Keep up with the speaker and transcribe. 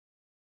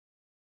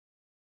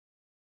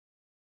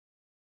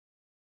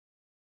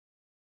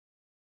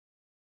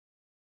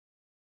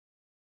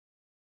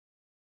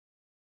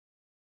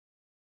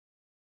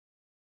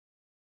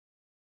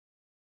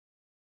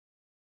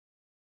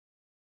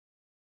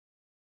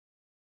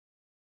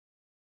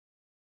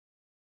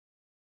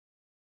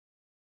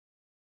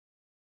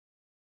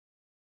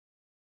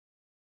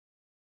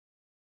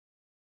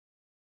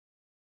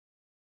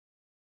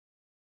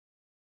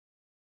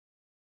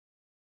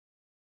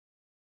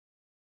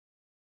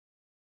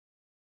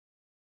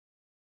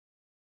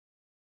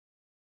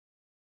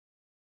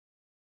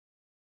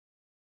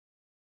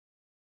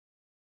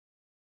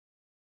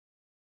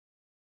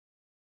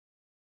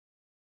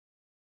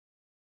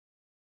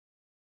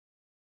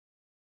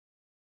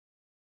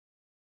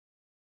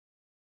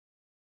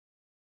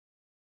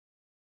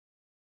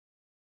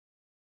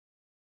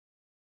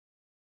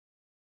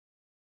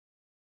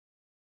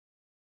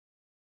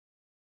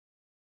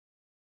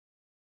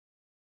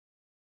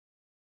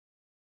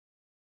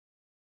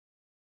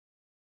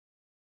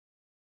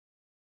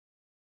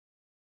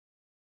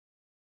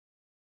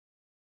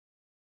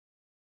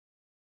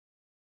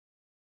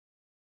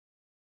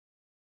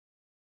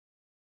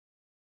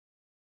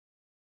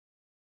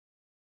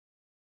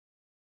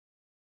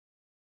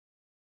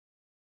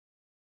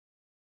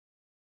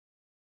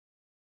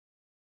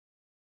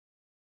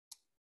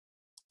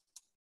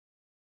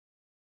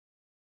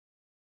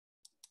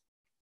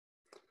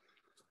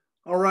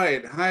All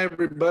right. Hi,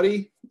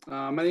 everybody.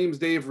 My name is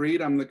Dave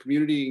Reed. I'm the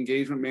Community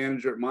Engagement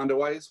Manager at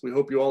Mondoweiss. We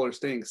hope you all are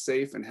staying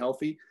safe and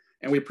healthy,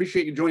 and we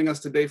appreciate you joining us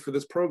today for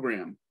this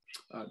program.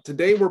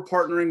 Today, we're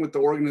partnering with the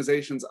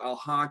organizations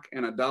Al-Haq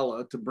and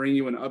Adalah to bring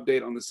you an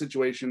update on the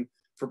situation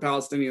for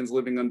Palestinians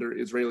living under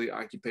Israeli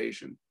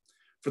occupation.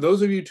 For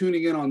those of you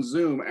tuning in on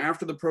Zoom,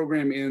 after the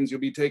program ends,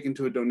 you'll be taken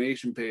to a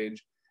donation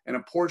page, and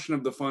a portion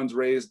of the funds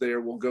raised there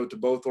will go to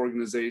both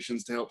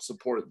organizations to help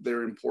support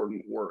their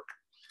important work.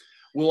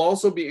 We'll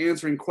also be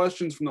answering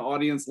questions from the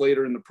audience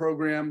later in the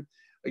program.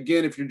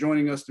 Again, if you're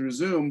joining us through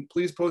Zoom,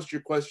 please post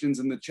your questions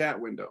in the chat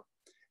window.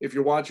 If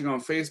you're watching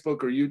on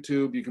Facebook or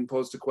YouTube, you can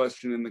post a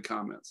question in the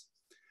comments.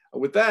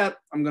 With that,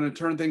 I'm going to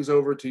turn things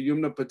over to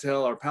Yumna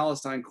Patel, our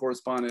Palestine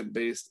correspondent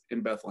based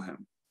in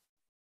Bethlehem.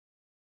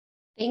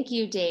 Thank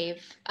you,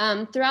 Dave.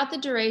 Throughout the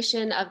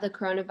duration of the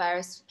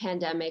coronavirus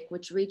pandemic,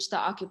 which reached the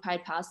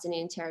occupied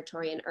Palestinian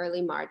territory in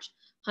early March,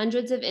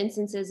 hundreds of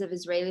instances of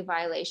Israeli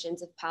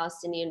violations of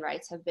Palestinian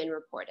rights have been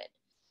reported.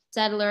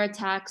 Settler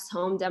attacks,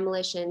 home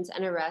demolitions,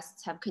 and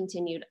arrests have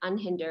continued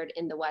unhindered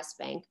in the West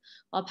Bank,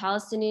 while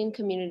Palestinian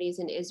communities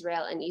in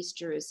Israel and East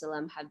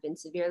Jerusalem have been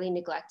severely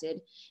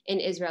neglected in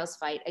Israel's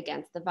fight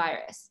against the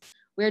virus.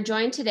 We are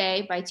joined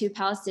today by two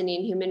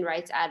Palestinian human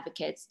rights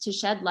advocates to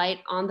shed light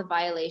on the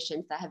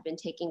violations that have been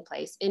taking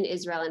place in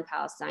Israel and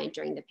Palestine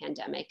during the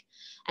pandemic,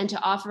 and to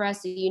offer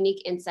us a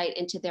unique insight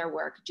into their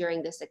work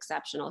during this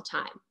exceptional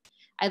time.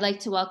 I'd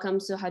like to welcome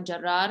Soheir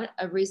Asaad,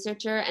 a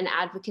researcher and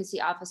advocacy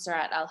officer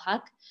at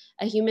Al-Haq,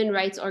 a human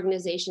rights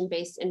organization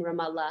based in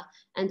Ramallah,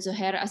 and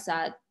Soheir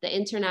Asaad, the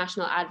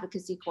International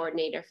Advocacy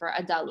Coordinator for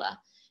Adalah,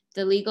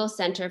 the legal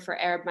center for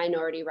Arab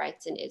minority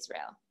rights in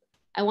Israel.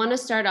 I want to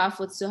start off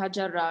with Soheir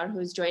Asaad,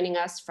 who's joining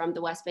us from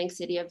the West Bank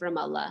city of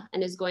Ramallah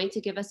and is going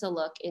to give us a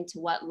look into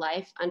what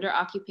life under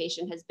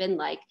occupation has been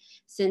like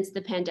since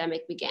the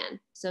pandemic began.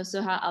 So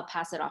Soheir, I'll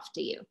pass it off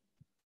to you.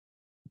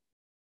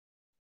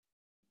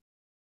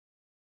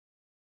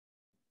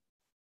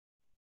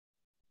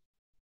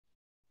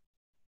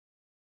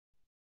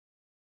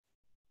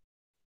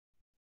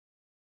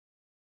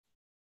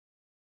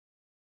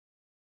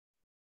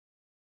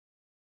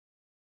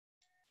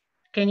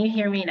 Can you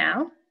hear me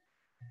now?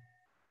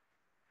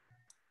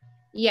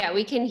 Yeah,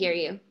 we can hear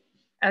you.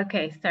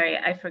 Okay, sorry,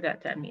 I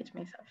forgot to unmute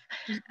myself.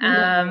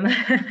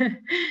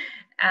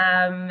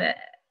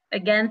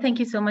 Again, thank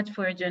you so much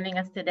for joining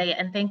us today,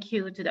 and thank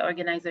you to the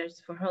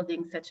organizers for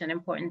holding such an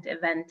important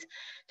event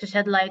to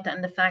shed light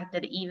on the fact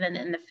that even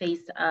in the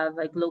face of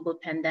a global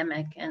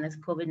pandemic and as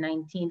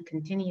COVID-19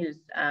 continues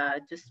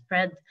to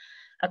spread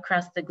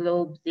across the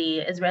globe,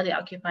 the Israeli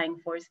occupying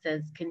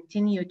forces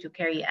continue to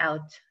carry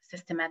out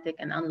systematic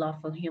and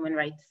unlawful human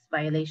rights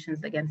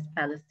violations against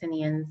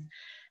Palestinians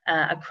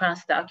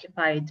across the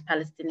occupied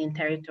Palestinian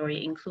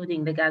territory,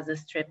 including the Gaza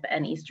Strip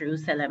and East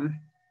Jerusalem.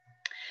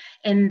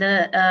 In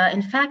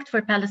fact,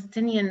 for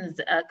Palestinians,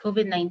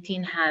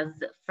 COVID-19 has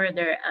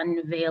further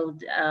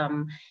unveiled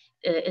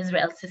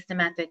Israel's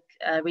systematic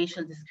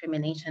racial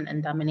discrimination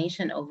and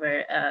domination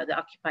over the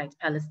occupied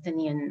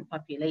Palestinian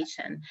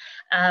population.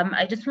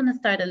 I just want to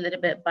start a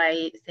little bit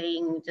by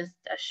saying just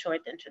a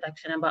short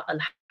introduction about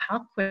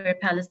Al-Haq. We're a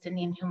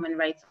Palestinian human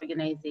rights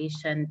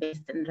organization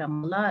based in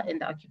Ramallah in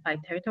the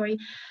occupied territory.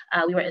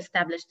 We were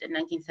established in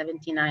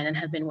 1979 and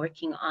have been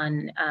working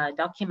on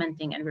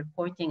documenting and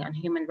reporting on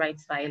human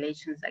rights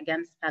violations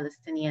against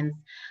Palestinians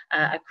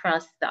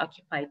across the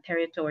occupied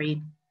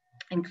territory,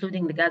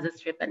 including the Gaza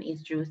Strip and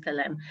East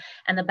Jerusalem.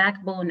 And the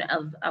backbone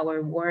of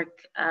our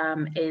work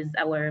is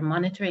our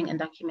monitoring and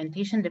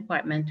documentation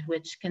department,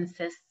 which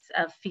consists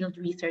of field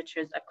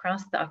researchers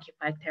across the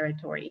occupied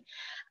territory.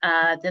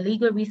 The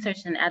legal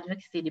research and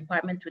advocacy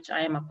department, which I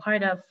am a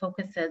part of,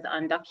 focuses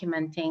on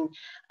documenting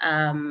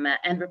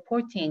and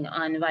reporting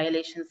on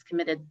violations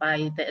committed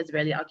by the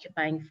Israeli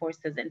occupying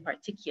forces in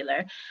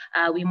particular.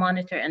 We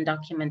monitor and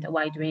document a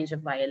wide range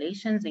of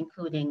violations,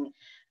 including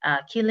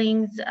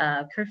killings,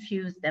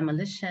 curfews,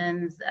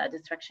 demolitions,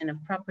 destruction of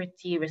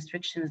property,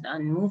 restrictions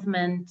on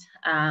movement,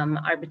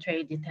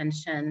 arbitrary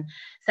detention,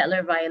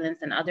 settler violence,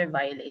 and other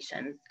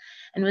violations.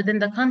 And within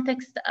the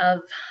context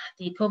of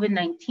the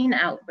COVID-19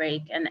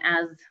 outbreak, and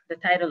as the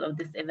title of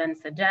this event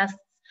suggests,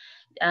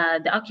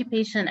 the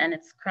occupation and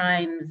its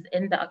crimes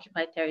in the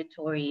occupied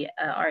territory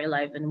are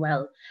alive and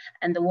well.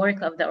 And the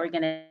work of the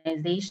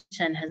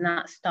organization has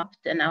not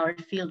stopped, and our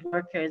field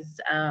workers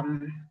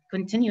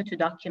continue to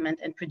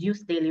document and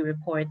produce daily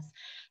reports,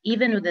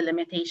 even with the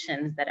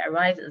limitations that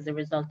arise as a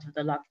result of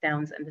the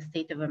lockdowns and the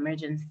state of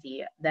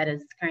emergency that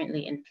is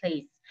currently in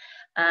place.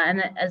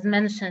 And as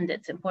mentioned,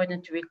 it's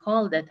important to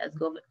recall that as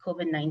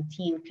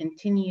COVID-19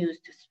 continues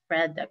to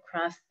spread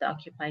across the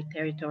occupied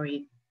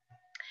territory,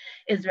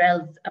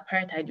 Israel's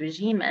apartheid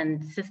regime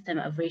and system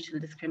of racial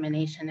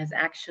discrimination has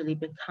actually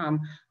become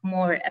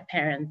more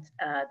apparent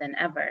than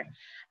ever.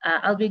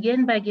 I'll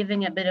begin by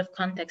giving a bit of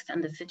context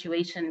on the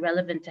situation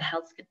relevant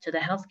to the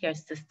healthcare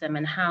system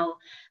and how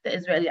the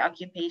Israeli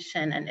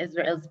occupation and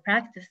Israel's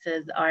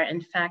practices are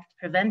in fact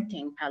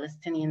preventing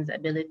Palestinians'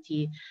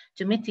 ability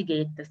to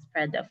mitigate the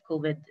spread of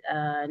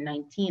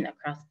COVID-19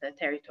 across the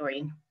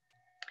territory.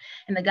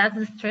 In the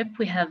Gaza Strip,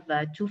 we have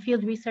two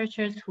field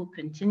researchers who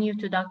continue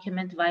to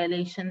document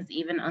violations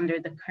even under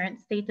the current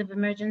state of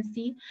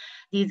emergency.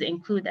 These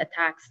include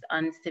attacks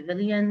on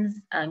civilians,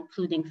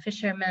 including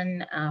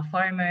fishermen,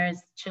 farmers,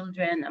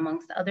 children,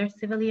 amongst other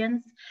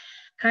civilians.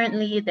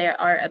 Currently, there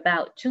are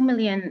about 2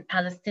 million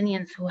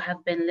Palestinians who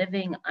have been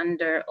living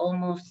under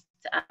almost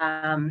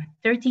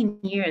 13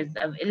 years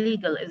of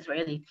illegal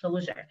Israeli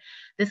closure.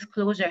 This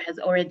closure has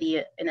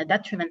already, in a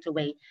detrimental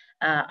way,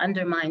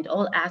 undermined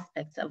all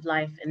aspects of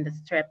life in the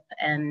Strip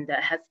and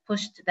has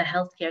pushed the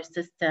healthcare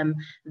system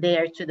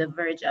there to the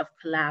verge of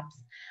collapse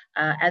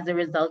as a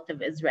result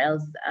of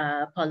Israel's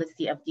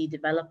policy of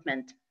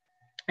de-development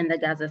in the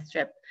Gaza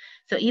Strip.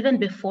 So even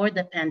before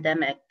the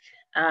pandemic,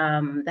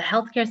 the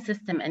healthcare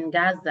system in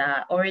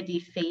Gaza already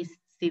faced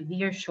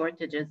severe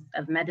shortages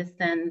of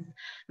medicines,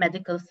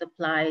 medical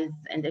supplies,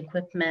 and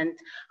equipment,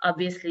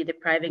 obviously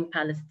depriving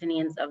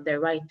Palestinians of their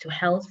right to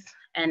health,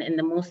 and in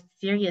the most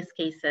serious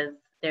cases,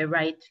 their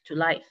right to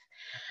life.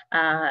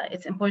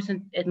 It's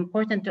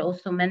important to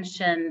also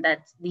mention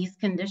that these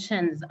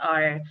conditions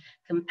are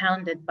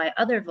compounded by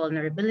other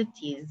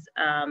vulnerabilities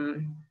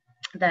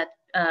that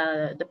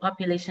the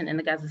population in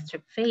the Gaza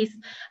Strip face.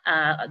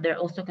 They're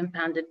also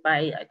compounded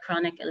by a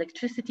chronic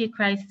electricity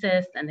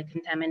crisis and the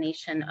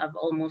contamination of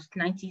almost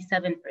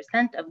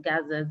 97% of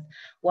Gaza's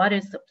water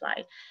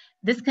supply.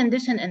 This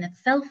condition in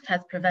itself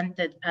has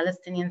prevented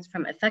Palestinians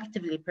from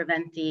effectively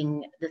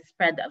preventing the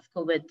spread of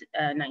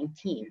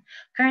COVID-19.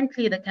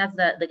 Currently,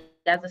 the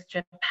Gaza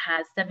Strip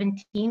has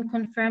 17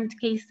 confirmed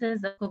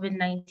cases of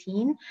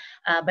COVID-19,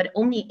 but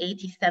only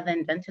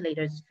 87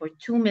 ventilators for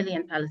 2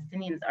 million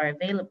Palestinians are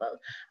available,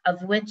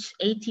 of which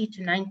 80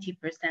 to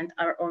 90%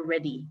 are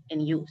already in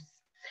use.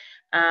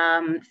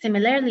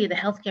 Similarly, the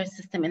healthcare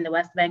system in the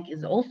West Bank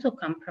is also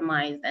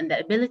compromised, and the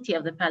ability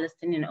of the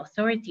Palestinian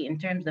Authority in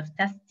terms of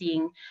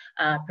testing,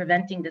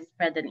 preventing the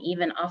spread, and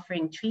even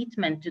offering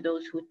treatment to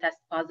those who test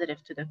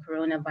positive to the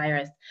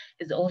coronavirus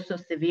is also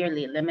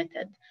severely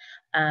limited.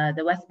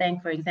 The West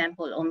Bank, for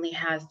example, only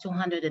has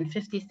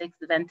 256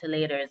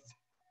 ventilators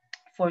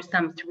for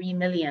some 3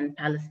 million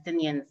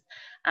Palestinians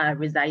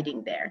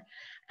residing there.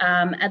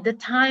 At the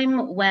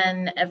time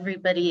when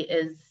everybody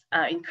is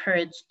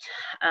encouraged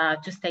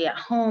to stay at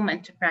home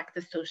and to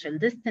practice social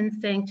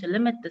distancing to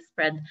limit the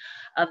spread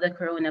of the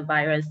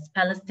coronavirus,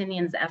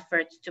 Palestinians'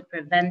 efforts to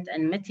prevent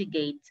and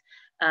mitigate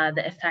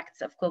the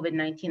effects of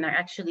COVID-19 are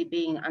actually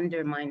being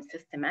undermined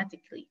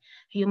systematically.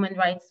 Human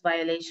rights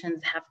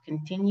violations have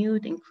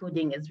continued,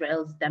 including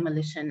Israel's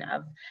demolition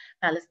of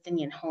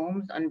Palestinian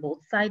homes on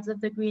both sides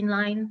of the Green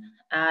Line,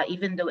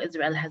 even though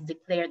Israel has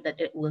declared that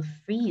it will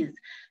freeze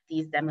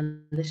these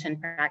demolition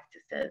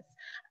practices.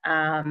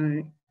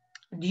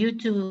 Due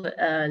to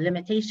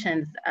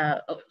limitations,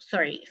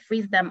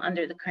 freeze them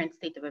under the current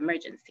state of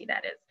emergency,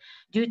 that is.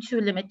 Due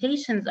to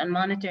limitations on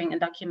monitoring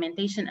and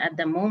documentation at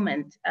the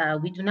moment,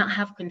 we do not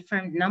have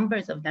confirmed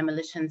numbers of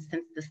demolitions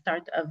since the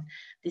start of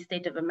the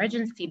state of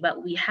emergency,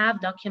 but we have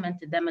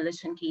documented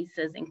demolition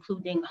cases,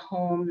 including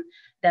home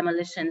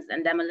demolitions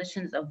and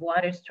demolitions of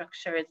water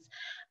structures.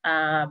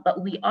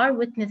 But we are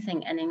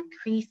witnessing an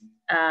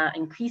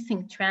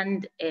increasing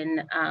trend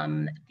in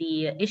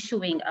the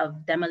issuing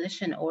of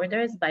demolition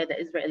orders by the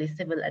Israeli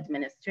civil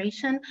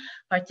administration,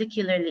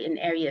 particularly in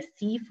Area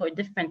C for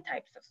different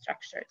types of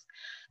structures.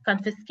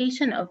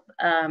 Confiscation of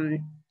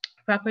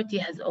property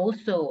has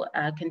also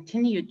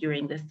continued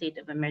during the state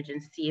of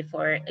emergency.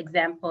 For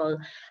example,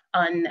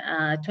 on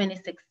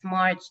 26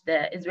 March,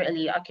 the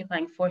Israeli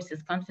occupying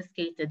forces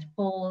confiscated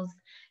poles,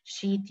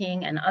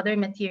 sheeting, and other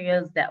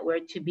materials that were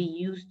to be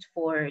used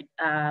for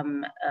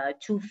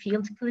 2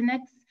 field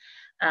clinics,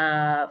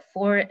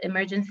 4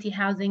 emergency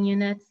housing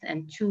units,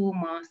 and 2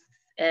 mosques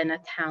in a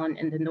town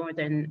in the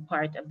northern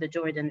part of the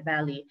Jordan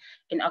Valley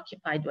in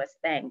occupied West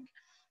Bank.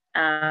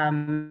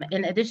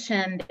 In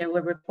addition, there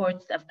were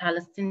reports of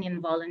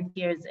Palestinian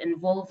volunteers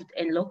involved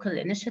in local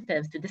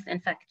initiatives to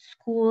disinfect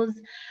schools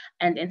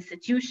and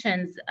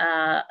institutions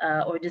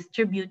or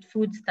distribute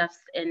foodstuffs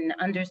in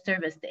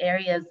underserviced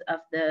areas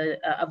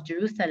of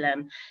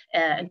Jerusalem,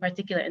 in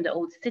particular in the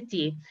Old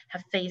City,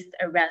 have faced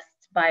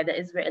arrests by the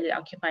Israeli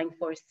occupying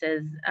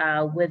forces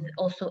with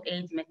also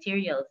aid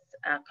materials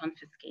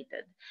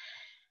confiscated.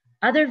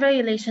 Other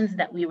violations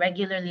that we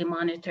regularly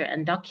monitor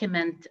and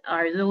document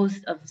are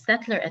those of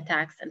settler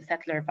attacks and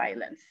settler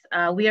violence.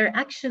 We are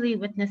actually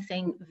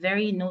witnessing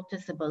very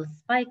noticeable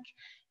spike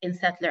in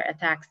settler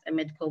attacks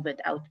amid COVID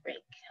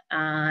outbreak.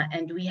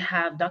 And we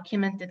have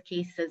documented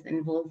cases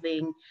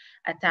involving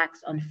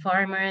attacks on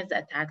farmers,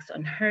 attacks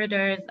on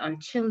herders,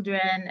 on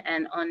children,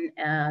 and on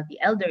the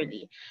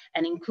elderly,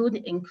 and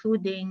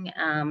including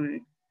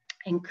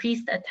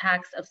increased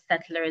attacks of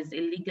settlers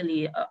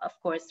illegally, of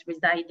course,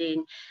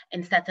 residing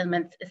in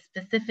settlements,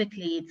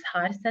 specifically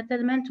Soheir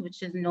settlement,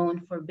 which is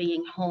known for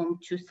being home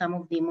to some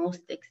of the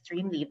most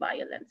extremely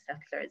violent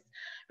settlers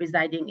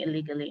residing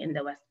illegally in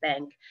the West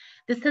Bank.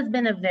 This has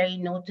been a very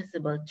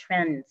noticeable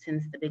trend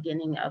since the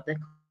beginning of the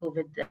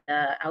COVID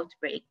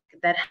outbreak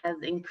that has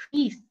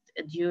increased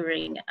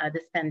during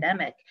this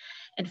pandemic.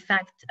 In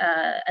fact,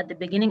 at the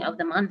beginning of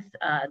the month,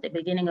 the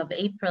beginning of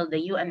April, the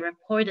UN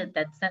reported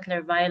that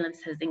settler violence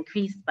has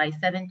increased by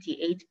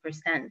 78%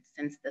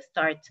 since the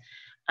start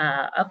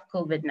of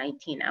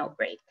COVID-19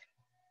 outbreak.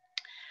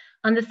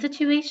 On the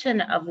situation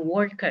of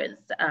workers,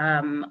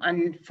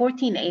 on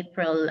 14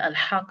 April,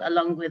 Al-Haq,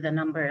 along with a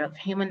number of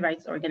human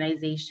rights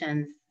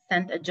organizations,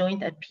 sent a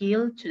joint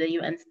appeal to the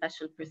UN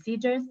special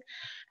procedures,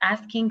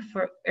 asking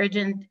for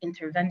urgent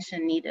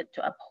intervention needed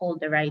to uphold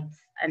the rights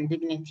and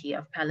dignity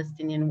of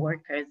Palestinian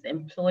workers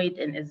employed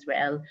in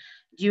Israel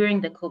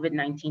during the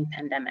COVID-19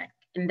 pandemic.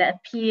 In the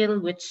appeal,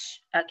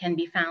 which can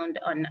be found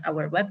on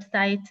our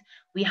website,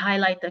 we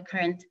highlight the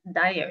current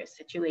dire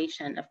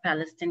situation of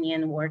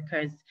Palestinian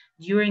workers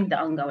during the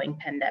ongoing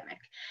pandemic.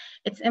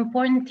 It's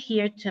important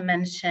here to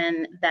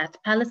mention that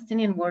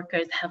Palestinian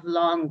workers have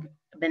long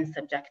been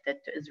subjected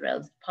to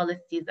Israel's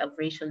policies of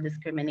racial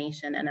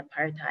discrimination and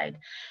apartheid,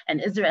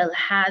 and Israel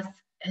has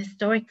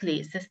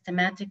historically,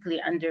 systematically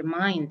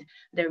undermined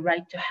their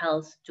right to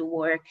health, to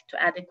work,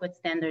 to adequate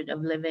standard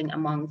of living,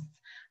 amongst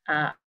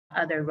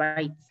other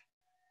rights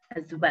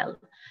as well.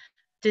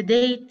 To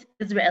date,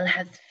 Israel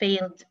has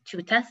failed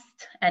to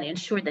test and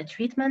ensure the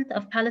treatment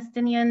of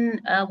Palestinian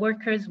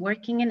workers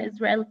working in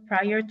Israel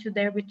prior to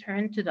their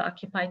return to the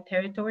occupied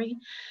territory.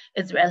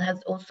 Israel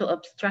has also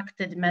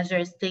obstructed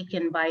measures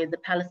taken by the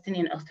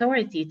Palestinian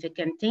Authority to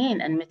contain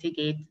and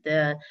mitigate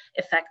the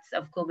effects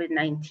of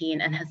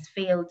COVID-19, and has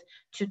failed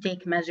to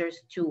take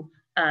measures to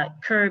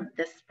curb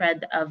the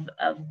spread of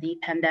the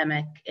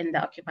pandemic in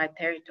the occupied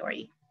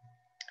territory.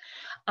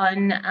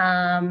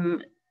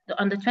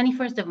 On the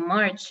 21st of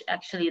March,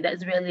 actually, the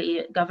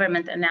Israeli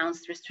government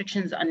announced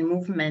restrictions on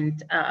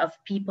movement of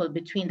people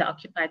between the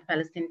occupied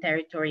Palestinian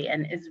territory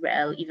and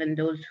Israel, even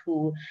those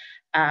who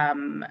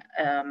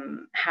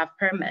have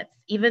permits.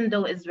 Even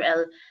though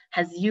Israel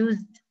has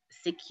used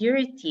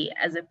security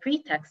as a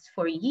pretext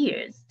for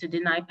years to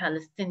deny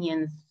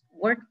Palestinians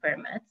work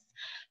permits,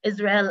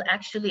 Israel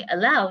actually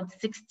allowed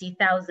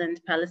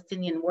 60,000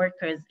 Palestinian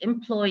workers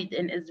employed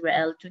in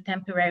Israel to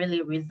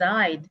temporarily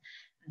reside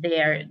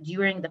there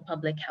during the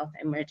public health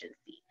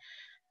emergency.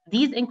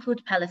 These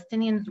include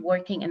Palestinians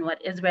working in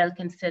what Israel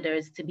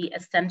considers to be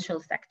essential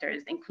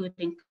sectors,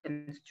 including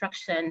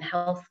construction,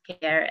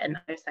 healthcare, and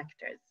other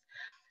sectors.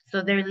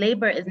 So their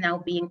labor is now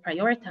being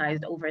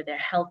prioritized over their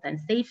health and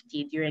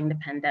safety during the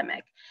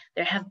pandemic.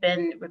 There have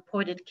been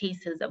reported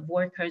cases of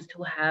workers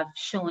who have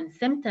shown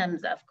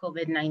symptoms of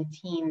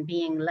COVID-19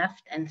 being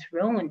left and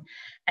thrown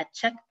at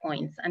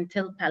checkpoints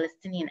until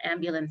Palestinian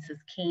ambulances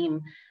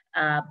came,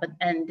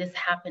 and this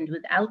happened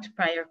without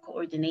prior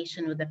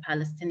coordination with the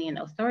Palestinian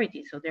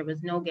Authority. So there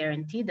was no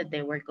guarantee that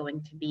they were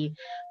going to be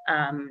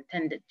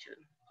tended to.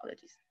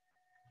 Apologies.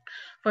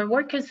 For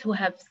workers who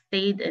have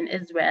stayed in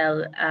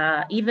Israel,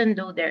 even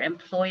though their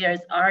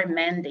employers are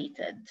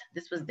mandated,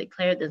 this was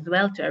declared as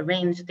well, to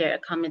arrange their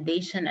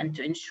accommodation and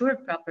to ensure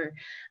proper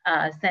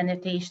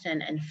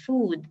sanitation and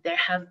food, there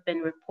have been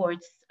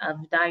reports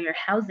of dire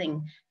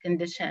housing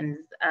conditions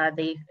that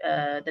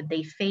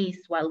they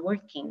face while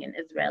working in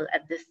Israel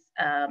at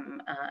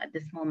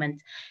this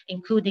moment,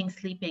 including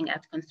sleeping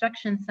at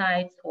construction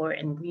sites or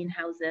in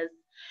greenhouses.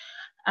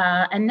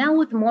 And now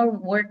with more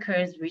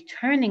workers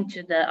returning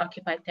to the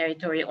occupied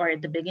territory, or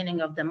at the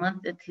beginning of the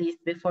month, at least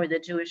before the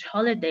Jewish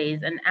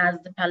holidays, and as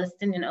the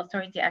Palestinian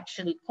Authority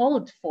actually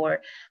called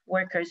for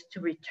workers to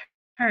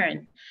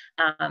return,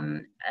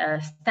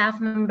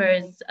 staff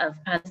members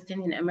of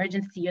Palestinian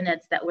emergency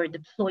units that were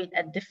deployed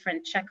at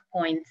different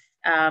checkpoints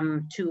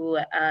to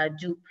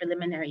do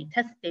preliminary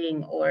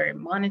testing or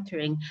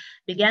monitoring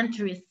began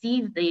to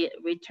receive the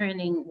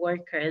returning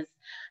workers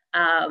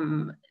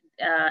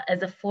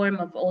as a form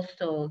of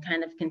also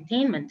kind of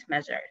containment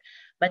measure.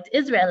 But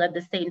Israel at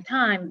the same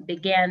time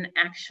began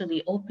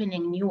actually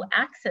opening new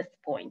access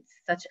points,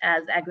 such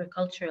as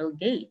agricultural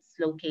gates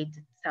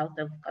located south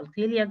of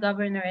Qalqilia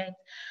Governorate,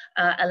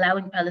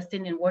 allowing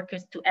Palestinian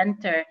workers to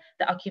enter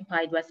the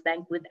occupied West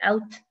Bank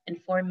without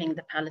informing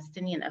the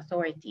Palestinian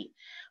Authority.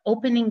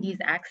 Opening these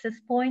access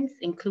points,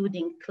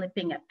 including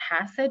clipping a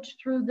passage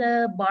through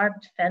the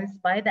barbed fence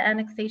by the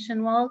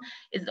annexation wall,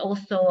 is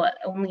also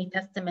only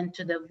testament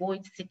to the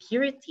void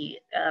security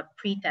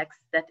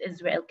pretext that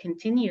Israel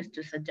continues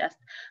to suggest,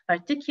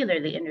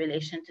 particularly in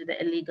relation to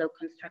the illegal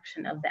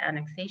construction of the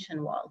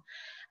annexation wall.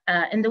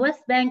 In the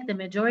West Bank, the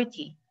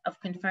majority of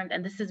confirmed,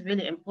 and this is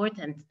really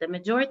important, the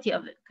majority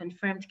of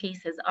confirmed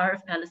cases are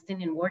of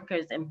Palestinian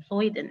workers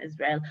employed in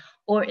Israel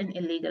or in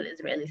illegal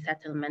Israeli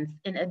settlements,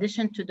 in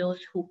addition to those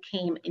who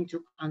came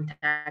into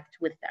contact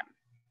with them.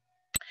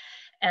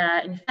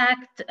 In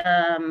fact,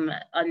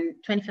 on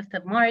 25th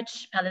of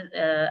March,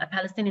 a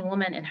Palestinian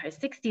woman in her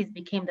 60s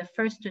became the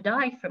first to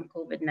die from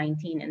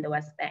COVID-19 in the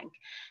West Bank.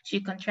 She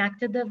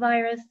contracted the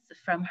virus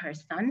from her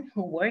son,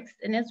 who works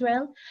in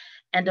Israel.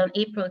 And on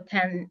April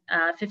 10,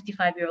 a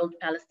 55-year-old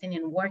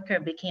Palestinian worker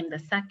became the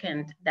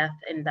second death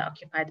in the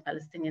occupied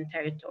Palestinian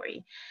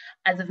territory.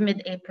 As of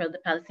mid-April, the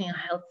Palestinian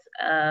Health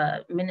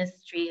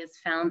Ministry has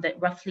found that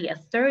roughly a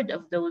third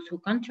of those who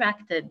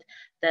contracted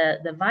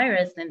the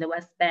virus in the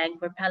West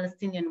Bank were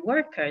Palestinian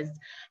workers,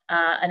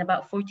 and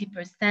about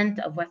 40%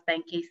 of West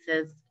Bank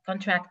cases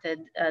contracted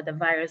the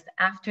virus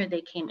after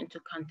they came into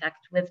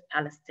contact with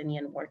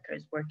Palestinian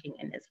workers working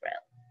in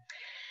Israel.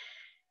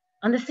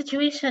 On the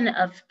situation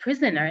of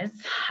prisoners,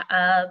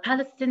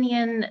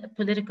 Palestinian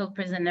political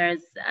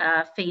prisoners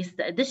face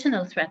the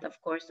additional threat, of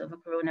course, of a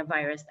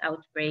coronavirus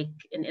outbreak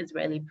in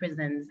Israeli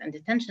prisons and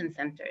detention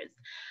centers.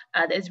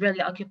 The Israeli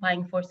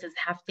occupying forces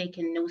have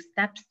taken no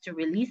steps to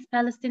release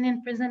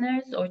Palestinian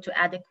prisoners or to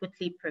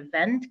adequately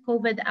prevent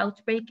COVID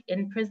outbreak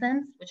in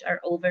prisons, which are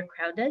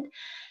overcrowded.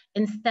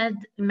 Instead,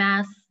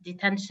 mass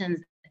detentions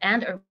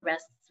and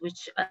arrests,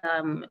 which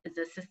is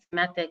a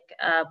systematic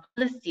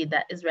policy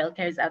that Israel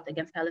carries out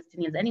against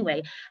Palestinians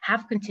anyway,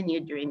 have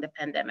continued during the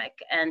pandemic.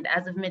 And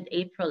as of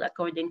mid-April,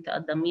 according to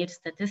Al-Damir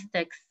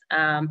statistics,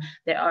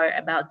 there are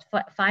about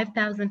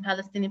 5,000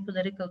 Palestinian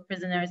political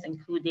prisoners,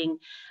 including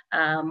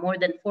more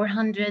than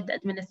 400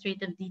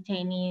 administrative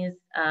detainees,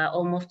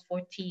 almost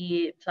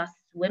 40 plus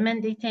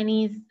women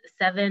detainees,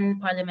 7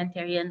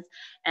 parliamentarians,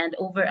 and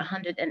over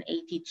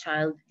 180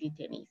 child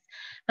detainees.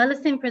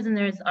 Palestinian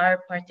prisoners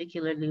are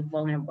particularly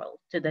vulnerable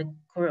to the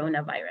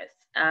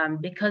coronavirus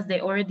because they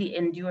already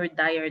endure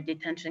dire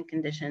detention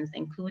conditions,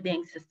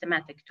 including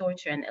systematic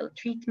torture and ill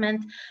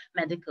treatment,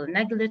 medical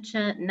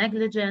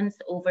negligence,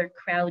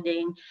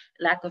 overcrowding,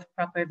 lack of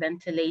proper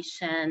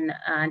ventilation,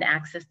 and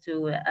access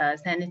to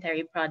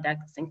sanitary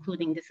products,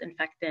 including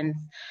disinfectants,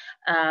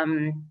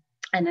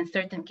 and in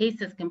certain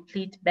cases,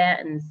 complete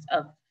bans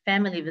of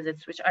family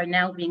visits, which are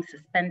now being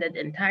suspended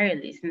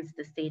entirely since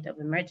the state of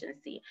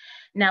emergency.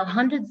 Now,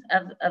 hundreds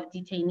of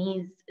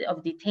detained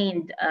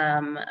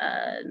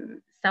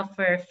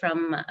suffer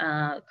from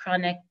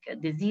chronic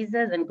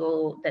diseases and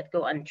that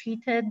go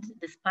untreated.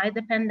 Despite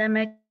the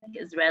pandemic,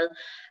 Israel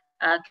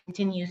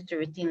continues to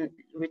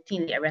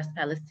routinely arrest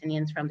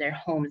Palestinians from their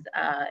homes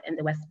in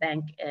the West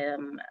Bank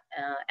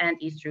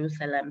and East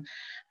Jerusalem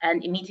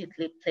and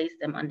immediately place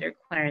them under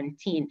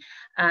quarantine.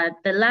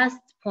 The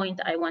last point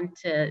I want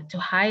to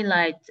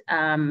highlight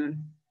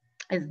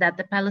is that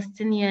the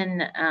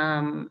Palestinian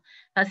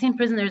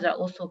prisoners are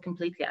also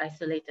completely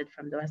isolated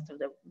from the rest of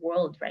the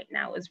world right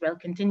now. Israel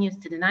continues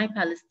to deny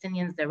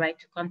Palestinians the right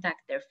to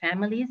contact their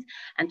families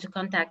and to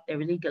contact their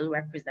legal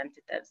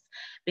representatives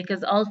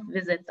because all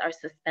visits are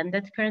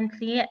suspended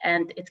currently,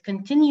 and it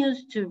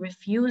continues to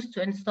refuse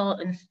to install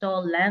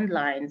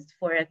landlines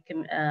for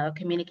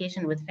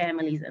communication with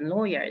families and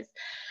lawyers.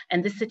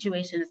 And this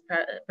situation is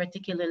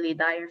particularly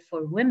dire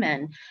for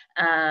women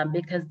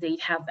because they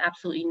have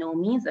absolutely no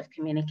means of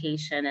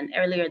communication. And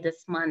earlier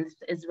this month,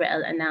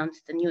 Israel announced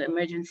a new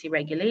emergency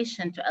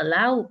regulation to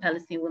allow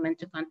Palestinian women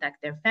to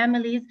contact their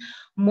families.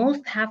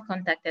 Most have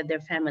contacted their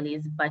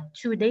families, but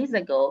 2 days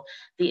ago,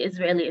 the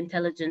Israeli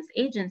intelligence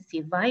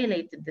agency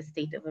violated the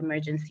state of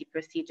emergency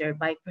procedure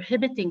by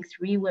prohibiting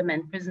 3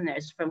 women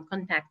prisoners from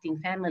contacting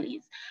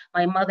families.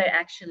 My mother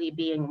actually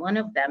being one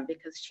of them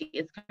because she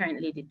is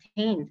currently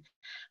detained.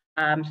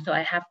 So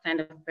I have kind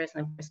of a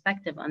personal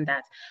perspective on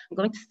that. I'm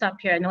going to stop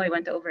here. I know I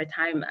went over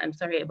time. I'm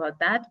sorry about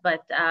that,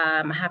 but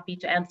I'm happy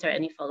to answer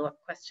any follow-up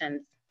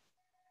questions.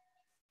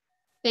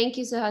 Thank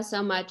you, Soheir,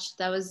 so much.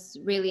 That was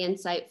really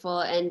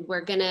insightful. And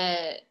we're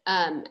gonna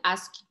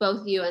ask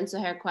both you and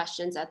Soheir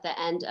questions at the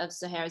end of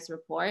Soheir's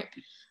report.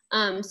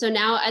 So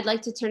now I'd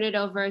like to turn it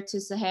over to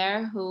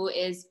Soheir, who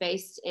is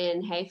based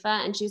in Haifa,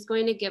 and she's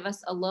going to give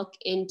us a look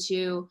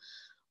into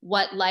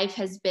what life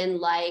has been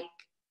like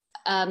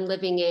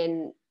living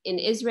in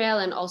Israel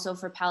and also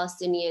for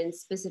Palestinians,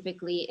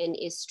 specifically in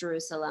East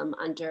Jerusalem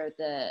under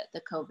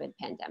the COVID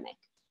pandemic.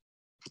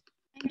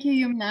 Thank you,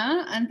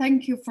 Yumna, and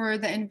thank you for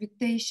the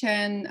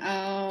invitation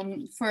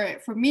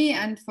for me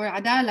and for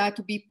Adalah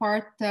to be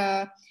part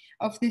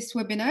of this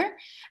webinar.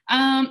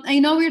 I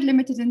know we're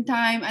limited in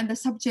time and the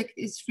subject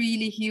is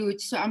really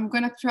huge, so I'm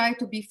gonna try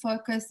to be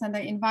focused, and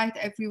I invite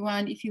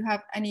everyone, if you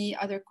have any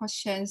other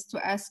questions, to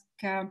ask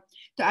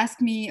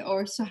me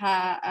or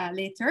Soheir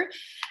later.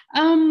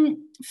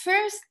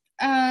 First,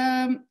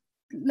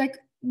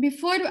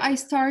 before I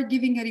start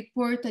giving a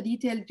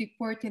detailed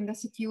report in the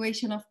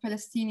situation of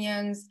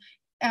Palestinians,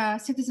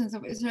 citizens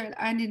of Israel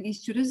and in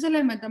East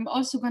Jerusalem, and I'm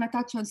also going to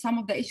touch on some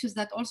of the issues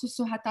that also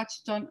Soheir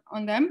touched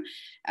on them,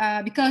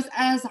 because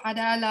as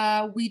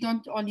Adalah, we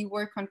don't only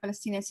work on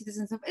Palestinian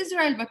citizens of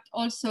Israel, but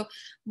also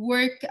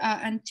work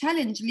and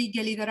challenge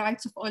legally the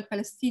rights of all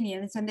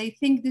Palestinians. And I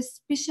think this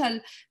special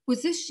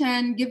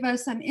position gives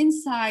us an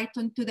insight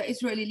into the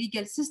Israeli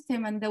legal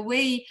system and the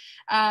way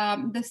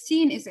the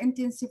scene is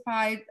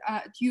intensified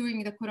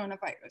during the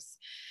coronavirus.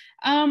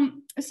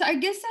 So I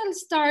guess I'll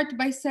start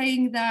by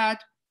saying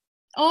that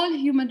all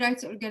human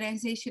rights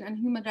organizations and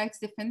human rights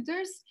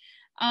defenders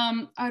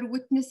are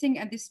witnessing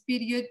at this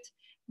period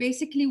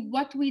basically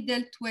what we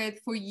dealt with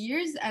for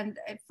years, and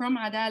from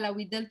Adalah,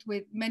 we dealt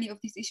with many of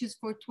these issues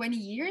for 20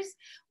 years.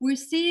 We're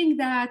seeing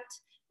that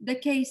the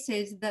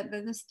cases, that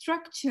the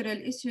structural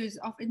issues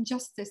of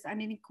injustice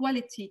and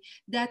inequality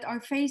that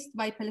are faced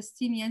by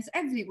Palestinians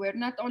everywhere,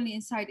 not only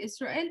inside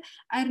Israel,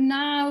 are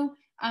now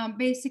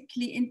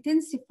basically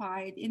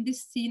intensified in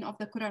this scene of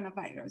the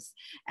coronavirus.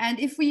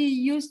 And if we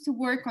used to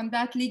work on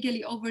that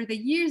legally over the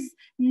years,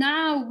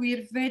 now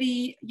we're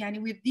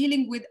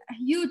dealing with a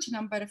huge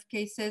number of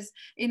cases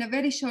in a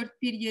very short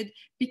period,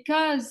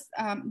 because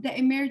in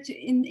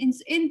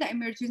the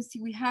emergency,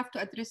 we have to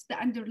address the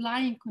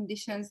underlying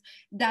conditions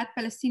that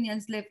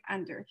Palestinians live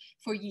under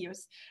for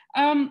years.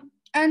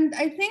 And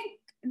I think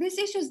this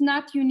issue is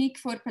not unique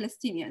for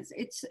Palestinians.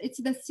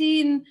 It's the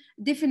scene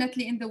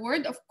definitely in the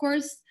world. Of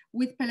course,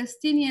 with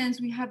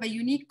Palestinians, we have a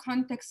unique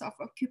context of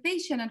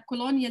occupation and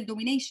colonial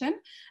domination,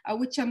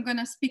 which I'm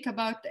gonna speak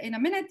about in a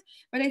minute.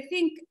 But I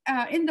think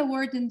in the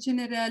world in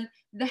general,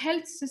 the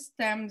health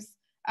systems,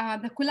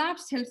 the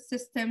collapsed health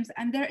systems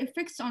and their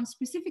effects on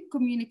specific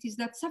communities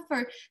that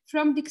suffer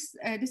from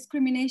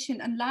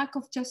discrimination and lack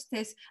of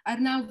justice are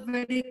now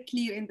very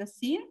clear in the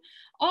scene.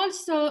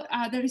 Also,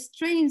 the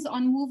restraints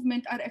on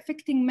movement are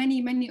affecting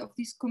many of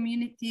these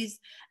communities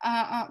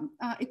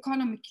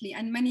economically,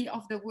 and many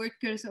of the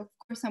workers, of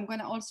course, I'm going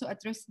to also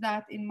address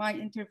that in my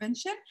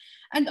intervention.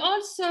 And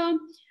also,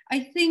 I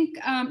think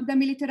the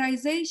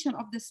militarization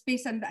of the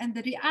space and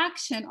the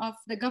reaction of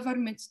the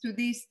governments to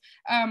this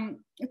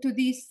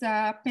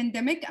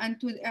pandemic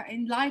and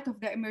in light of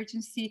the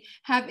emergency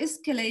have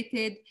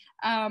escalated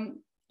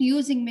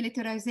using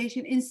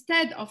militarization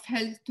instead of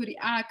health to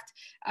react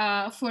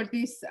for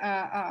this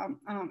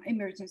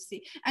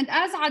emergency. And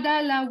as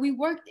Adalah, we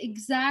worked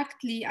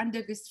exactly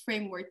under this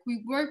framework.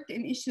 We worked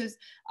in issues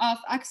of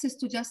access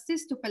to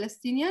justice to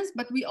Palestinians,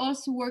 but we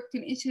also worked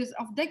in issues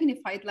of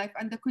dignified life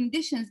and the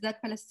conditions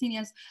that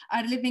Palestinians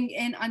are living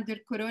in under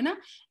Corona.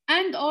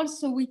 And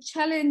also we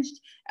challenged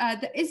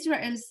the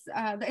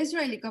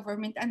Israeli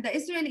government and the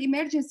Israeli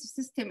emergency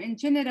system in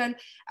general,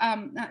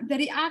 the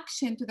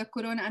reaction to the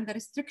Corona and the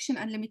restriction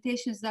and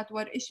limitations that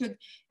were issued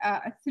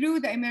through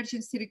the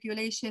emergency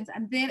regulations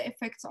and their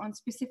effects on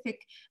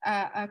specific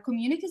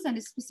communities.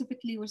 And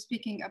specifically, we're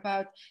speaking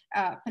about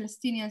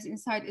Palestinians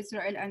inside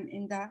Israel and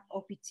in the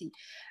OPT.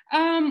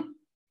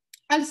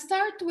 I'll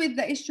start with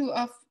the issue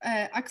of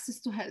access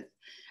to health.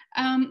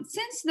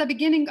 Since the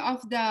beginning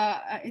of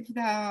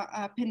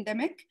the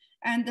pandemic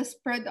and the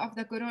spread of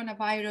the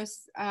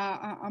coronavirus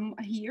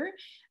here,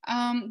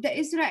 the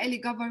Israeli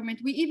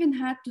government, we even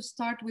had to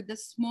start with the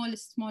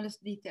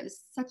smallest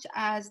details, such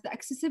as the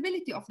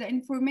accessibility of the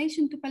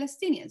information to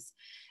Palestinians.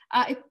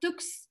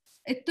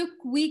 It took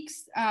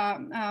weeks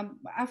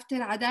after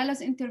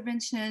Adalah's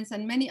interventions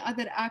and many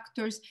other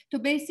actors to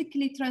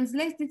basically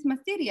translate these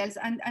materials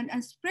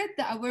and spread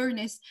the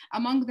awareness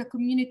among the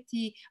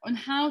community on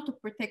how to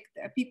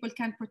people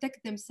can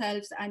protect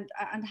themselves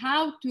and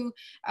how to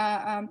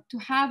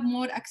have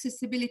more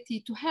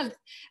accessibility to health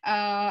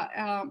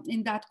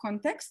in that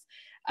context.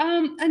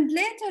 And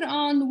later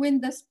on, when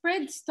the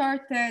spread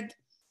started,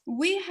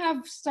 we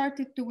have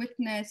started to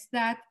witness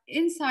that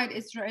inside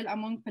Israel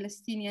among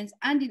Palestinians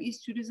and in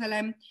East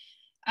Jerusalem,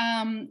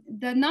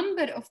 the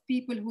number of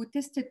people who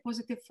tested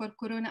positive for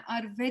Corona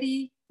are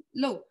very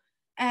low.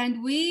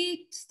 And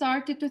we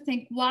started to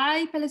think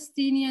why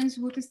Palestinians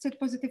who tested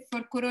positive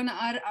for Corona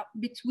are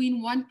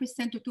between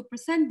 1% to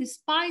 2%,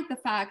 despite the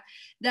fact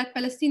that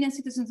Palestinian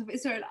citizens of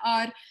Israel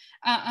are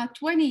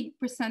 20%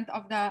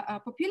 of the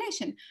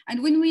population.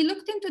 And when we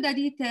looked into the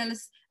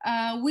details,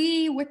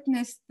 we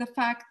witnessed the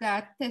fact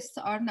that tests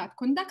are not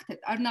conducted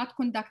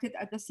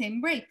at the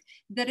same rate.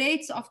 The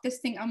rates of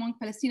testing among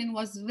Palestinians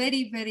was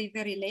very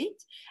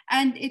late.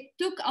 And it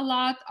took a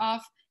lot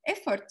of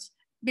effort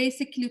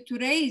basically to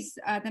raise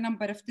the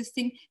number of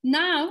testing.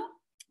 Now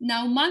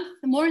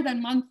more than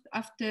a month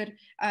after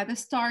the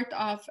start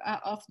of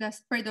the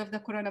spread of the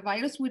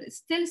coronavirus, we're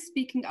still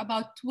speaking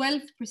about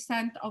 12%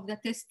 of the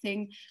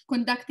testing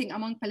conducting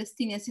among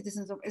Palestinian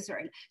citizens of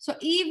Israel. So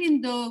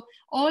even though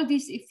all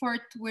these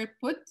efforts were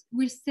put,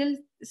 we're still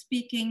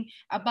speaking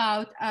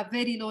about a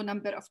very low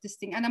number of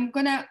testing. And I'm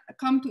gonna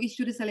come to East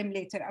Jerusalem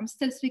later. I'm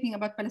still speaking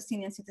about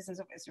Palestinian citizens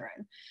of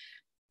Israel.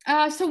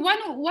 So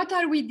what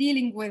are we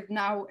dealing with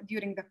now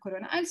during the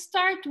Corona? I'll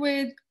start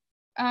with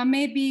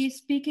maybe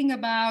speaking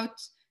about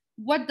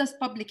what does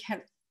public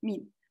health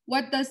mean?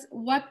 What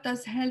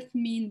does health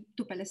mean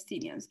to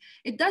Palestinians?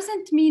 It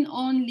doesn't mean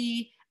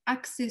only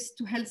access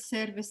to health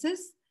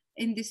services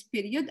in this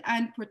period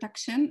and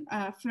protection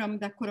from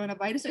the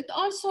coronavirus. It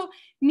also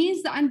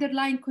means the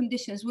underlying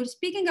conditions. We're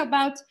speaking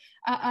about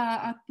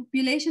a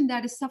population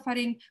that is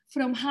suffering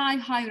from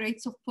high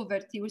rates of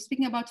poverty. We're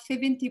speaking about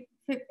 50%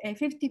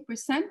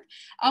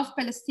 of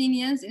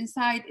Palestinians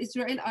inside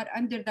Israel are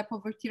under the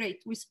poverty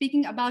rate. We're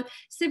speaking about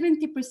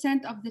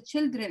 70% of the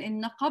children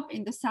in Nakba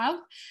in the south.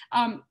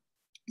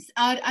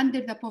 are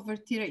under the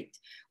poverty rate.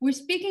 We're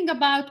speaking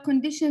about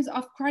conditions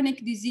of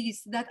chronic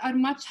disease that are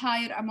much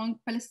higher among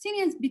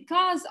Palestinians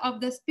because of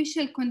the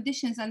special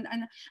conditions and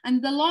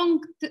the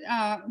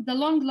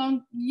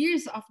long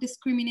years of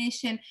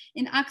discrimination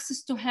in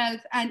access to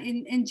health and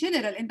in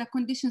general in the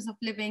conditions of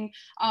living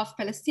of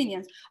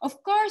Palestinians.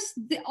 Of course,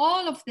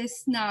 all of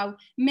this now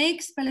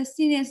makes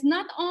Palestinians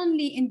not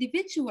only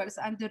individuals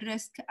under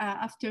risk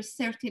after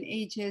certain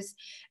ages,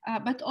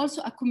 but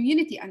also a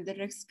community under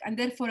risk, and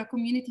therefore a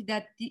community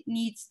that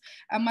needs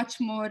much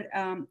more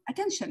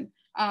attention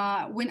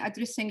when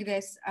addressing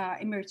this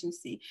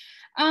emergency.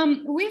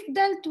 We've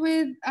dealt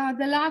with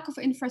the lack of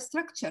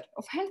infrastructure,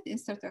 of health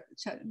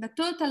infrastructure, the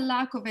total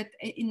lack of it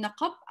in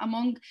Nakba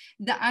among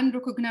the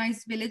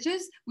unrecognized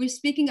villages. We're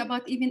speaking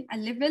about even a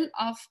level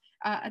of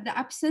the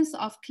absence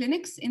of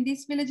clinics in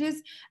these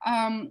villages.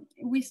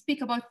 We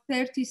speak about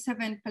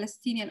 37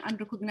 Palestinian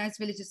unrecognized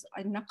villages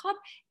in Nakba.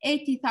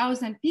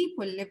 80,000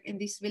 people live in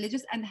these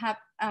villages and have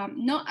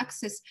no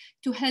access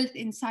to health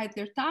inside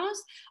their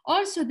towns.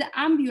 Also, the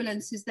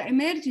ambulances, the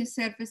emergency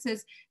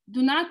services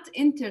do not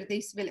enter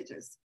these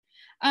villages.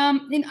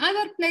 In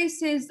other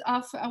places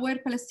of where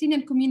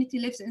Palestinian community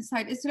lives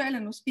inside Israel,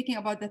 and we're speaking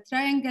about the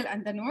Triangle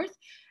and the North,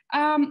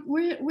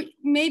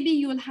 maybe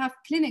you'll have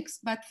clinics,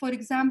 but for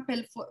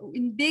example,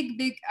 in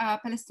big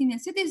Palestinian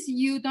cities,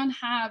 you don't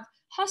have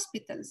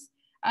hospitals.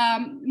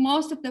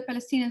 Most of the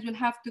Palestinians will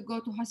have to go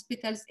to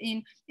hospitals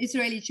in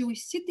Israeli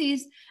Jewish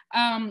cities.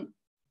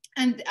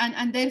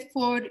 And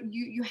therefore,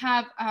 you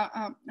have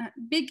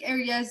big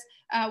areas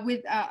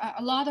with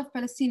a lot of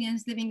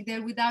Palestinians living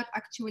there without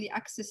actually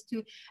access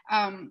to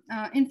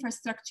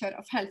infrastructure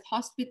of health,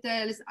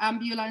 hospitals,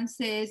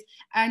 ambulances,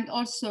 and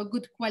also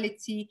good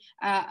quality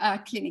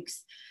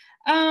clinics.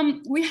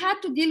 We had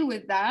to deal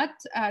with that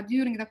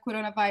during the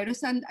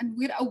coronavirus, and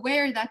we're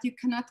aware that you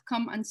cannot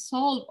come and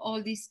solve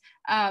all these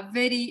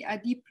very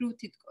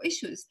deep-rooted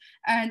issues.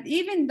 And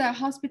even the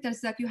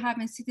hospitals that you have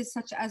in cities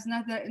such as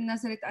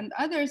Nazareth and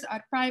others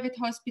are private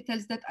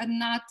hospitals that are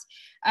not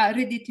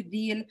ready to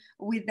deal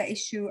with the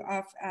issue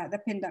of the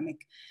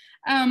pandemic.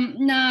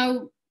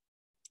 Now,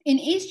 in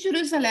East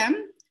Jerusalem,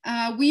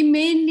 we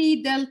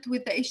mainly dealt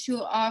with the issue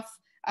of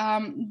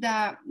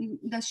the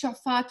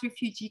Shafat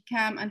refugee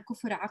camp and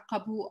Kufr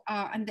Aqabu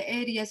and the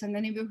areas and the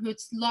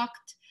neighborhoods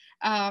locked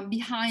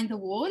behind the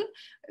wall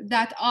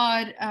that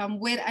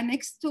were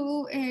annexed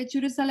to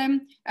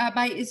Jerusalem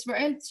by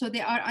Israel. So they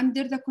are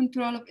under the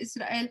control of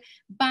Israel,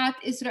 but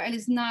Israel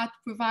is not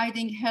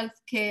providing health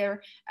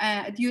care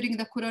during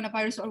the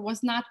coronavirus, or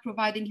was not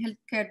providing health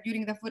care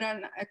during the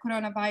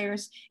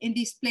coronavirus in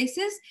these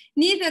places.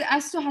 Neither,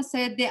 as Soha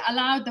said, they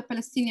allowed the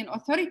Palestinian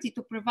Authority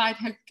to provide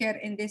health care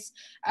in these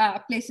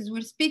places.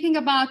 We're speaking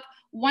about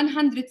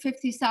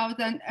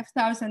 150,000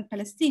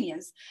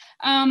 Palestinians.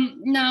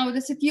 Now,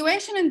 the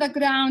situation in the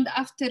ground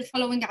after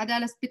following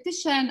Adalah's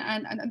petition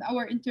and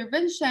our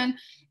intervention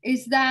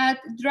is that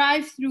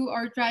drive-through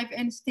or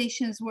drive-in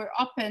stations were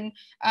open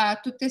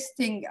to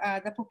testing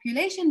the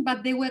population,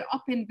 but they were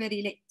open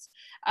very late.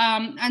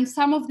 And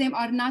some of them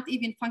are not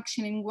even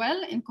functioning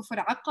well. In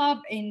Kufr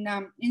Aqab, in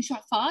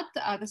Shafat,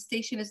 the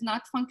station is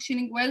not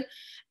functioning well.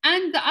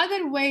 And the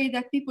other way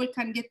that people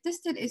can get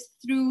tested is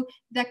through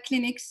the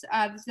clinics,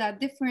 the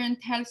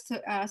different health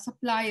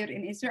supplier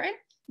in Israel.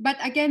 But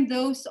again,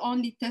 those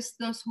only test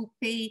those who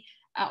pay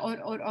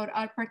or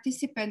are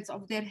participants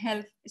of their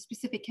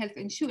specific health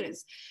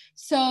insurance.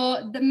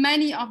 So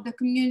many of the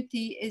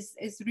community is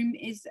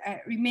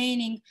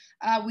remaining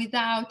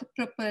without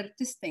proper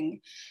testing.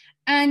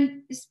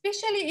 And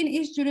especially in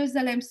East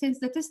Jerusalem, since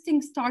the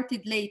testing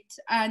started late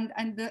and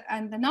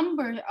the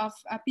number of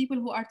people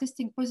who are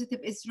testing positive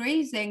is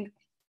rising,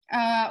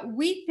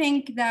 we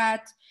think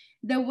that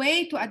the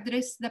way to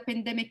address the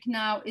pandemic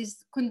now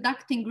is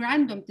conducting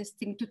random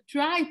testing to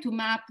try to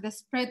map the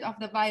spread of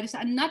the virus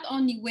and not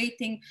only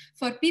waiting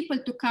for people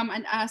to come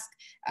and ask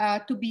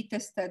to be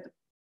tested.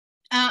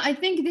 I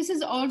think this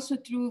is also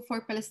true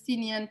for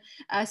Palestinian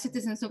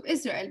citizens of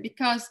Israel,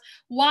 because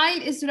while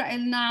Israel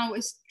now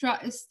is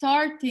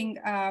starting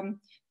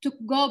to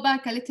go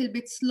back a little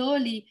bit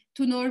slowly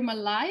to normal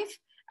life,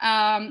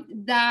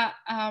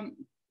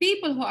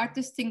 people who are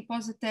testing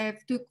positive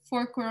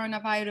for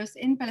coronavirus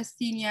in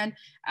Palestinian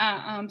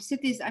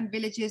cities and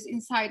villages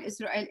inside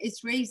Israel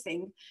is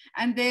rising.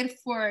 And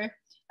therefore,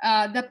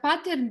 the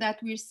pattern that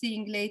we're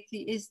seeing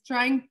lately is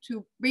trying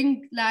to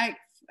bring life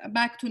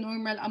back to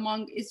normal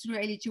among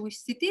Israeli Jewish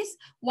cities,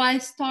 while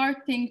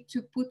starting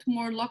to put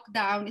more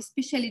lockdown,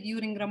 especially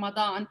during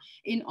Ramadan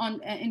in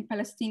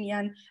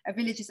Palestinian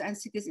villages and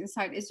cities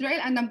inside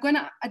Israel. And I'm going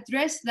to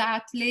address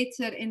that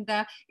later in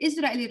the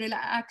Israeli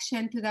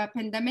reaction to the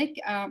pandemic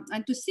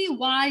and to see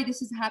why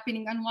this is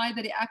happening and why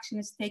the reaction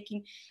is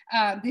taking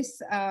this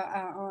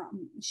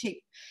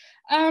shape.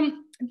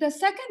 The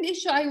second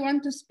issue I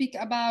want to speak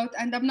about,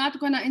 and I'm not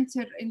going to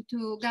enter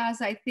into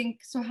Gaza, I think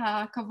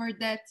Soha covered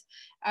that.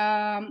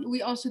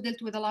 We also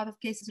dealt with a lot of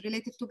cases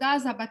related to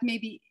Gaza, but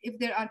maybe if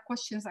there are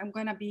questions, I'm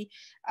going to be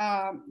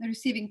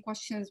receiving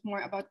questions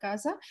more about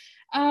Gaza.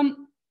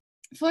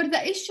 for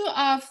the issue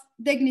of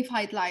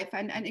dignified life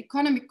and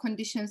economic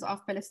conditions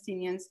of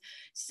Palestinians.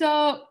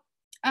 So,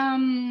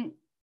 the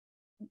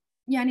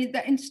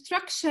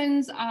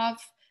instructions of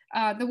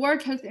the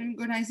World Health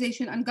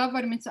Organization and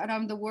governments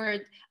around the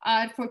world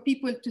are for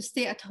people to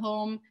stay at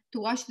home, to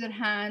wash their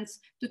hands,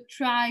 to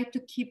try to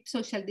keep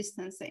social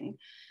distancing.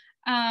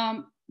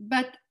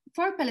 But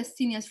for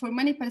Palestinians, for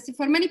many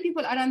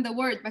people around the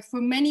world, but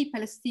for many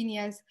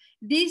Palestinians,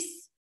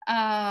 these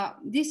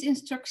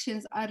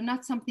instructions are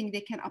not something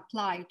they can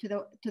apply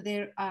to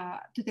their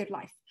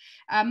life.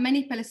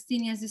 Many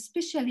Palestinians,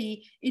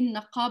 especially in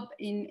Nakba,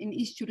 in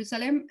East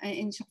Jerusalem,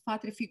 in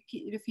Shafat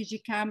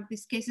refugee camp,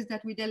 these cases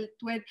that we dealt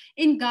with,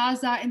 in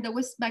Gaza, in the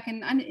West Bank,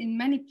 and in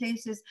many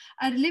places,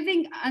 are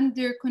living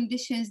under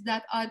conditions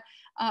that are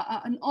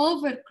an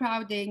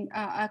overcrowding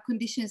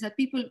conditions that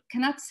people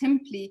cannot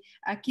simply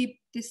keep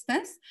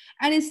distance.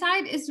 And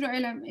inside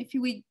Israel, if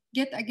we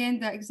get again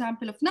the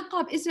example of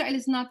Nakba, Israel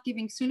is not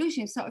giving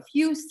solutions. So if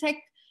you're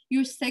sick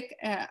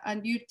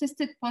and you're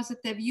tested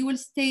positive, you will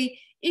stay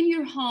in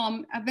your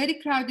home, a very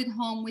crowded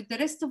home with the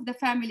rest of the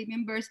family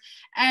members,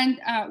 and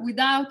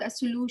without a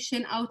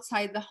solution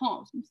outside the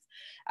homes.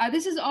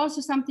 This is also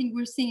something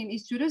we're seeing in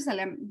East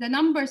Jerusalem. The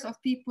numbers of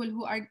people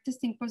who are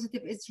testing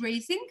positive is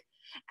rising,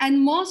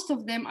 and most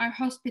of them are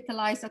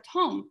hospitalized at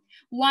home,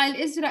 while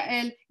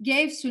Israel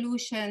gave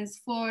solutions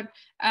for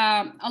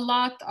a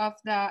lot of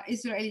the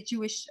Israeli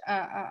Jewish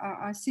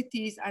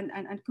cities and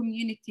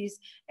communities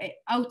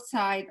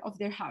outside of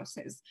their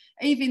houses,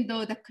 even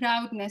though the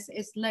crowdness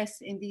is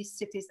less in these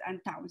cities and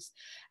towns.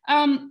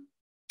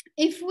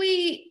 If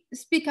we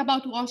speak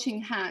about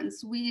washing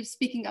hands, we're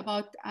speaking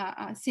about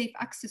safe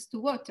access to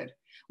water,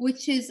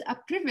 which is a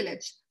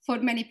privilege for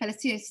many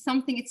Palestinians.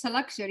 It's a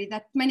luxury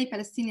that many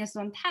Palestinians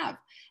don't have.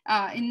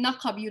 In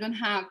Nakba, you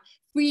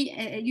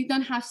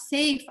don't have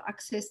safe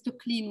access to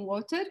clean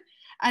water,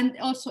 and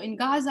also in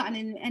Gaza and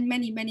in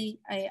many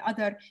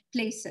other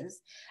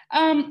places.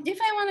 If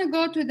I want to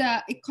go to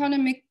the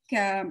economic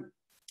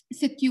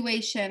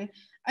situation,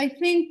 I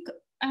think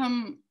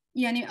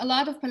a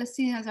lot of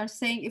Palestinians are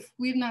saying if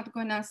we're not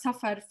going to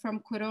suffer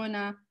from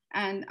Corona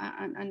and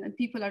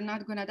people are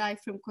not going to die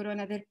from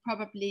Corona, they're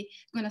probably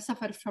going to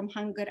suffer from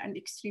hunger and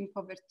extreme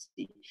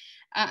poverty.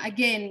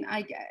 Again,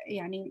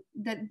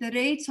 the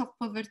rates of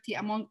poverty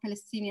among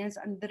Palestinians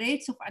and the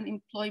rates of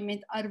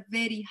unemployment are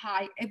very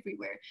high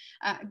everywhere.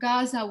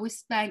 Gaza,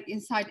 West Bank,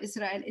 inside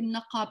Israel, in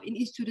Nakba, in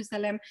East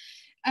Jerusalem.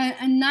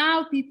 And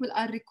now people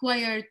are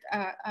required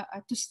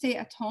to stay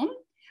at home,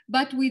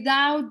 but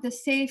without the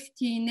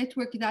safety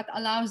network that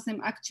allows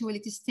them actually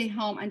to stay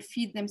home and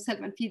feed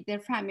themselves and feed their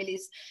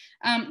families.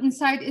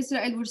 Inside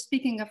Israel, we're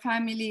speaking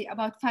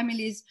about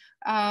families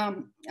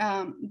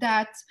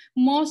that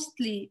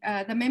mostly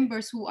the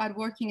members who are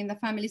working in the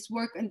families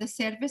work in the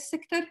service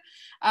sector,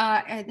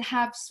 and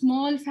have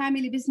small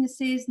family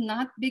businesses,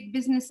 not big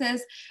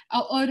businesses,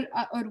 or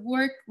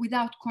work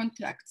without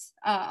contracts,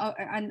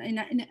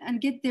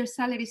 and get their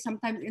salary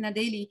sometimes in a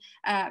daily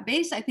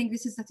base. I think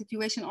this is the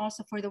situation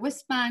also for the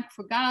West Bank,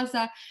 for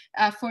Gaza,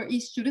 for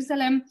East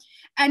Jerusalem.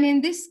 And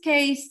in this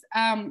case,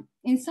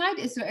 inside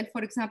Israel,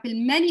 for example,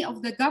 many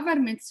of the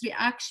government's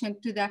reaction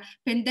to the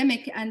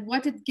pandemic and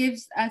what it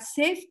gives as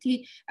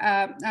safety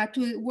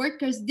to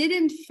workers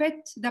didn't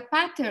fit the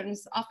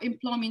patterns of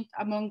employment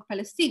among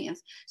Palestinians.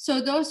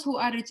 So those who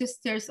are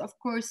registered, of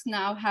course,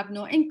 now have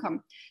no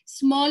income.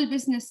 Small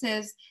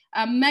businesses,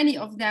 many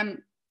of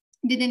them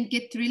didn't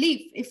get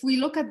relief. If we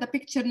look at the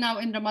picture now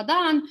in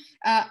Ramadan,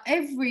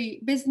 every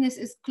business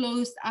is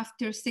closed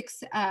after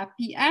 6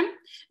 p.m.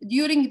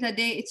 During the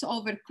day, it's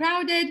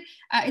overcrowded.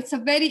 It's a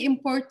very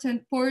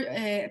important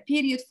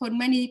period for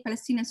many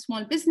Palestinian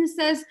small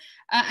businesses.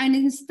 And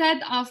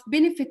instead of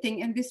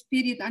benefiting in this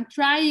period and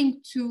trying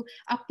to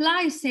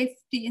apply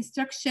safety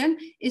instruction,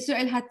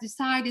 Israel had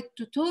decided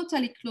to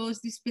totally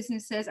close these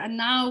businesses. And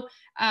now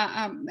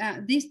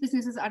these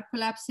businesses are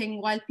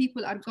collapsing while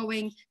people are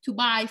going to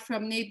buy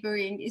from neighboring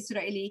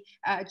Israeli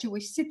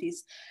Jewish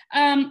cities.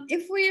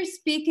 If we're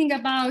speaking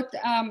about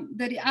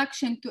the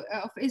reaction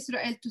of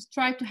Israel to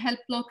try to help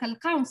local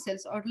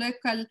councils or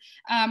local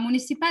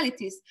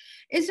municipalities,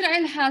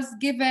 Israel has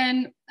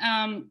given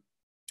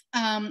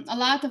a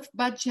lot of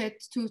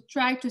budget to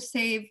try to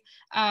save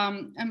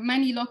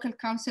many local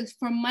councils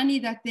from money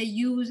that they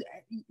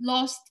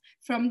lost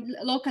from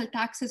local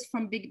taxes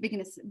from big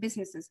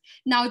businesses.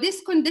 Now,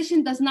 this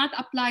condition does not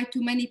apply to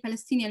many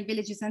Palestinian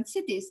villages and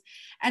cities.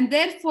 And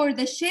therefore,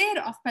 the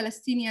share of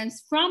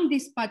Palestinians from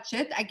this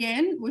budget,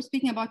 again, we're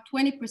speaking about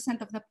 20%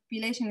 of the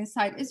population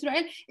inside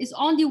Israel, is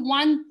only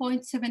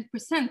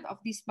 1.7% of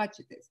these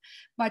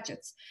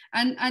budgets.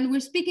 And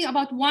we're speaking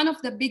about one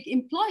of the big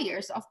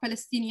employers of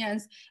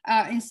Palestinians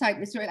inside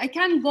Israel. I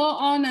can go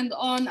on and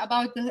on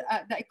about the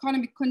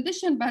economic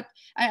condition, but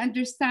I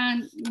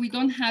understand we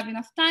don't have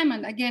enough time.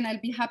 And again, I'll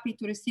be happy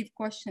to receive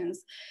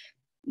questions.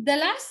 The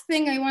last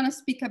thing I want to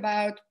speak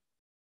about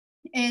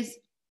is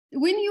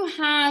when you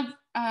have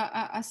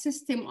a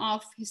system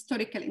of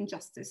historical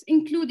injustice,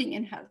 including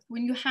in health,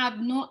 when you have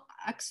no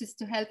access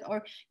to health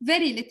or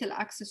very little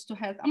access to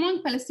health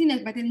among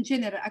Palestinians, but in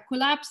general, a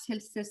collapsed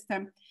health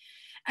system.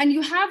 And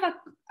you have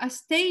a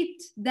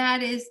state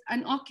that is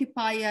an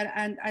occupier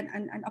and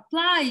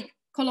apply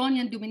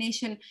colonial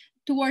domination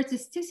towards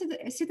its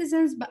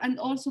citizens, but and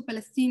also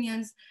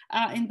Palestinians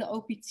in the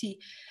OPT.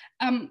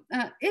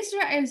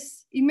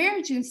 Israel's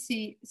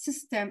emergency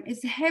system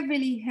is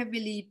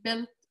heavily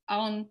built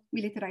on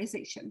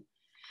militarization.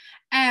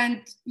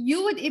 And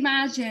you would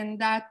imagine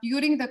that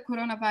during the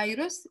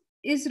coronavirus,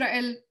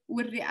 Israel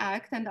will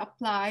react and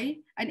apply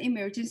an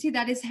emergency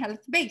that is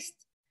health-based.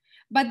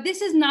 But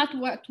this is not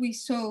what we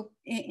saw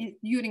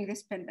during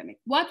this pandemic.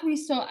 What we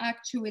saw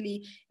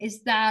actually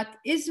is that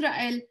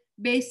Israel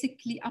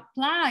basically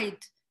applied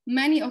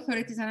many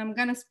authorities, and I'm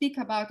gonna speak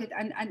about it,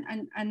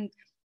 and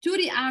to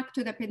react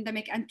to the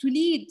pandemic and to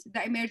lead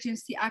the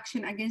emergency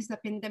action against the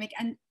pandemic,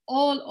 and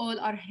all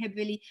are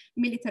heavily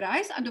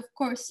militarized. And of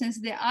course, since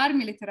they are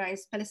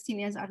militarized,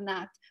 Palestinians are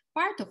not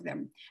part of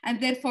them,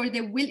 and therefore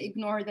they will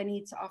ignore the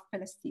needs of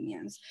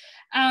Palestinians.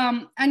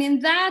 And in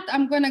that,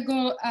 I'm gonna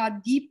go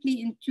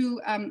deeply into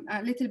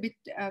a little bit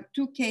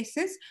two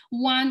cases.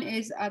 One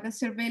is the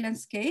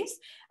surveillance case,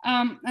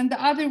 and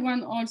the other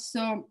one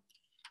also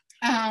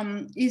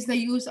is the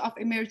use of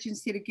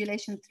emergency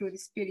regulation through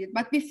this period.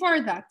 But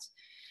before that,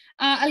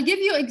 I'll give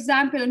you an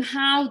example on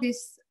how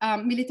this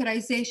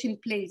militarization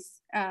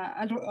plays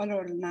a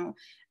role now,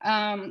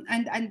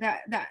 and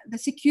the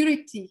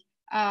security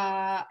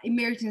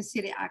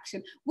emergency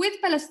reaction.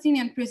 With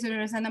Palestinian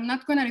prisoners, and I'm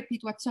not going to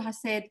repeat what Soha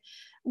said,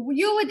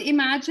 you would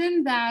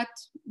imagine that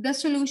the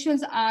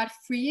solutions are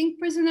freeing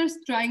prisoners,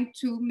 trying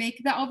to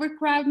make the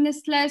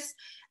overcrowdedness less,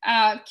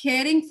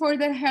 caring for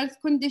their health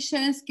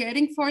conditions,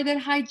 caring for their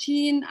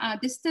hygiene,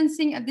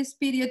 distancing at this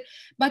period.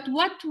 But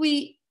what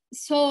we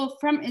saw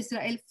from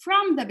Israel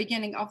from the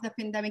beginning of the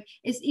pandemic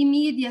is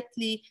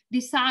immediately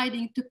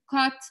deciding to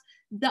cut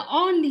the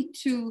only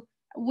two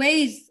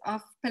ways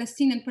of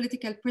Palestinian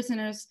political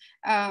prisoners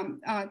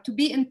to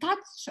be in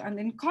touch and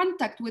in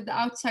contact with the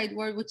outside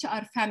world, which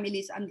are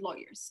families and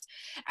lawyers.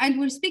 And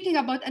we're speaking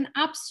about an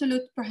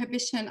absolute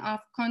prohibition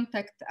of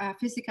contact,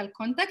 physical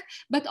contact,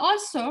 but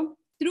also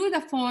through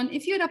the phone.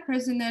 If you're a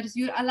prisoner,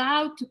 you're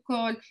allowed to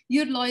call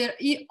your lawyer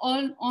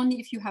only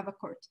if you have a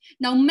court.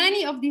 Now,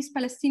 many of these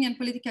Palestinian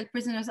political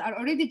prisoners are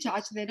already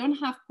judged. They don't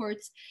have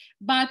courts,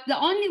 but the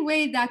only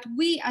way that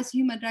we as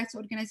human rights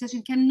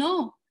organization can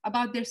know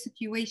about their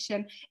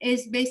situation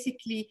is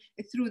basically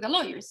through the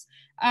lawyers.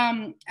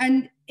 And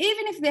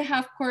even if they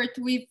have court,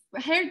 we've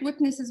heard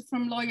witnesses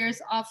from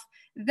lawyers of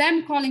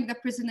them calling the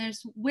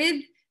prisoners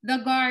with the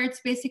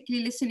guards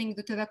basically listening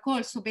to the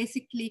call. So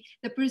basically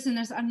the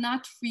prisoners are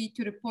not free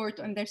to report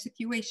on their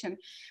situation.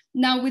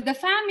 Now with the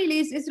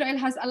families, Israel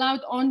has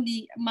allowed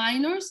only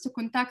minors to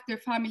contact their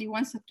family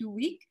once or 2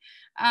 weeks.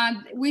 And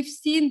we've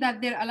seen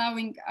that they're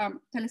allowing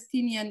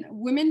Palestinian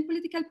women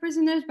political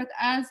prisoners, but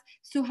as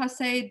Suha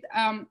said,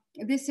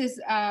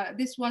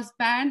 this was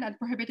banned and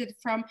prohibited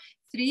from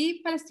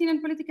 3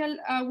 Palestinian political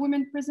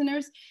women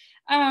prisoners.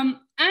 And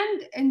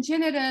in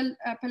general,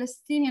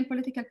 Palestinian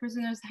political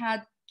prisoners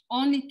had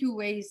only 2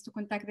 ways to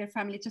contact their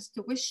family, just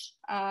to wish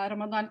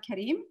Ramadan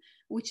Kareem,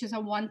 which is a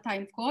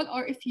one-time call,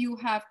 or if you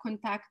have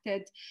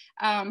contacted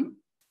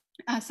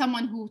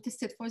someone who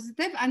tested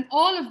positive, and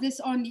all of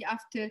this only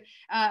after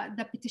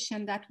the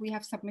petition that we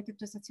have submitted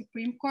to the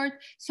Supreme Court.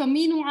 So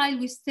meanwhile,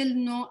 we still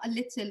know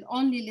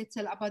only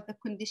little about the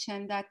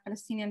condition that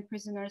Palestinian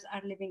prisoners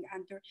are living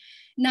under.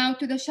 Now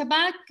to the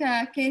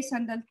Shabak case,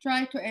 and I'll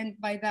try to end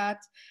by that.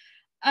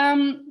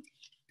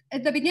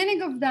 At the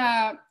beginning of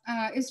the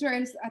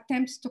Israel's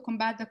attempts to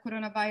combat the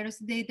coronavirus,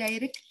 they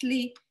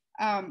directly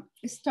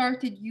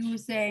started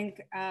using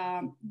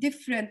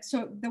different,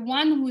 so the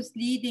one who's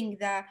leading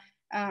the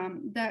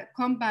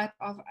combat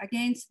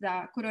against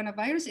the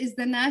coronavirus is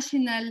the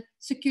National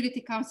Security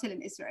Council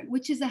in Israel,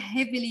 which is a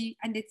heavily,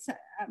 and it's a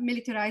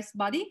militarized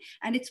body,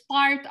 and it's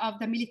part of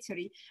the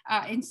military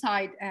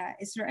inside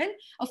Israel.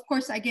 Of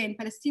course, again,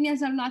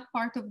 Palestinians are not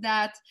part of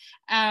that,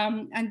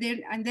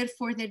 and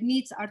therefore their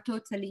needs are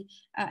totally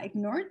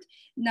ignored.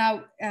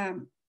 Now,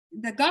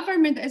 the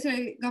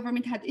Israeli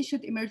government had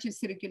issued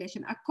emergency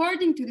regulation.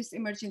 According to this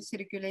emergency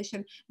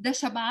regulation, the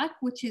Shabak,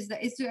 which is the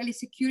Israeli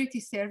Security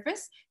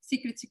Service,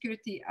 secret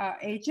security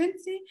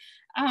agency,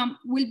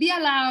 will be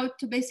allowed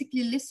to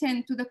basically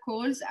listen to the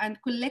calls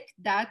and collect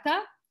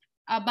data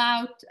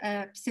about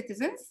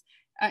citizens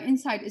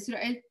inside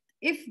Israel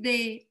if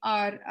they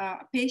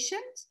are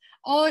patients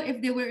or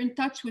if they were in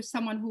touch with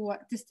someone who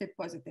tested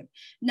positive.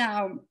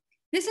 Now,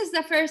 this is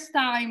the first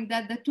time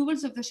that the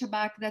tools of the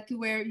Shabak that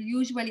were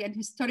usually and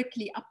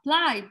historically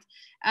applied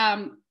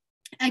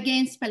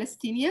against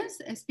Palestinians,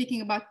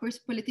 speaking about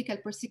political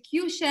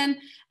persecution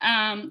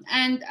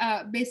and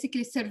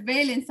basically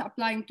surveillance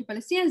applying to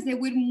Palestinians, they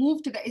will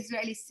move to the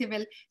Israeli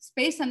civil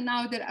space, and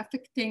now they're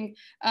affecting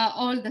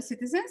all the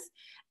citizens.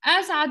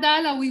 As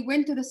Adalah, we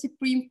went to the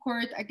Supreme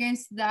Court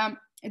against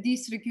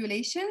these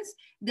regulations.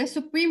 The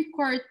Supreme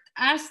Court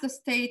asked the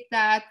state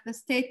that the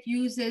state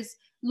uses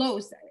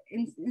laws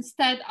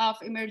instead of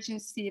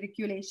emergency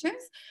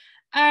regulations.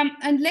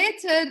 And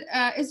later,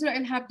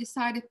 Israel have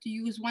decided to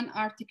use one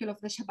article of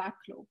the Shabak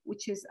law,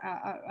 which is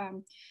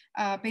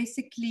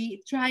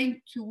basically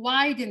trying to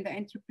widen the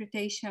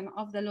interpretation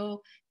of the law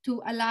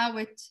to allow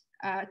it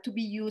to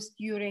be used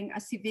during a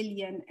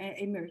civilian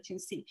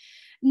emergency.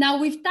 Now,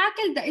 we've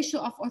tackled the issue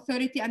of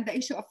authority and the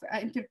issue of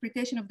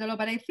interpretation of the law,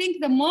 but I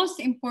think the most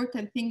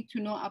important thing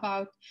to know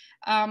about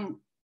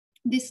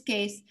this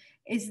case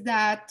is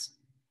that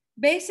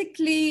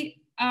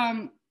basically,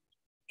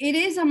 it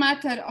is a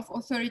matter of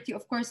authority,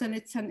 of course, and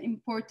it's an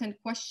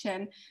important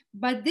question.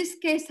 But this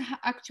case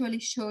actually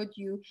showed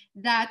you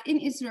that in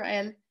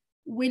Israel,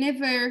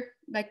 whenever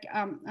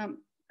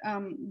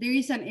there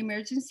is an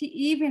emergency,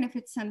 even if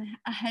it's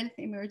a health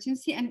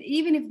emergency, and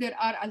even if there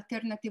are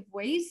alternative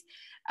ways,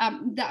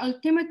 the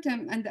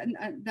ultimatum and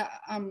the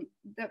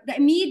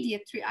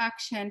immediate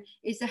reaction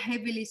is a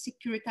heavily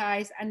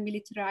securitized and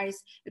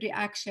militarized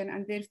reaction,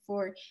 and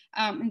therefore,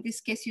 in this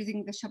case,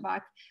 using the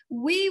Shabak,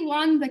 we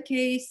won the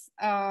case.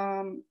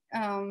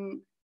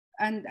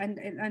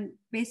 And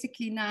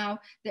basically now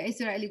the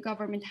Israeli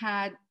government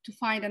had to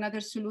find another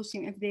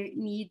solution if they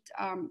need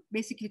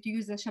basically to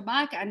use the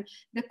Shabak, and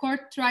the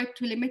court tried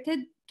to limit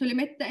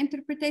the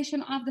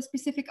interpretation of the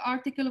specific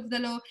article of the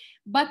law,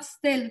 but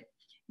still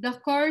the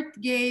court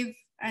gave,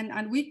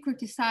 and we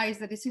criticize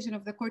the decision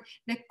of the court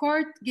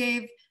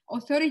gave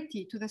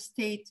authority to the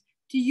state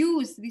to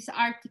use this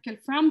article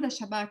from the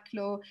Shabak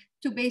law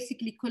to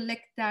basically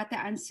collect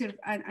data and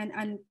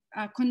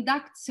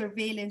conduct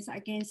surveillance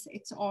against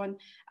its own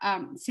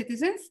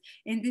citizens.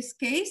 In this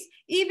case,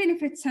 even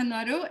if it's a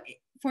narrow,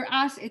 for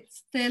us,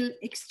 it's still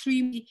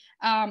extremely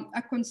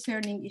a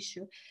concerning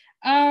issue.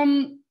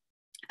 I'll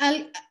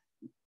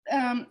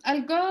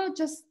go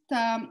just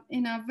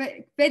in a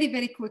very,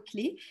 very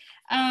quickly.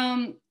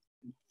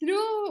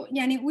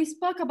 We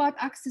spoke about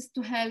access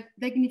to health,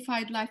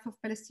 dignified life of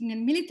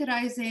Palestinian,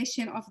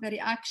 militarization of the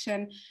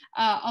reaction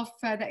of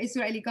the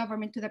Israeli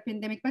government to the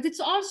pandemic. But it's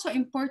also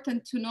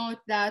important to note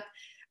that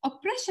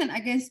oppression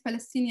against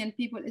Palestinian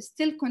people is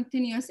still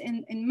continuous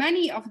in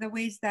many of the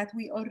ways that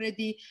we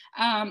already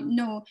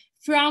know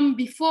from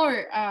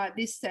before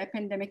this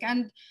pandemic.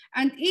 And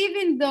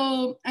even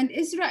though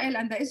Israel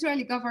and the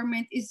Israeli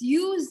government is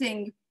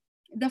using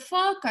the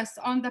focus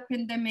on the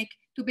pandemic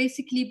to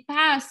basically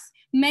pass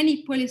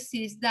many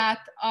policies that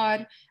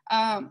are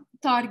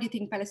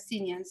targeting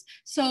Palestinians.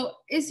 So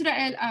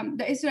Israel,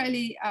 the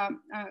Israeli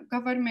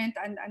government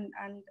and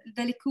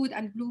the Likud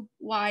and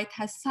Blue-White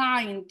has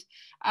signed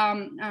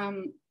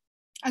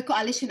a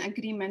coalition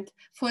agreement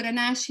for a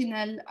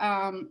national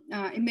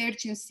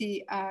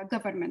emergency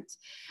government.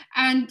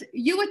 And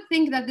you would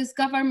think that this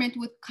government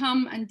would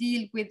come and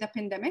deal with the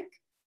pandemic.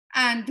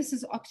 And this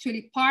is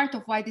actually part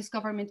of why this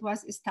government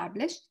was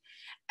established.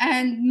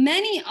 And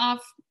many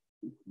of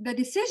the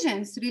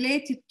decisions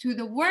related to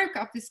the work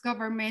of this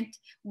government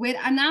were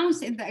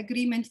announced in the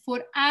agreement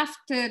for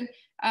after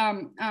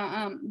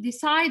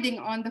deciding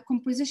on the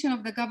composition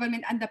of the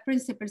government and the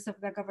principles of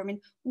the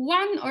government.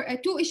 One or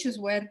two issues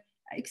were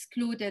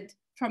excluded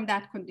from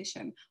that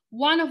condition.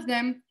 One of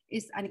them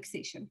is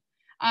annexation.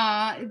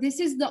 This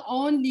is the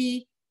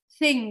only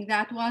thing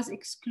that was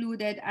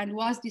excluded and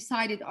was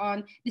decided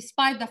on,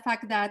 despite the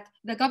fact that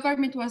the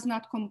government was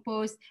not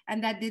composed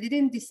and that they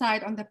didn't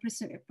decide on the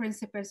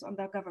principles of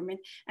the government.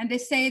 And they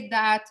said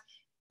that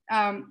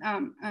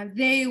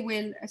they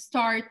will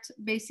start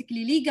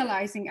basically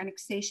legalizing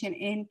annexation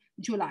in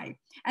July.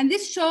 And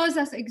this shows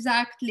us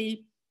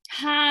exactly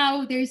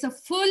how there is a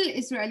full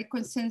Israeli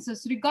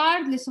consensus,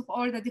 regardless of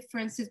all the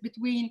differences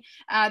between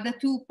the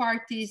two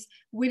parties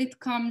when it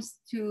comes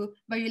to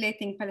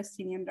violating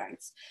Palestinian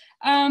rights.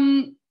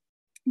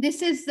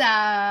 This is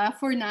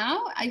for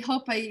now. I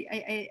hope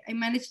I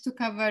managed to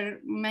cover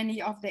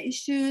many of the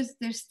issues.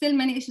 There's still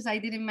many issues I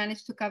didn't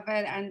manage to cover,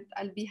 and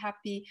I'll be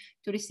happy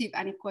to receive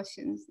any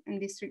questions in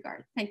this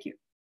regard. Thank you.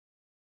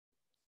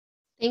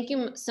 Thank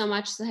you so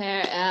much,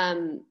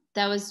 Soheir.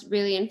 That was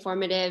really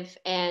informative.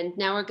 And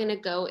now we're going to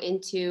go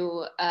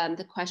into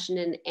the question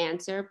and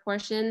answer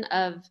portion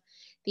of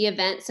the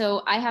event.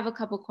 So I have a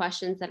couple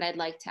questions that I'd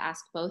like to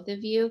ask both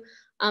of you.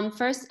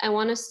 First, I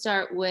want to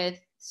start with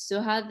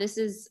Suha. This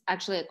is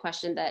actually a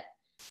question that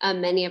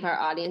many of our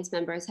audience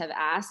members have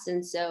asked.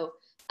 And so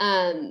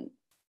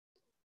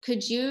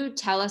could you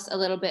tell us a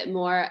little bit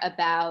more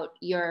about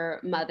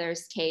your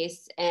mother's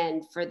case?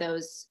 And for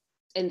those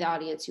in the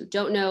audience who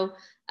don't know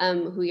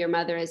who your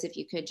mother is, if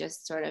you could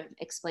just sort of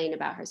explain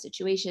about her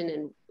situation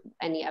and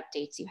any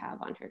updates you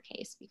have on her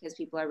case, because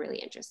people are really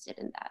interested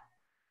in that.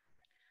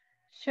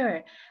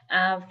 Sure.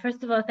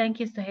 First of all, thank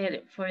you,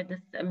 Soheir, for this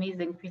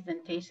amazing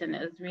presentation.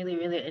 It was really,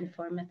 really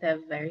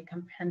informative, very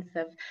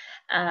comprehensive.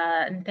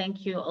 And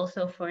thank you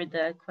also for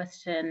the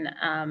question.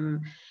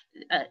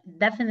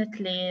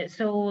 Definitely.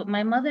 So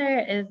my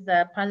mother is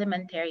a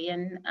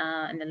parliamentarian,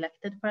 an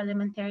elected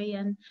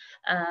parliamentarian,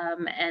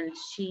 and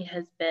she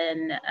has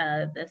been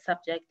the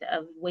subject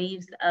of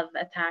waves of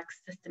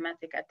attacks,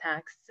 systematic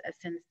attacks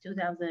since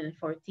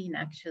 2014,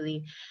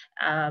 actually.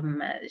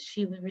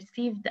 She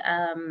received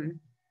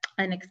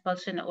an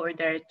expulsion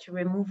order to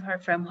remove her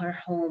from her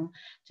home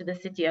to the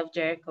city of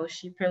Jericho.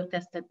 She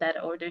protested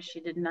that order.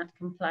 She did not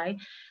comply.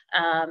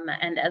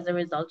 And as a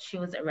result, she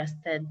was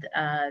arrested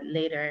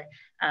later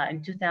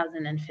in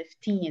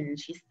 2015.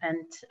 She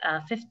spent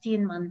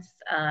 15 months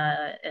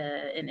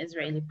in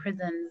Israeli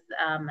prisons,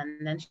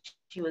 and then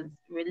she was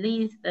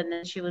released, and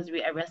then she was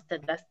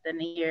rearrested less than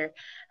a year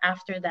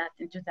after that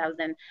in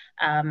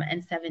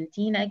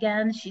 2017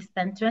 again. She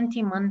spent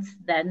 20 months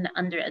then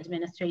under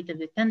administrative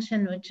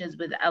detention, which is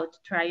without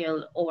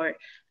trial or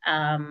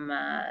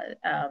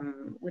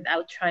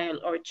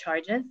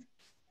charges.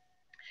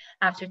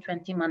 After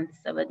 20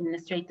 months of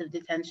administrative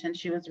detention,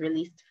 she was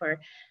released for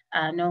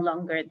no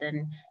longer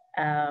than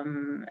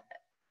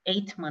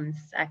 8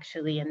 months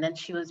actually, and then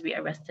she was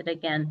rearrested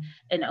again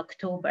in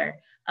October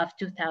of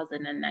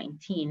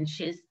 2019.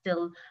 She is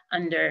still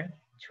under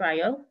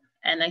trial,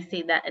 and I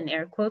say that in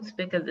air quotes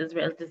because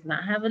Israel does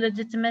not have a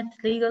legitimate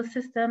legal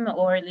system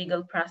or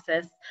legal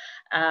process.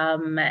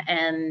 Of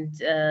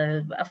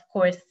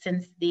course,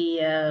 since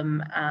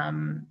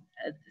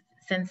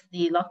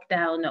the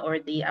lockdown or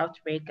the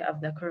outbreak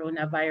of the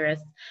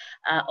coronavirus,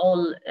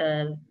 all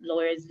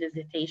lawyers'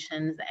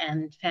 visitations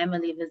and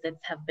family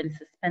visits have been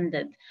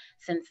suspended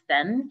since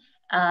then.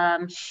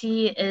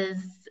 She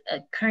is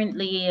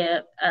currently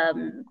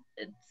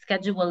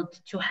scheduled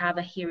to have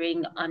a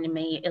hearing on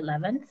May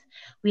 11th.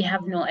 We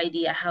have no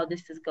idea how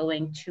this is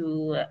going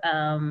to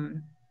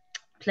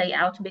play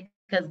out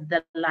because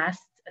the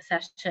last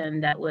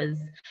session that was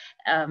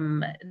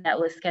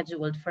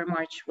scheduled for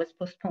March was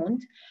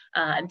postponed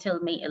until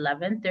May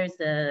 11th. There's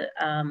a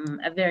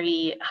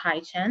very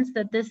high chance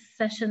that this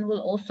session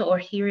will also, or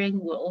hearing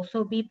will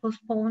also be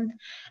postponed.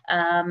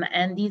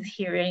 And these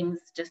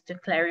hearings, just to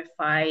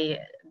clarify,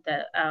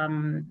 that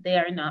they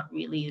are not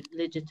really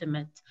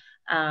legitimate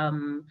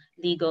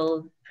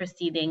legal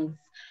proceedings.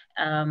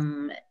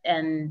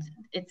 And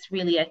it's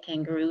really a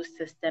kangaroo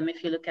system.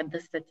 If you look at the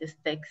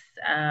statistics,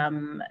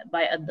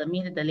 by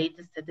Al-Damir, the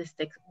latest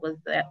statistics was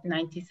that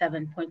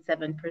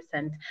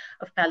 97.7%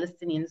 of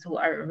Palestinians who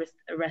are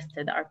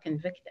arrested are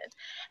convicted.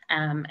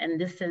 And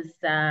this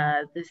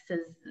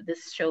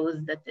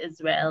shows that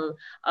Israel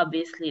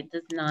obviously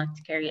does not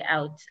carry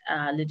out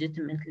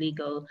legitimate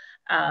legal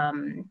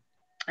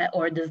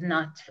or does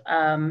not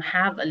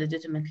have a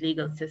legitimate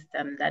legal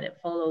system that it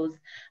follows.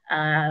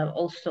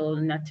 Also,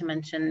 not to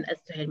mention,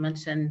 as Soheir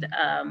mentioned,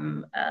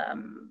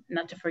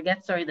 not to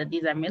forget, sorry, that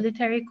these are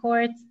military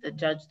courts. The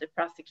judge, the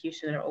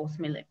prosecution are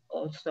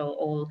also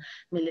all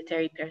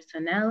military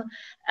personnel.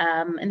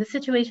 And the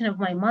situation of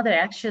my mother,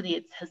 actually,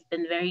 it has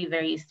been very,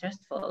 very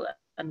stressful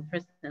on a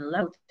personal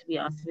level, to be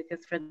honest,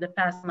 because for the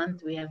past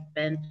month, we have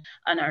been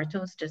on our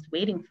toes just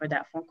waiting for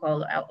that phone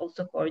call,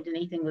 also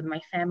coordinating with my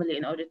family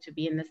in order to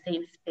be in the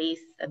same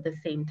space at the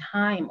same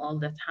time all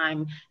the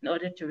time, in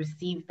order to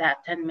receive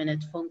that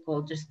 10-minute phone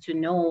call just to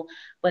know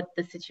what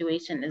the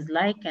situation is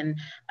like. And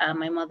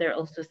my mother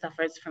also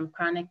suffers from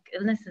chronic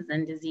illnesses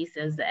and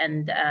diseases,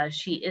 and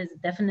she is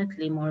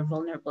definitely more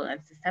vulnerable and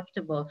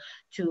susceptible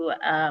to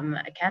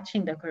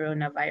catching the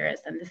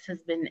coronavirus. And this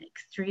has been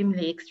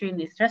extremely,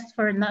 extremely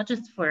stressful, not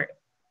just for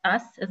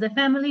us as a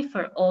family,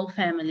 for all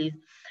families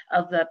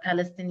of the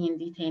Palestinian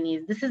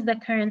detainees. This is the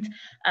current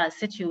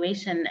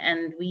situation,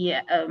 and we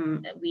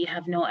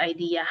have no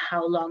idea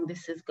how long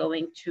this is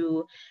going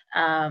to,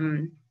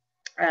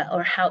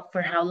 or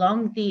for how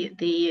long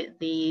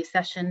the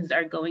sessions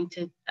are going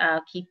to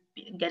keep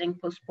getting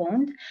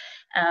postponed,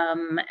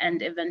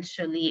 and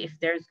eventually if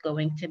there's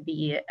going to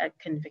be a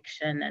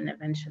conviction and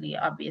eventually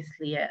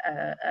obviously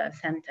a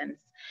sentence.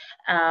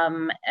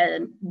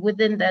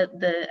 Within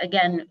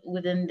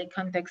within the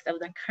context of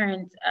the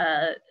current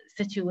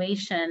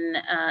situation,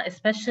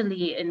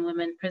 especially in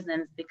women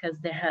prisons, because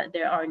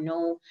there are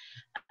no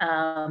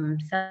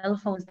cell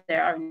phones,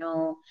 there are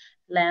no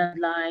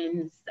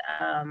landlines,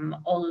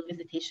 all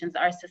visitations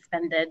are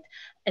suspended.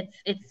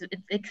 It's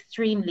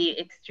extremely,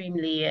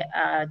 extremely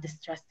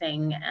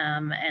distressing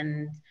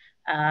and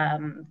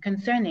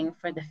concerning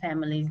for the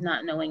families,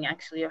 not knowing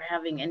actually or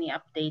having any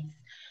updates.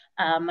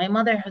 My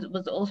mother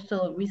was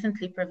also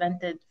recently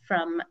prevented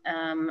from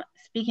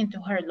speaking to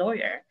her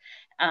lawyer,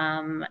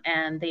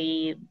 and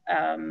the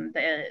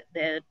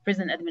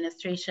prison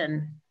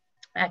administration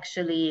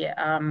actually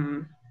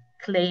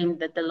claimed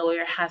that the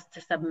lawyer has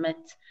to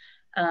submit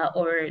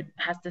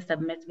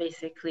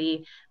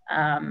basically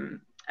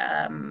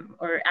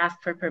or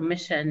ask for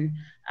permission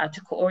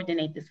to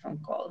coordinate this phone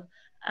call.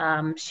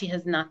 She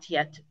has not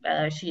yet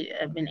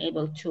been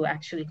able to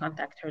actually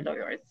contact her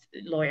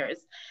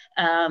lawyers.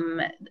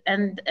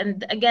 And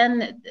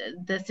again,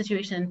 the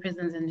situation in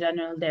prisons in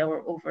general, they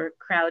were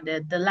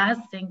overcrowded. The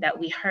last thing that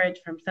we heard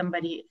from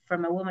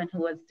a woman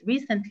who was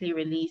recently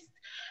released,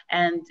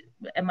 and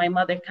my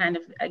mother kind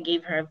of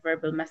gave her a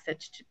verbal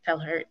message to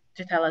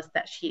tell us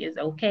that she is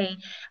okay.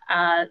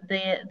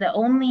 The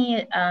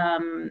only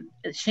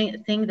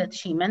thing that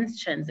she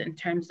mentions in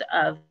terms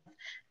of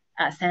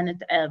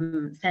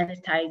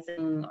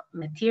sanitizing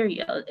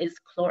material is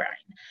chlorine.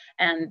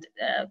 And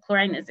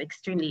chlorine is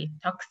extremely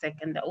toxic,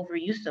 and the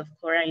overuse of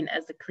chlorine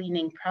as a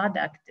cleaning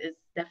product is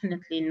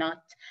definitely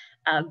not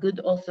good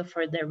also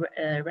for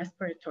the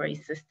respiratory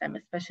system,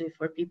 especially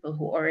for people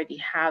who already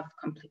have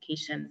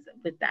complications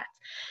with that.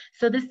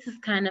 So this is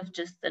kind of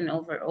just an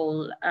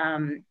overall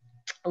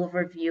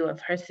overview of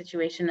her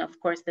situation. Of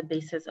course, the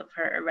basis of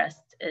her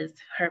arrest is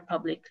her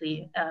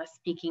publicly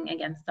speaking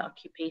against the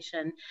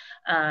occupation.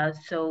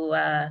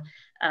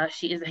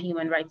 She is a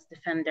human rights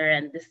defender,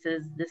 and this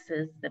is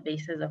the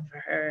basis of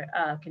her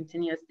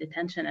continuous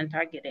detention and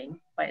targeting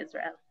by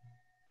Israel.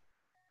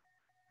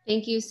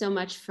 Thank you so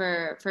much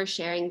for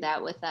sharing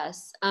that with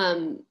us.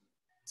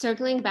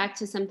 Circling back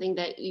to something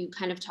that you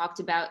kind of talked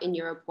about in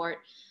your report,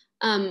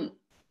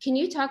 can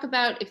you talk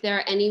about if there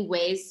are any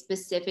ways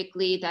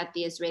specifically that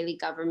the Israeli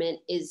government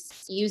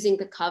is using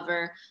the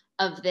cover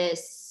of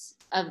this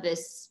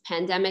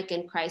pandemic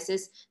and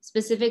crisis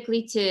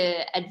specifically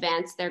to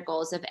advance their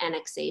goals of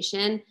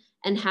annexation,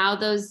 and how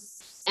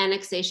those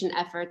annexation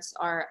efforts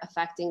are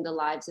affecting the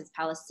lives of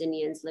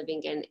Palestinians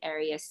living in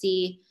Area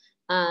C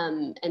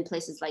and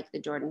places like the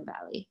Jordan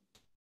Valley?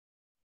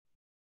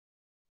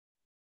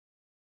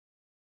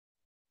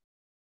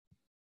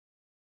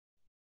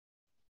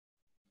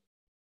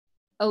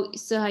 Oh,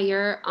 so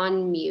you're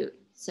on mute,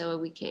 so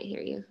we can't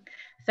hear you.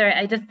 Sorry,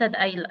 I just said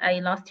I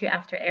lost you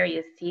after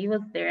Area C.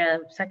 Was there a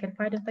second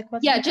part of the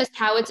question? Yeah, just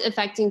how it's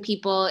affecting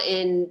people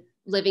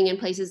living in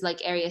places like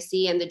Area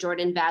C and the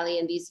Jordan Valley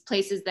and these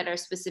places that are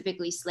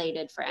specifically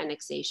slated for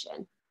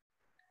annexation.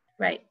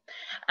 Right.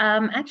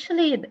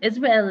 Actually,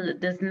 Israel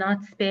does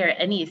not spare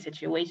any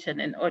situation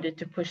in order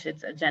to push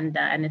its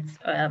agenda and its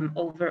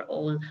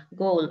overall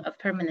goal of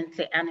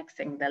permanently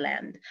annexing the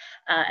land.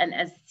 And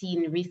as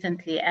seen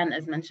recently, and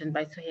as mentioned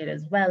by Soheir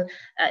as well,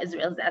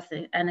 Israel's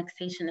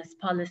annexationist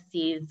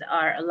policies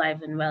are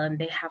alive and well, and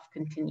they have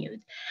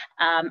continued.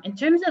 In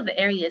terms of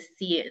Area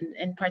C,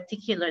 in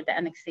particular, the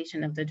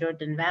annexation of the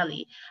Jordan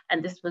Valley,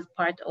 and this was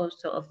part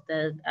also of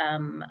the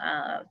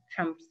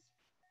Trump's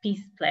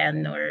peace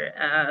plan, or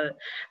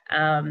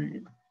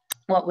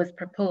what was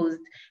proposed.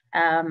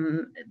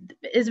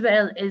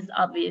 Israel is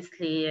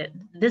obviously,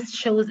 this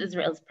shows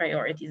Israel's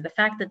priorities. The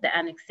fact that the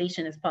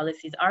annexationist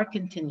policies are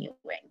continuing,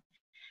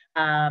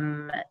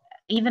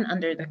 even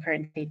under the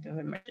current state of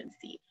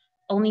emergency,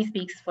 only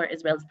speaks for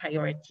Israel's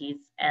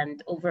priorities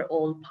and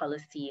overall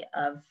policy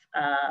of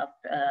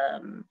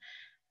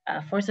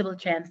forcible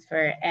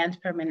transfer and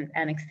permanent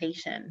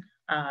annexation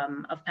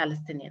of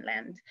Palestinian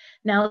land.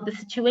 Now, the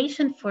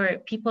situation for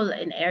people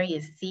in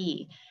Area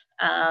C,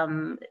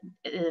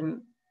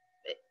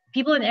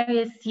 people in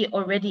Area C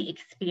already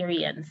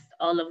experience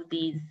all of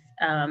these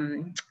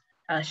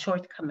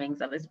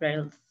shortcomings of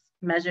Israel's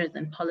measures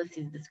and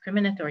policies,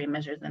 discriminatory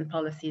measures and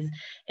policies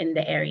in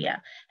the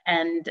area.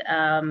 And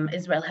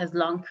Israel has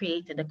long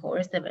created a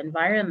coercive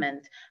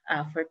environment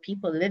for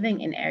people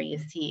living in Area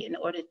C in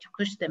order to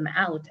push them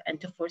out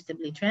and to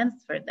forcibly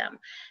transfer them.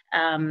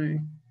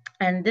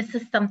 And this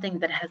is something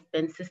that has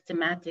been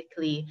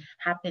systematically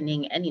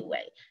happening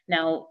anyway.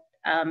 Now,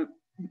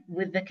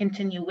 with the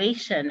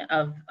continuation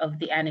of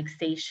the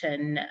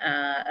annexation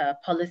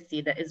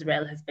policy that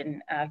Israel has been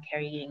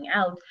carrying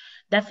out,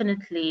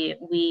 definitely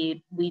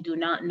we do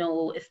not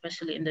know,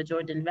 especially in the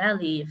Jordan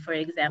Valley, for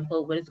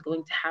example, what is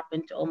going to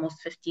happen to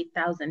almost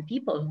 50,000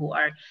 people who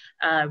are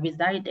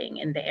residing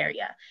in the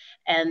area.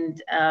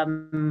 And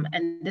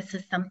this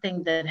is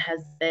something that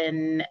has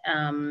been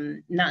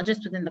not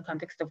just within the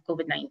context of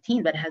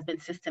COVID-19, but has been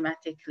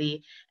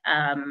systematically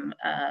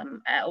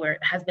or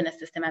has been a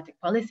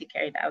systematic policy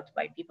carried out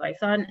by people. I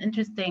saw an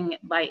interesting,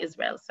 by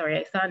Israel, sorry,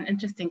 I saw an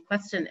interesting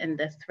question in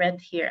the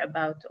thread here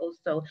about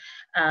also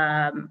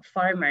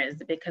farmers,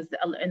 because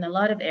in a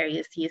lot of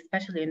areas,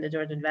 especially in the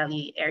Jordan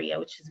Valley area,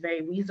 which is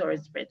very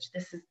resource rich,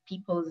 this is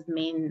people's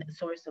main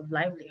source of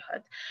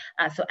livelihood.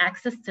 So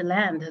access to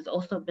land has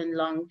also been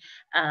long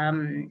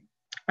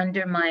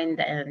undermined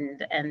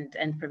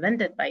and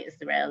prevented by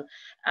Israel,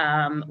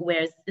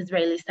 whereas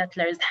Israeli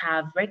settlers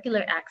have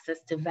regular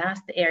access to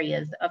vast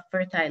areas of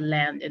fertile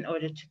land in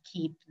order to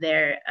keep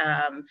their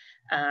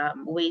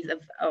ways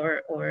of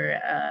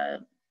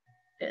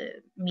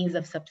means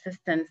of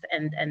subsistence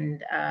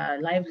and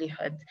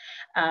livelihood.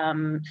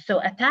 So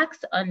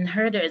attacks on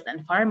herders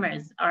and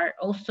farmers are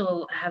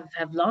also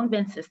have long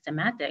been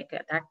systematic,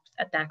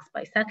 attacks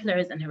by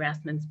settlers and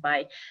harassments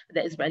by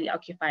the Israeli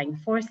occupying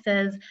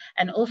forces,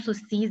 and also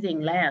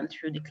seizing land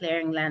through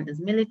declaring land as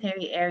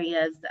military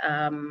areas,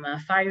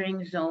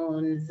 firing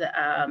zones,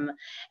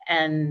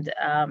 and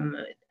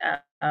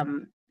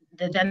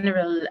the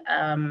general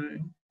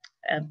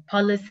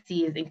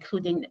policies,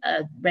 including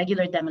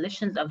regular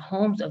demolitions of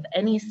homes of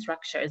any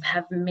structures,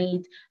 have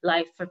made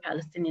life for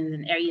Palestinians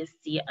in Area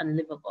C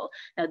unlivable.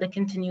 Now, the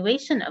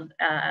continuation of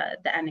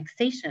the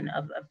annexation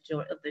of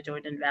the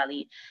Jordan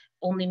Valley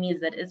only means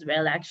that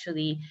Israel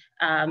actually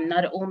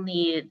not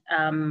only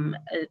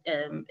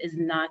is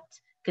not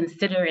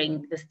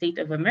considering the state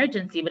of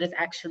emergency, but is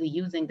actually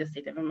using the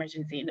state of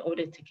emergency in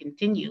order to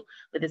continue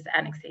with this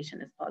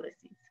annexationist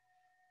policies.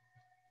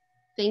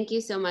 Thank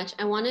you so much.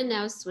 I want to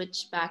now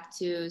switch back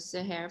to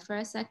Soheir for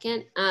a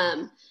second.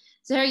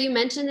 Soheir, you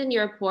mentioned in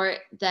your report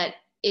that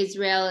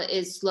Israel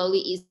is slowly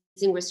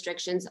easing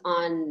restrictions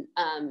on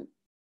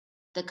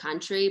the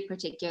country,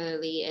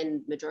 particularly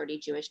in majority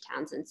Jewish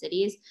towns and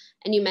cities.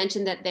 And you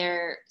mentioned that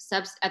they're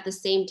at the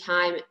same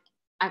time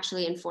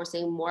actually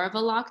enforcing more of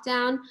a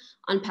lockdown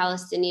on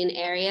Palestinian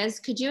areas.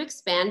 Could you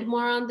expand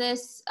more on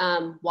this?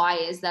 Why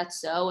is that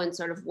so? And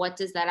sort of what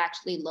does that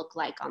actually look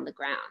like on the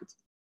ground?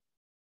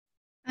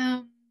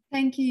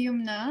 Thank you,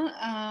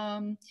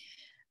 Yumna.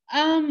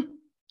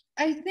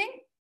 I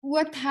think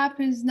what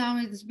happens now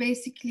is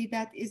basically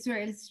that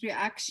Israel's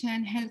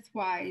reaction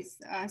health-wise,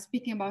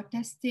 speaking about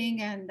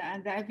testing and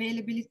the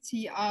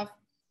availability of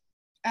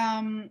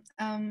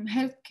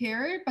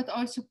healthcare, but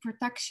also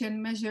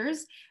protection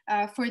measures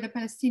for the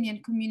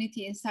Palestinian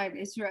community inside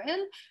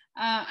Israel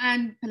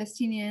and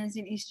Palestinians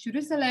in East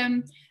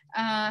Jerusalem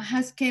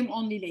has came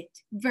only late,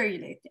 very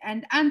late.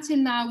 And until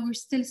now, we're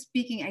still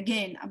speaking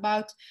again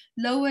about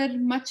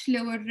much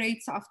lower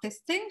rates of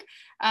testing.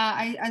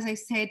 As I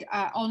said,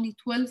 only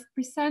 12%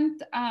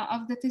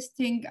 of the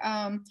testing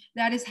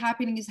that is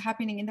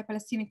happening in the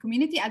Palestinian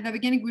community. At the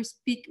beginning,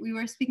 we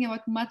were speaking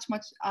about much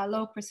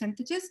low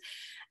percentages.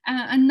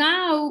 And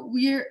now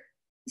we're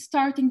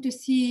starting to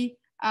see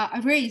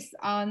a raise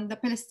on the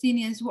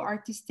Palestinians who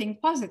are testing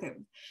positive.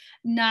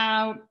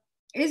 Now,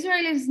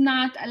 Israel is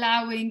not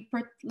allowing,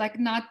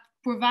 not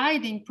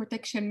providing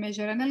protection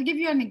measure. And I'll give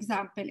you an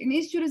example. In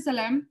East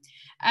Jerusalem,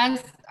 and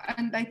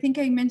I think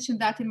I mentioned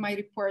that in my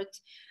report,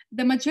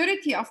 the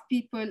majority of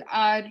people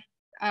are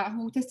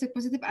who tested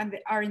positive and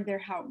they are in their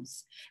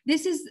homes.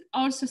 This is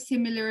also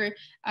similar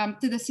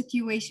to the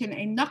situation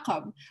in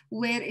Nakba,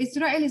 where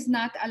Israel is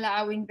not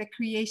allowing the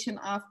creation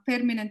of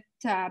permanent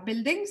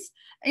buildings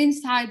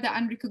inside the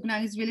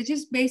unrecognized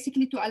villages,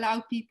 basically to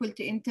allow people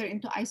to enter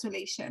into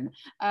isolation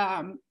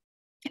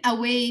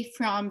away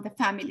from the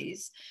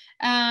families.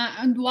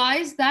 And why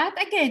is that?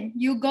 Again,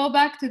 you go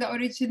back to the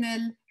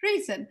original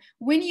reason.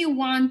 When you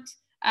want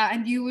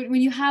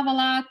when you have a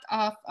lot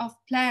of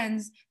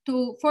plans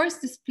to force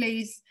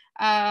displace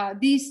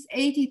these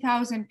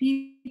 80,000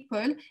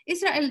 people,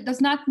 Israel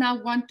does not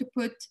now want to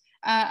put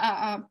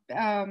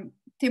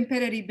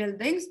temporary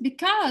buildings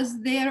because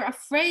they are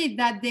afraid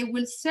that they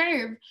will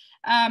serve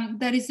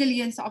the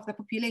resilience of the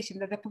population,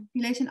 that the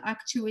population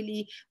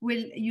actually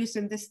will use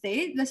in the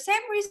state. The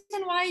same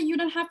reason why you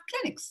don't have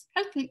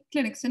health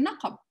clinics in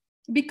Nakba,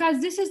 because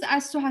this is,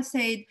 as Suha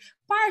said,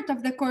 part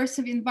of the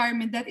coercive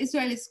environment that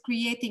Israel is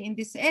creating in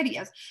these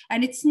areas.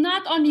 And it's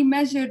not only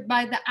measured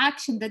by the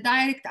action, the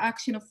direct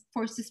action of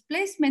forced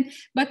displacement,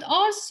 but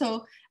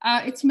also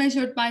it's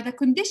measured by the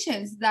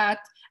conditions that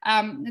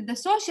the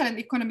social and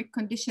economic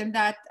condition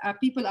that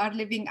people are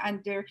living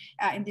under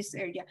in this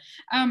area.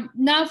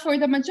 Now, for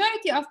the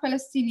majority of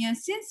Palestinians,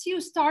 since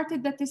you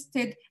started the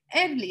tested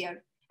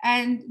earlier,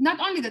 and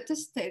not only the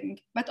testing,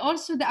 but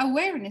also the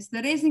awareness,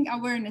 the raising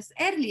awareness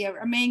earlier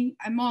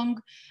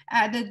among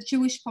the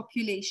Jewish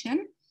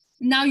population,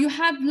 now you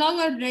have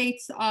lower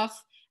rates of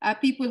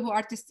people who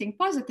are testing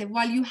positive,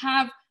 while you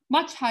have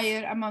much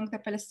higher among the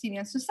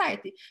Palestinian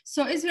society.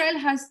 So Israel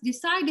has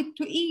decided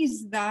to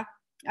ease the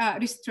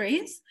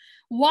restraints,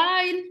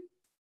 while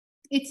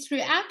its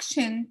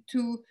reaction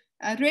to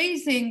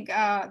raising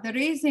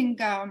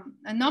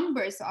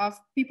numbers of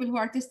people who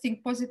are testing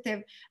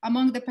positive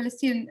among the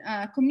Palestinian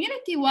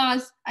community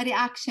was a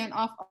reaction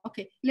of,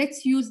 okay,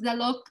 let's use the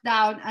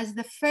lockdown as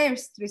the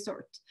first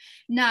resort.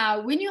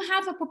 Now, when you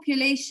have a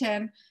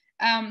population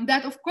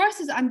that of course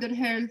is under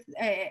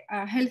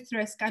health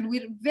risk, and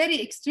we're very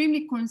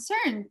extremely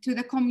concerned to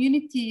the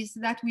communities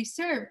that we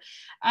serve,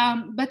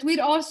 but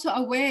we're also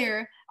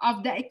aware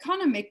of the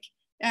economic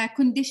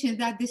conditions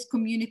that this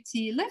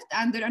community lived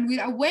under, and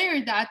we're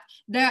aware that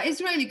the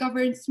Israeli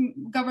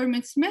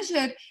government's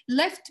measure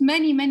left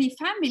many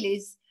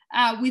families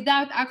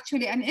without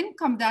actually an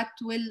income that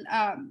will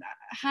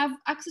have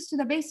access to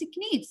the basic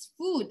needs,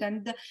 food,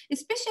 and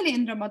especially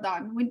in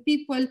Ramadan, when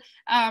people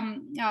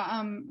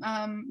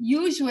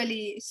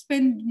usually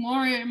spend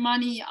more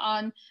money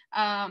on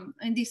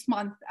in this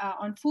month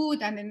on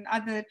food and in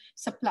other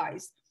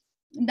supplies.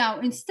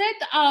 Now, instead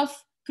of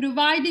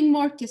providing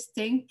more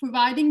testing,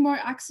 providing more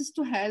access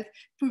to health,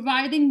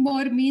 providing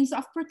more means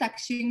of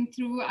protection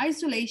through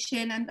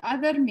isolation and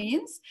other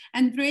means,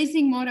 and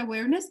raising more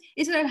awareness,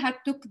 Israel had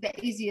took the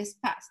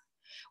easiest path,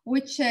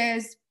 which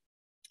is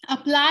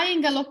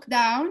applying a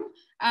lockdown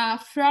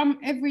from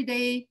every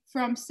day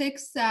from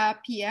 6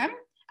 p.m.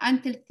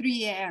 until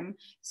 3 a.m.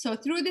 So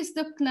through this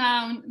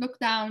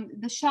lockdown,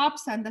 the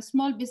shops and the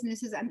small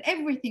businesses and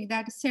everything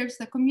that serves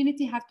the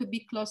community have to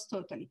be closed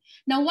totally.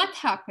 Now, what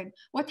happened?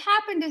 What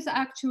happened is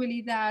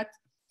actually that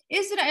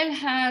Israel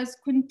has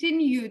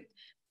continued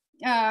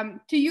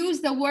to use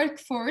the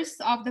workforce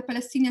of the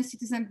Palestinian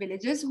citizen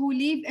villages who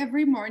leave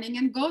every morning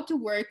and go to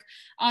work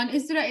on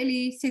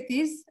Israeli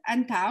cities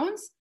and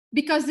towns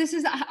because this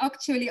is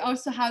actually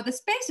also how the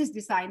space is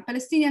designed.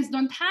 Palestinians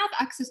don't have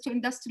access to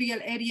industrial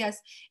areas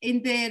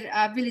in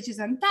their villages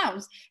and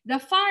towns. The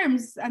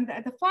farms and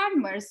the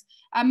farmers,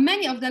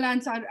 many of the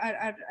lands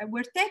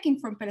were taken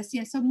from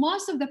Palestinians. So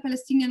most of the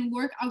Palestinians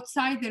work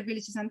outside their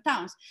villages and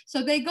towns.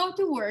 So they go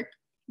to work,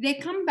 they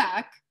come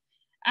back.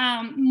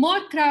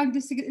 More crowd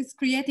is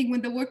creating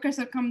when the workers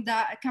are come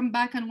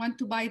back and want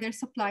to buy their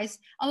supplies.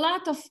 A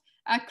lot of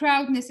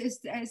crowdness is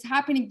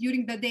happening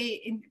during the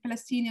day in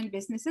Palestinian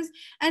businesses.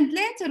 And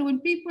later, when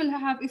people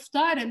have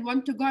iftar and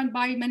want to go and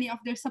buy many of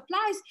their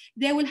supplies,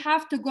 they will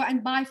have to go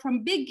and buy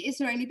from big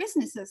Israeli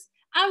businesses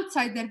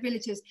outside their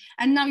villages.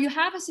 And now you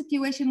have a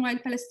situation while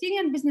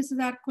Palestinian businesses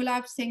are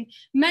collapsing,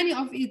 many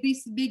of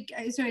these big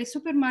Israeli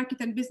supermarket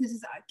and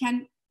businesses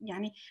can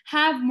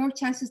have more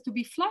chances to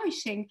be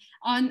flourishing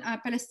on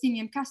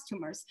Palestinian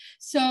customers.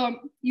 So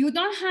you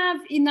don't have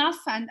enough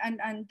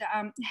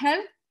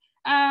health,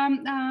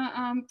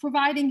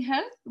 providing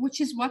health,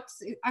 which is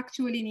what's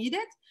actually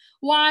needed,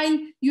 while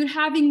you're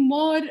having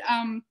more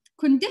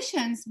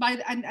conditions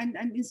and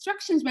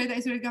instructions by the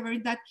Israeli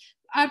government that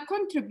are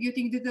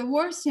contributing to the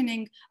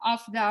worsening of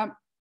the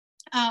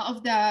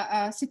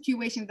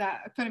situation, the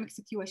economic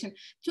situation.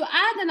 To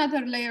add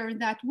another layer in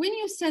that, when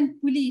you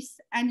send police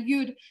and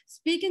you're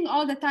speaking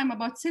all the time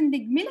about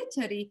sending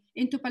military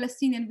into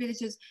Palestinian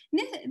villages,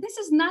 this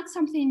is not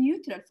something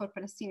neutral for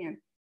Palestinians.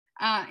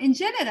 In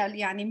general,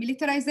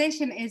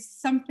 militarization is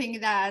something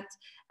that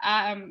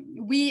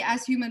we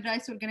as human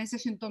rights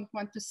organizations don't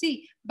want to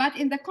see. But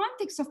in the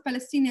context of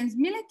Palestinians,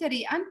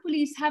 military and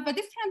police have a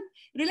different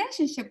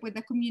relationship with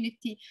the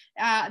community.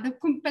 The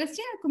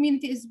Palestinian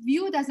community is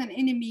viewed as an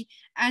enemy,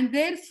 and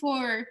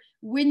therefore,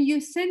 when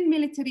you send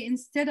military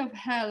instead of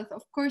health,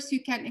 of course,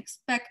 you can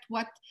expect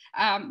what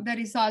the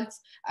results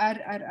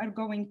are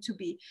going to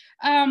be.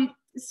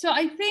 So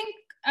I think,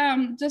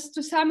 just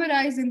to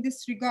summarize in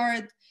this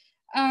regard,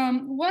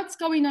 what's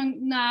going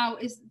on now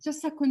is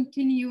just a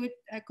continuous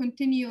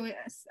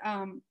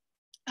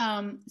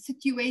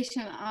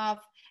situation of,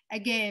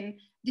 again,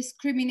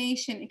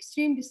 discrimination,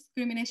 extreme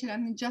discrimination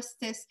and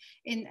injustice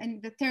in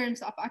the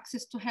terms of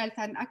access to health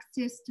and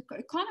access to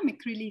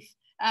economic relief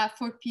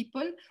for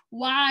people,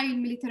 while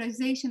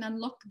militarization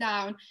and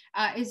lockdown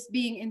is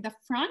being in the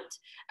front.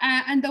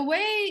 And the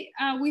way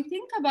we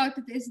think about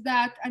it is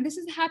that, and this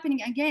is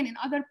happening again in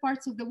other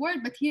parts of the world,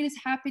 but here is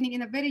happening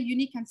in a very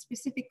unique and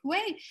specific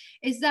way,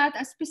 is that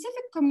a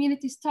specific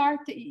community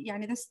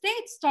the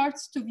state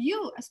starts to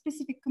view a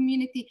specific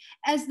community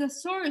as the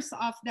source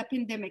of the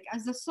pandemic,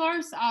 as the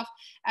source of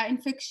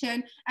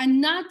infection, and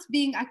not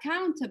being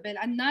accountable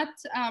and not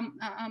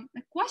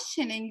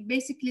questioning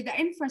basically the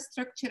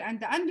infrastructure and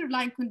the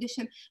underlying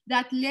condition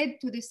that led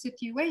to this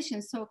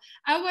situation. So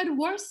our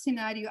worst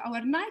scenario,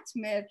 our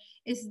nightmare,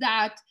 is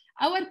that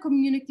our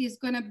community is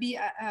going to be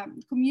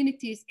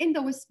communities in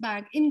the West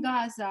Bank, in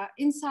Gaza,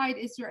 inside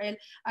Israel,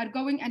 are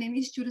going, and in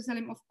East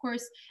Jerusalem, of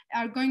course,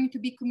 are going to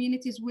be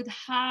communities with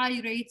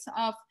high rates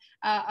of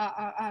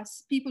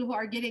people who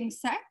are getting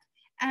sick.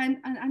 And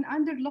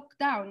under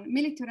lockdown,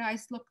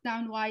 militarized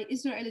lockdown, while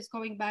Israel is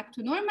going back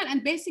to normal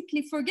and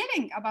basically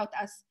forgetting about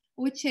us,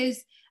 which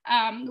is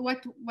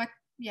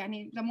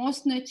the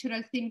most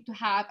natural thing to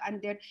have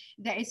under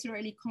the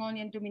Israeli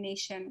colonial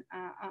domination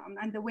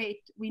and the way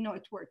we know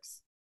it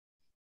works.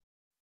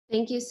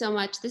 Thank you so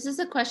much. This is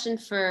a question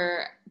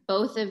for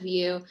both of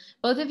you.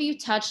 Both of you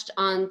touched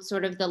on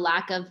sort of the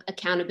lack of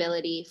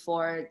accountability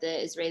for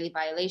the Israeli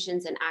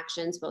violations and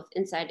actions, both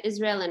inside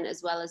Israel and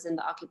as well as in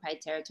the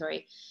occupied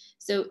territory.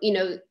 So,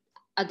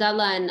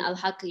 Adalah and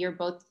Al-Haq, you're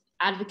both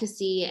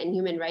advocacy and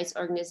human rights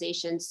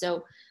organizations.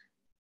 So,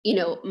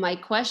 my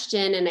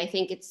question, and I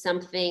think it's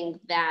something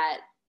that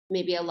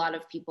maybe a lot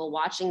of people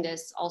watching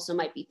this also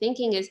might be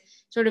thinking, is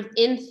sort of,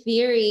 in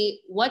theory,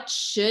 what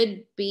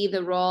should be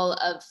the role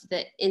of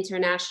the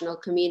international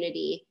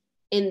community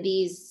in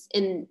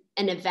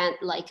an event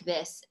like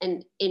this?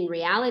 And in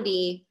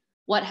reality,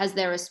 what has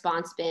their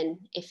response been,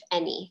 if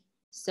any?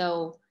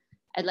 So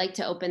I'd like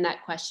to open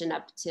that question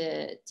up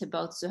to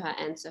both Suha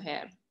and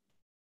Soheir.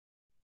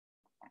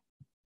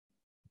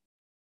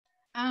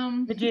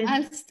 I'll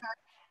start.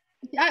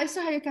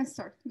 Soheir, you can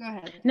start. Go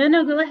ahead.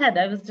 No, go ahead.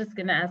 I was just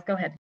going to ask. Go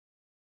ahead.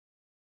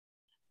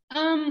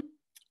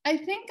 I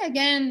think,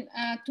 again,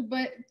 to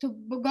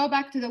go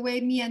back to the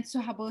way me and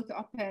Suha both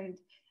opened,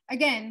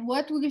 again,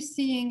 what we're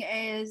seeing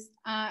is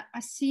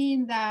a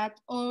scene that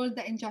all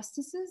the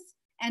injustices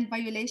and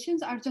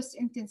violations are just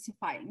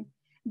intensifying.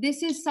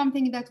 This is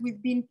something that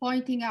we've been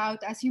pointing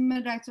out as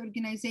human rights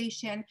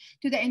organization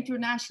to the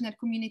international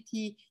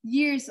community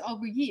years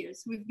over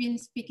years. We've been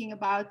speaking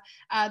about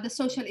the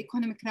social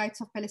economic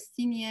rights of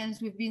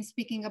Palestinians. We've been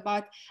speaking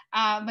about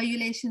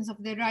violations of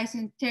their rights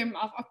in terms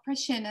of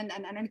oppression and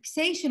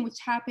annexation, which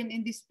happened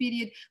in this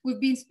period.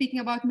 We've been speaking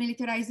about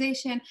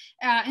militarization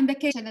in the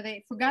case, and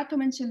I forgot to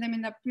mention them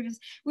in the previous.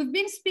 We've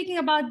been speaking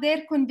about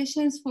their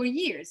conditions for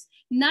years.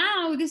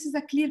 Now, this is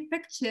a clear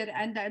picture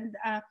and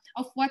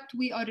of what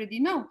we already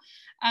know. know.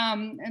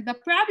 The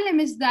problem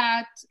is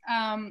that,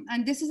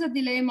 and this is a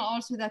dilemma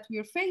also that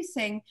we're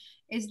facing,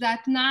 is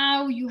that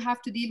now you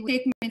have to deal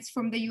with statements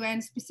from the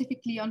UN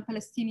specifically on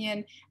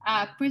Palestinian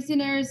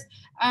prisoners.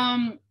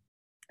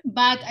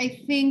 But I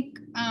think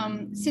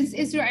since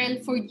Israel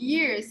for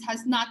years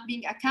has not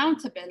been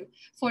accountable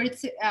for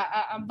its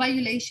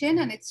violation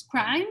and its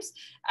crimes,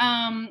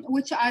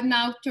 which are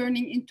now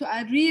turning into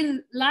a real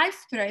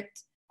life threat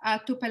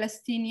to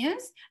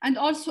Palestinians and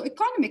also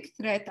economic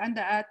threat and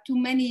to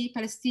many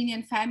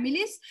Palestinian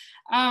families,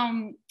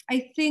 I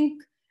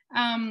think,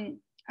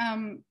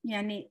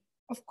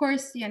 of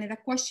course, the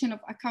question of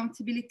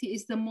accountability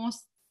is the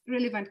most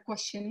relevant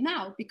question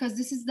now, because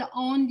this is the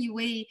only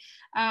way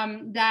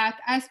that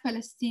as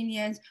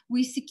Palestinians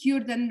we secure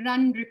the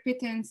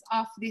non-repentance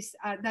of this,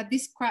 that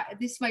these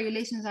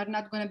violations are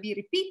not going to be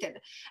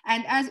repeated.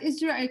 And as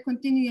Israel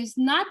continues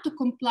not to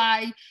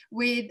comply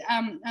with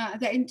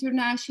the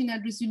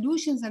international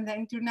resolutions and the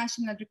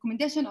international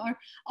recommendation or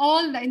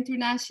all the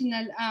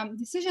international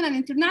decision and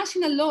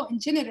international law in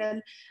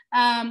general,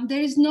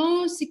 there is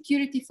no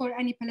security for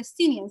any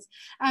Palestinians.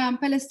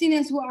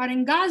 Palestinians who are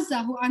in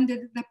Gaza, who are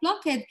under the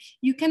blockade,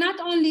 you cannot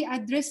only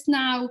address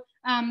now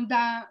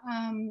the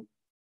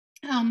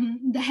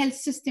health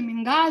system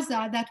in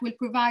Gaza that will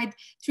provide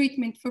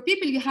treatment for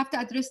people. You have to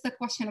address the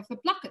question of the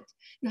blockade.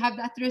 You have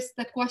to address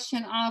the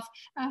question of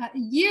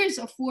years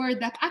of war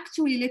that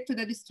actually led to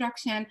the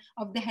destruction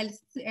of the health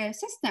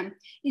system.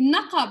 In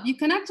Nakba, you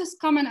cannot just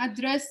come and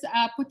address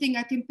putting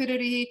a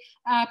temporary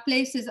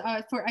places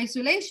for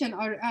isolation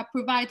or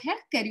provide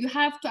healthcare. You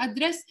have to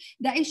address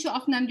the issue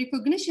of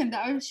non-recognition,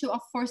 the issue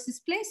of forced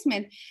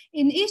displacement.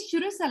 In East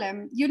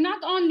Jerusalem, you're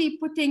not only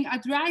putting a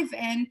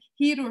drive-in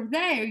here or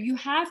there, you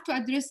have to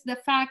address the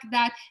fact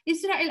that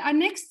Israel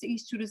annexed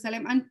East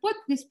Jerusalem and put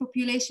this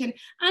population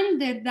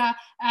under the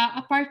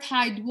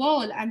apartheid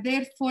wall and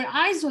therefore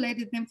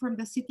isolated them from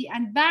the city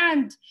and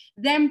banned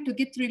them to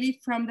get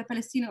relief from the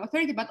Palestinian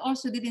Authority, but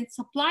also didn't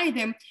supply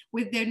them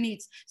with their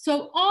needs.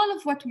 So all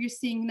of what we're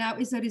seeing now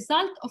is a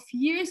result of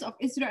years of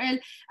Israel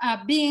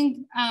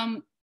being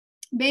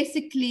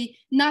basically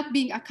not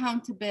being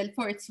accountable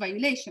for its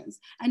violations.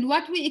 And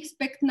what we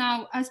expect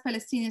now as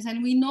Palestinians,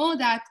 and we know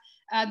that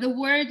the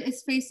world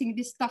is facing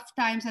these tough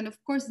times, and of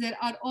course there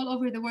are all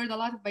over the world a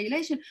lot of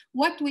violation.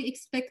 What we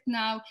expect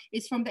now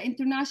is from the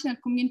international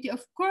community,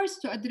 of course,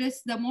 to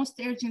address the most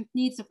urgent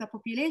needs of the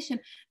population,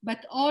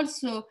 but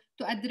also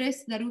to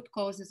address the root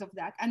causes of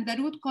that. And the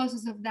root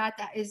causes of that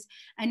is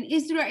an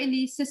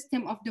Israeli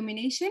system of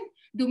domination,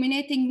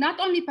 dominating not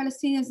only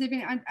Palestinians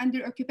living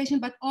under occupation,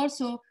 but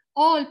also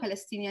all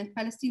Palestinian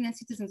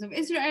citizens of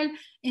Israel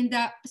in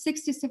the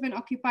 67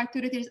 occupied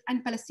territories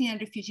and Palestinian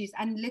refugees.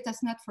 And let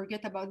us not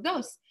forget about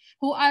those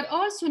who are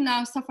also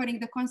now suffering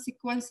the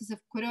consequences of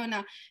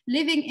Corona,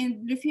 living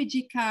in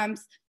refugee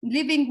camps,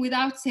 living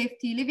without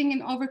safety, living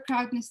in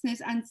overcrowdedness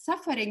and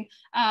suffering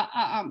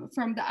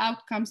from the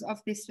outcomes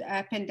of these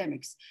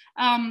pandemics.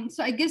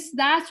 So I guess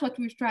that's what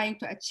we're trying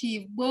to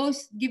achieve,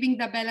 both giving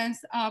the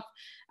balance of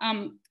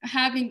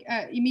having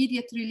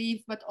immediate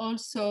relief, but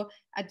also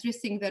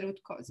addressing the root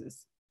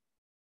causes.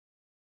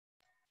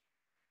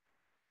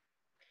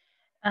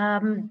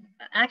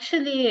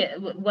 Actually,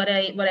 what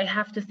I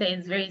have to say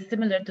is very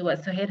similar to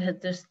what Soheir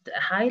had just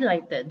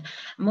highlighted.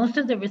 Most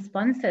of the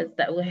responses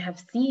that we have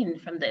seen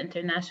from the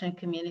international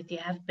community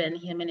have been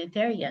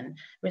humanitarian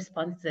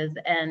responses.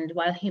 And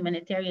while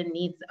humanitarian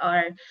needs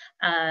are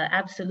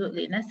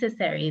absolutely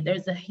necessary,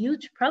 there's a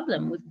huge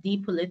problem with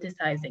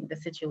depoliticizing the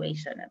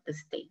situation at this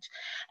stage.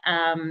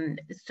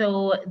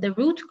 So the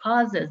root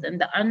causes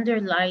and the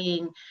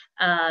underlying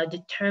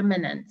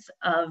determinants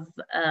of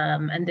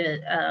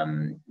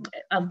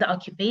the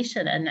occupation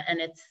and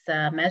its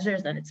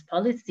measures and its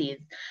policies.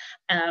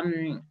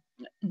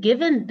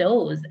 Given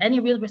those,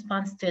 any real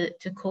response to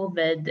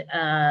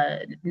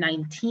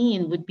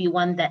COVID-19 would be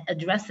one that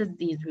addresses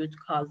these root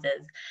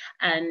causes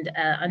and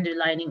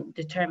underlying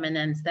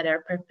determinants that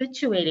are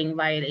perpetuating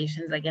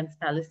violations against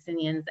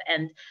Palestinians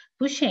and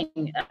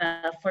pushing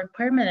for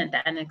permanent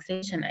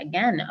annexation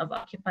again of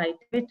occupied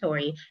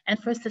territory and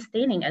for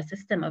sustaining a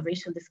system of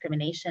racial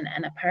discrimination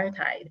and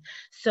apartheid.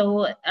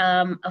 So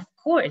of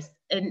course,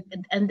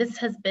 and this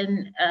has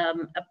been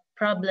a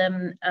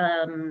problem,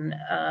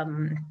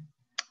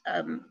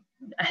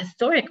 a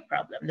historic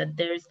problem, that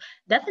there's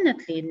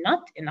definitely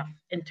not enough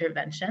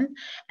intervention,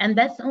 and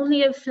that's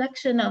only a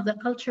reflection of the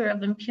culture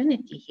of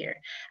impunity here.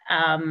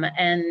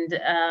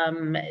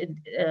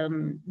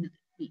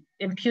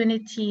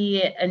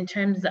 Impunity in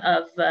terms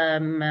of,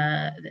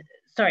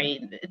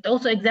 it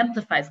also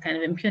exemplifies kind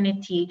of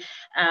impunity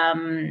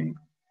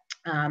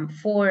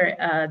for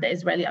the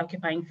Israeli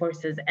occupying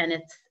forces and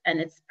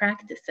its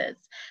practices.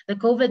 The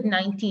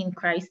COVID-19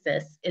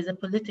 crisis is a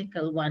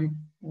political one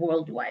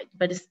worldwide,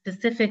 but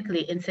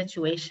specifically in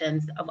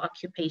situations of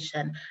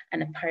occupation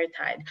and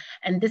apartheid.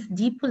 And this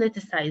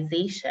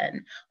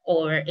depoliticization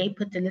or a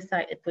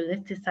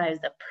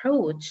politicized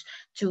approach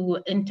to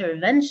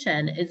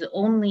intervention is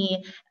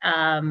only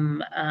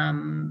kind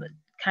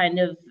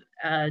of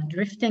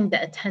drifting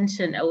the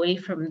attention away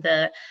from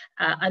the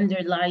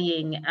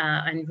underlying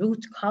and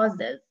root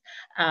causes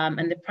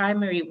and the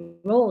primary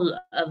role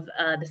of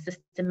the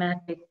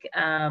systematic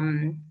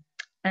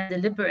and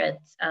deliberate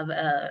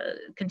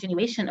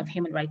continuation of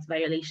human rights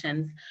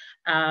violations,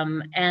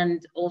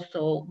 and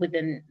also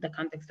within the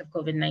context of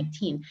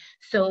COVID-19.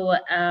 So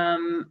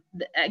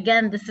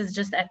again, this is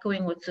just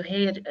echoing what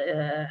Soheir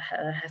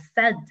has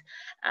said,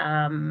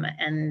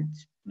 and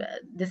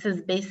this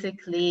is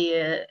basically,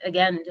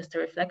 again, just a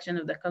reflection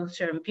of the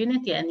culture of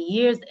impunity and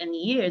years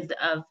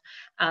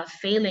of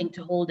failing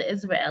to hold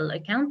Israel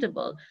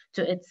accountable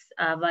to its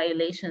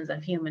violations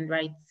of human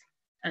rights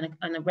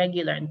on a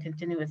regular and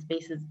continuous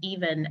basis,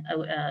 even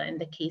in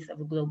the case of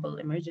a global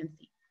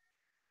emergency.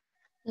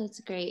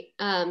 That's great.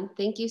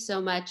 Thank you so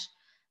much.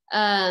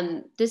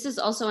 This is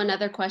also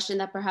another question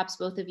that perhaps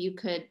both of you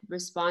could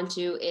respond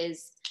to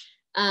is,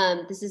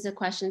 this is a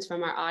question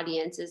from our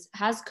audience, is,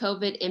 has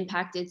COVID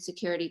impacted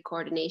security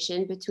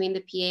coordination between the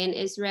PA and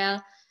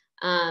Israel?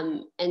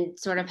 And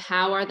sort of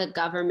how are the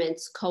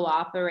governments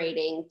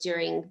cooperating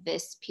during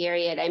this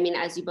period? I mean,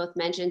 as you both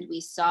mentioned, we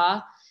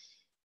saw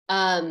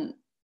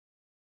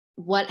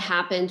what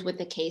happened with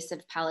the case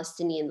of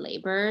Palestinian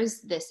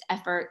laborers, this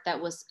effort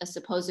that was a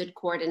supposed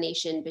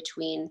coordination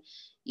between,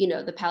 you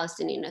know, the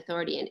Palestinian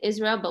Authority and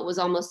Israel, but was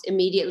almost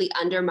immediately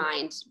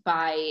undermined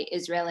by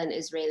Israel and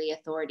Israeli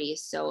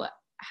authorities. So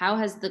how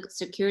has the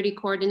security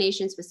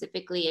coordination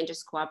specifically and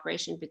just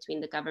cooperation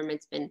between the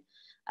governments been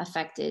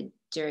affected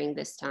during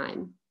this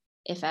time,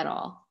 if at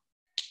all?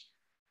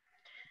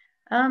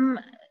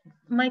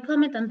 My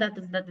comment on that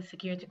is that the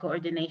security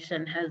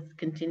coordination has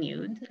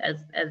continued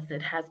as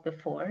it has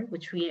before,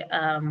 which we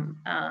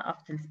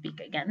often speak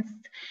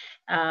against.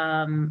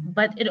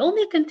 But it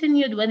only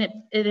continued when it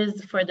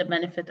is for the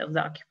benefit of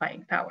the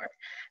occupying power,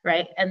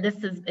 right? And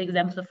this is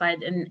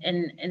exemplified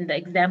in the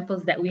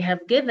examples that we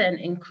have given,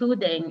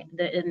 including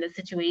in the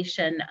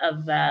situation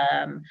of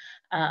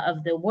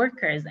the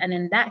workers. And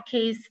in that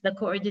case, the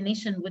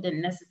coordination wouldn't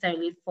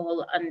necessarily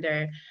fall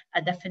under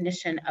a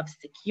definition of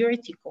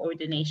security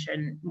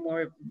coordination.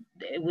 More,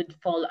 it would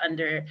fall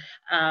under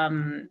a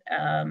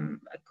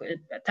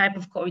type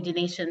of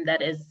coordination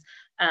that is,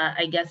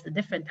 I guess, a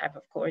different type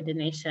of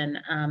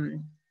coordination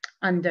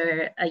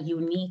under a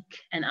unique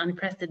and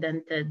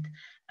unprecedented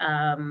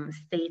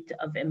state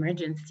of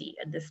emergency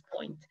at this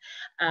point.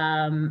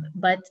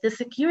 But the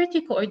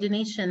security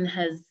coordination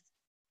has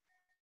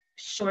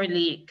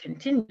surely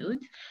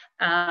continued.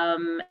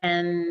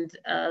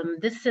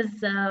 This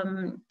is, I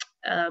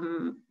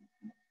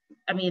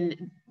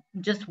mean,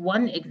 just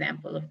one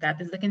example of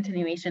that is the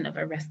continuation of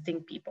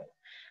arresting people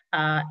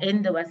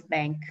in the West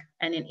Bank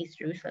and in East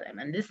Jerusalem.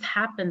 And this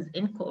happens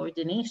in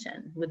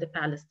coordination with the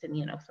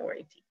Palestinian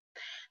Authority.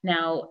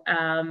 Now,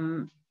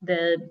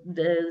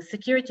 the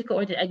security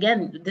coordination,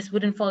 again, this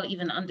wouldn't fall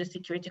even under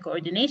security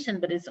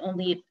coordination, but it's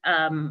only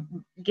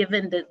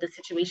given the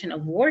situation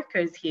of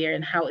workers here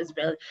and how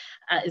Israel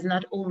is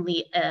not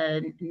only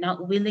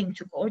not willing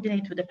to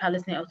coordinate with the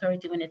Palestinian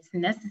Authority when it's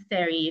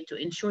necessary to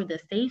ensure the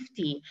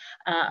safety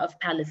of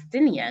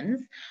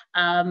Palestinians,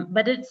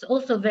 but it's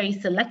also very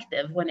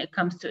selective when it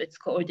comes to its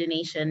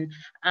coordination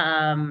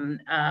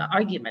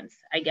arguments,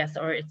 I guess,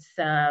 or its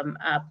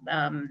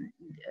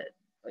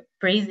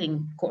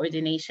praising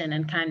coordination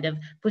and kind of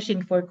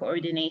pushing for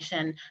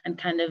coordination and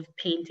kind of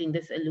painting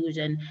this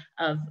illusion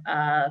of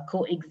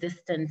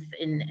coexistence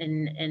in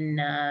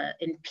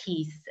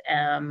peace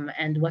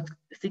and what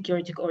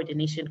security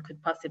coordination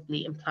could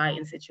possibly imply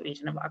in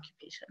situation of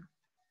occupation.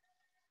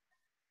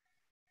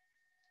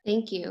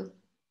 Thank you.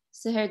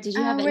 Soheir, did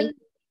you have anything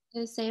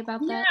to say about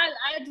that? Yeah,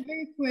 I'll add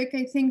very quick.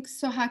 I think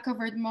Soha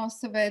covered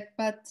most of it,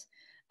 but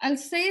I'll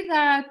say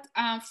that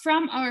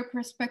from our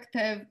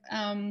perspective,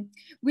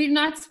 we're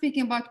not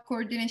speaking about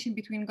coordination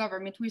between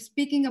government. We're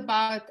speaking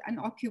about an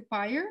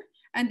occupier,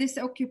 and this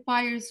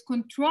occupier is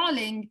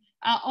controlling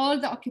all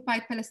the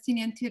occupied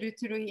Palestinian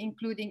territory,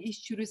 including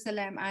East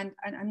Jerusalem and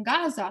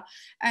Gaza.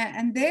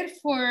 And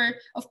therefore,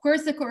 of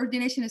course, the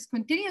coordination is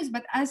continuous,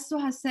 but as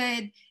Soha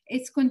said,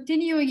 it's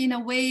continuing in a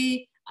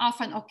way of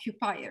an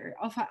occupier,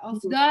 of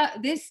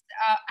this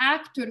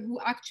actor who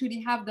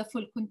actually have the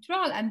full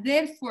control and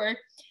therefore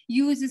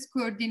uses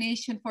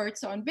coordination for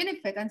its own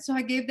benefit. And so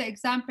I gave the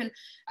example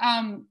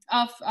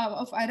of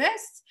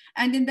arrests.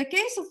 And in the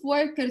case of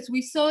workers,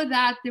 we saw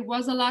that there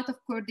was a lot of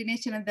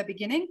coordination at the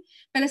beginning.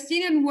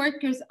 Palestinian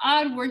workers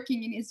are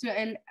working in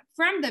Israel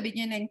from the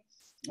beginning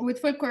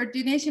with full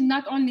coordination,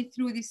 not only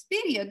through this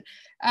period,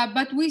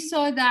 but we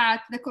saw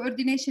that the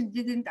coordination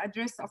didn't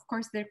address, of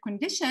course, their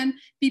condition.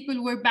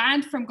 People were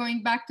banned from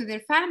going back to their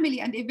family.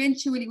 And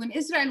eventually, when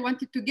Israel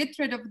wanted to get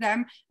rid of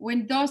them,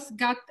 when those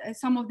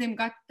some of them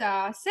got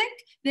sick,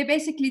 they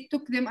basically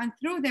took them and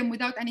threw them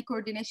without any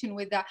coordination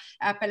with the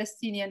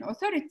Palestinian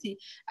Authority.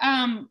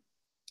 And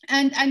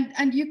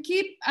you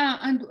keep,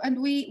 and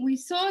we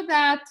saw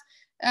that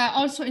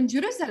also in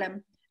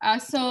Jerusalem.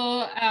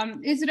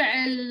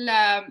 Israel,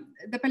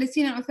 the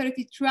Palestinian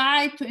Authority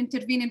tried to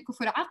intervene in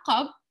Kufr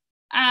Aqab,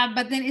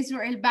 But then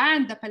Israel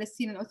banned the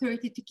Palestinian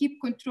Authority to keep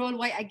control.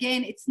 Why?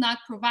 Again, it's not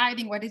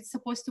providing what it's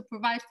supposed to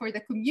provide for the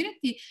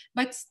community,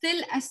 but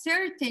still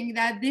asserting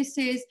that this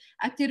is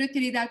a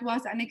territory that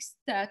was annexed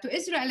to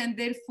Israel and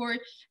therefore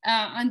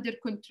under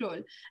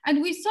control.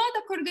 And we saw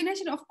the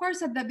coordination, of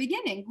course, at the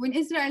beginning when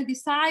Israel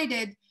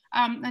decided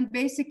and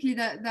basically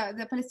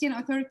the Palestinian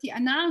Authority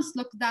announced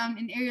lockdown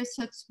in areas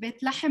such as Beit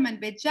Lahem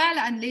and Beit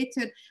Jala, and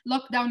later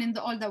lockdown in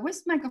all the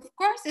West Bank. Of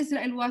course,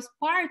 Israel was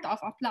part of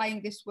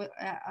applying this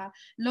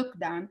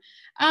lockdown.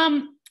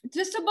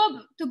 Just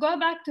to go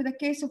back to the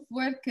case of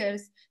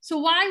workers, so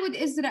why would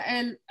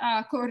Israel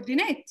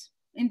coordinate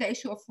in the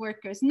issue of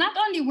workers? Not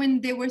only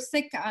when they were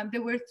sick, they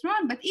were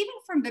thrown, but even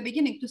from the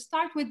beginning, to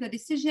start with the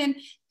decision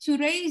to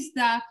raise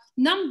the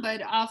number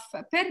of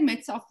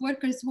permits of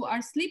workers who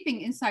are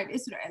sleeping inside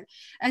Israel.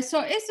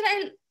 So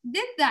Israel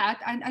did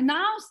that and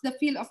announced the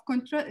field of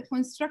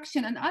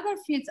construction and other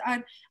fields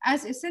are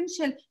as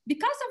essential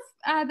because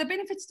of the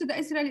benefits to the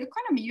Israeli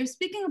economy. You're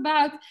speaking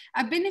about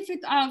a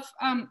benefit of,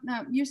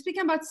 you're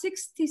speaking about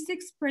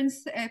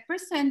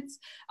 66%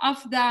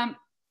 of the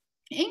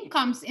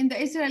incomes in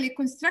the Israeli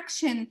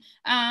construction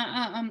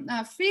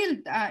field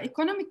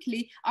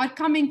economically are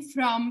coming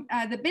from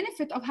the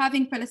benefit of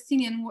having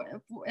Palestinian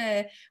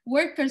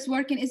workers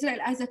work in Israel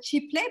as a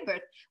cheap labor,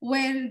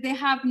 where they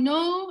have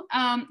no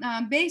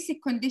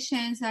basic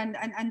conditions and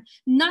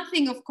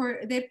nothing of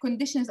their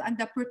conditions, and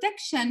the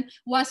protection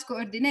was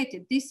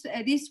coordinated.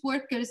 These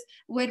workers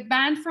were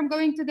banned from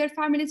going to their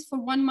families for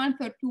 1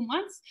 month or 2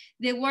 months.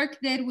 They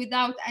worked there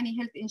without any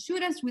health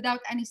insurance,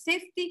 without any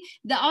safety.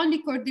 The only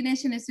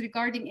coordination is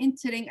regarding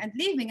entering and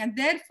leaving, and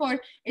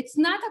therefore it's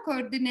not a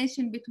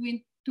coordination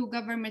between two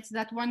governments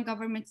that one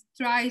government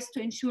tries to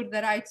ensure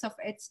the rights of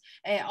its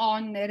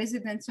own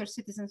residents or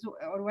citizens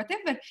or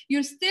whatever.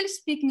 You're still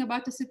speaking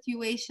about a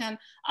situation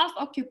of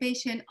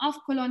occupation,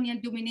 of colonial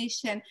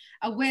domination,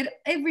 where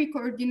every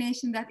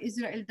coordination that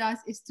Israel does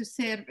is to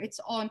serve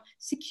its own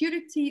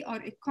security or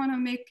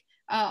economic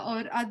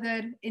or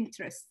other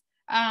interests.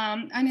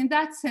 And in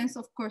that sense,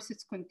 of course,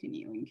 it's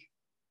continuing.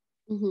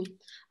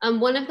 Mm-hmm.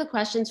 One of the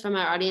questions from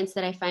our audience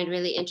that I find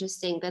really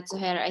interesting that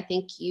Soheir, I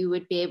think you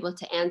would be able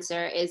to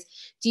answer is,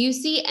 do you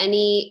see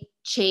any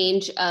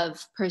change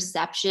of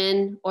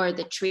perception or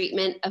the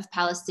treatment of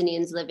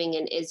Palestinians living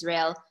in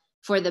Israel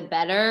for the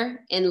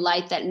better in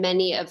light that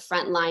many of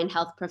frontline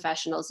health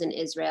professionals in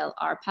Israel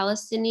are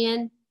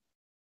Palestinian?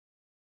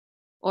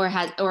 Or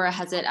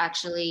has it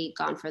actually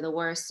gone for the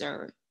worse,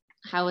 or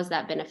how has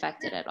that been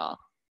affected at all?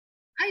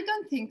 I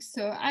don't think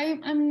so.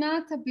 I'm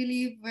not a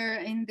believer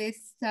in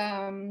this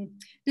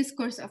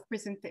discourse of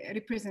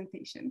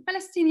representation.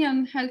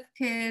 Palestinian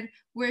healthcare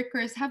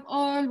workers have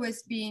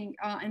always been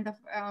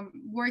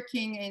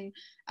working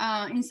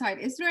inside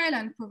Israel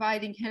and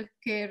providing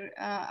healthcare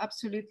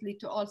absolutely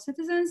to all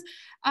citizens.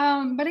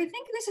 But I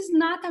think this is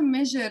not a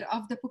measure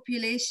of the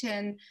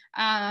population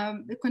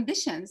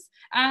conditions.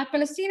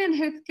 Palestinian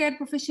healthcare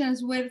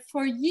professionals were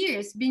for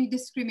years being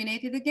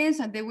discriminated against,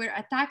 and they were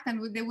attacked,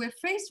 and they were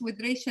faced with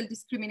racial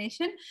discrimination,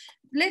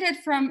 related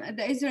from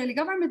the Israeli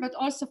government, but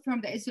also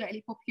from the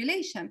Israeli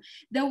population.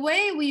 The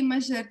way we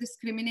measure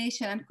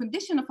discrimination and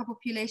condition of a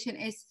population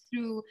is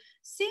through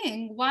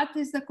seeing what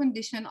is the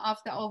condition of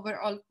the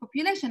overall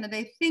population. And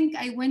I think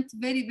I went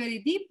very, very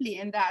deeply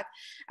in that.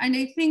 And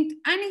I think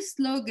any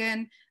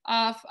slogan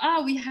of,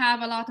 we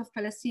have a lot of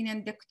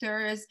Palestinian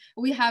doctors,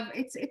 we have,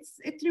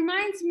 it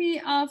reminds me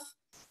of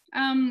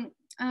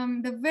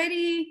the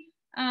very,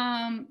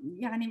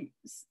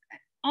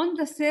 on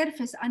the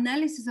surface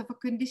analysis of a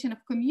condition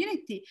of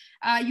community.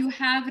 You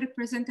have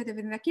representative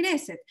in the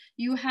Knesset,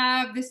 you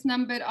have this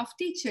number of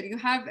teachers, you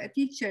have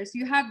teachers,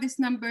 you have these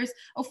numbers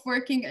of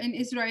working in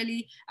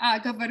Israeli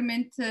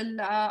governmental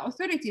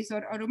authorities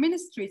or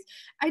ministries.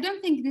 I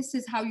don't think this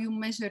is how you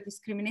measure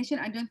discrimination.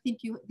 I don't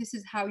think this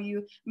is how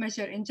you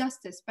measure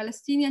injustice.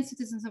 Palestinian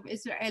citizens of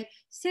Israel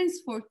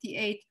since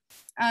 48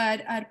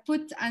 are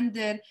put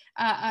under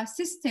a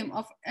system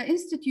of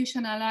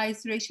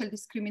institutionalized racial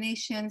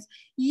discriminations,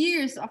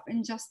 years of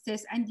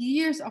injustice, and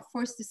years of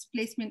forced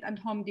displacement and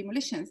home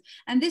demolitions.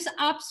 And this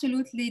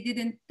absolutely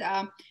didn't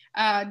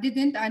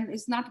and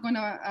is not going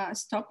to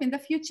stop in the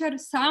future.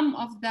 Some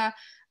of the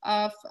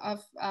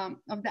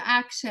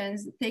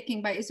actions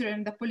taken by Israel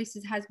and the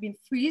policies has been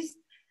freezed,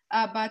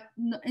 but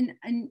in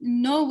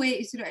no way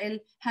Israel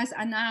has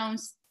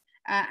announced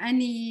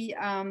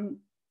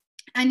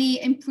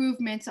any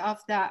improvements of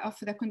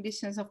the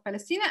conditions of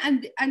Palestine,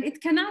 and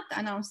it cannot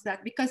announce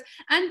that, because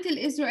until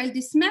Israel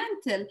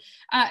dismantle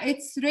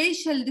its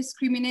racial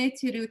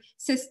discriminatory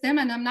system,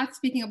 and I'm not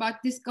speaking about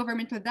this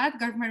government or that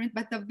government,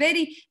 but the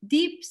very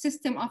deep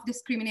system of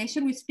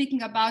discrimination, we're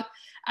speaking about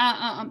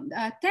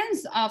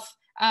tens of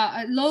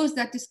laws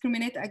that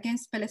discriminate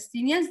against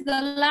Palestinians.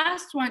 The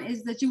last one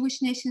is the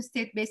Jewish Nation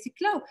State Basic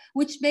Law,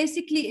 which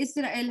basically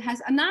Israel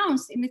has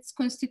announced in its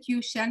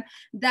constitution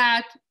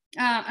that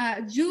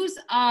Jews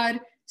are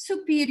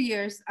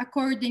superiors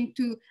according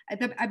to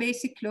a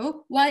basic law,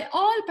 while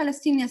all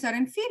Palestinians are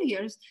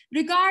inferiors,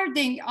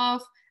 regarding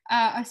of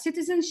a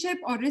citizenship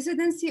or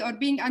residency or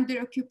being under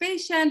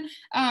occupation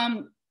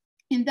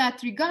in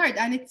that regard.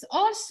 And it's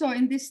also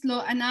in this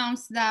law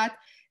announced that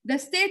the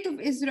state of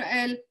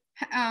Israel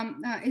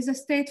is a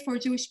state for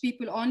Jewish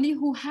people only,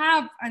 who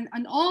have,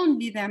 and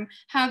only them,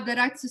 have the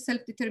rights to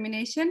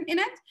self-determination in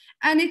it,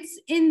 and it's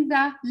in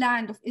the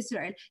land of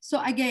Israel.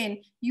 So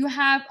again, you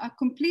have a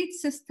complete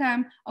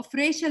system of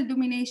racial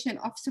domination,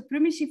 of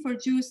supremacy for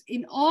Jews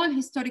in all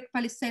historic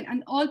Palestine,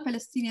 and all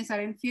Palestinians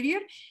are inferior,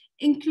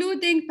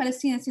 including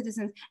Palestinian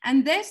citizens.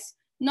 And this,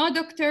 no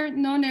doctor,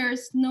 no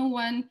nurse, no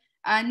one,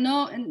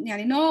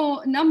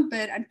 no number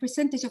and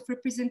percentage of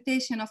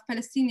representation of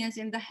Palestinians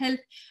in the health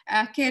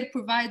care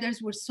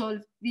providers will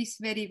solve these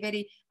very,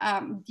 very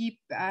deep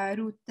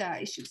root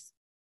issues.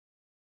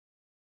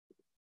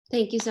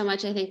 Thank you so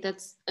much. I think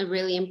that's a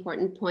really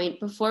important point.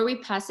 Before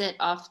we pass it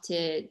off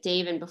to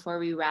Dave and before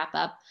we wrap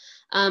up,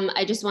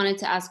 I just wanted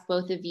to ask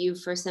both of you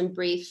for some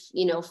brief,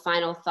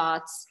 final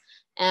thoughts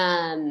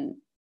and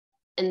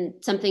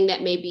something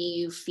that maybe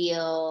you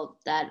feel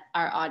that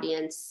our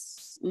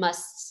audience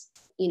must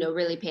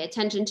really pay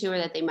attention to, or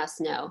that they must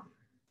know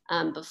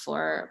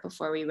before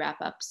we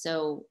wrap up.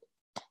 So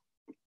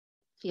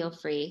feel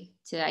free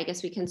to, I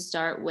guess we can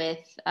start with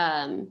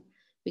Suha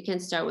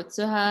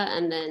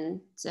and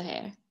then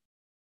Soheir.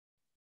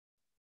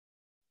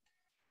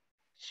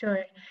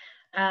 Sure.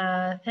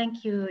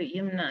 Thank you,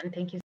 Yumna, and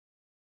thank you.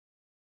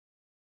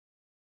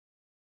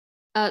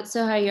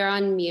 Soheir, you're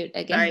on mute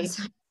again.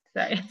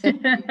 Sorry.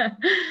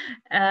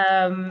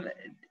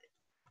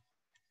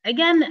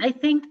 Again, I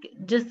think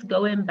just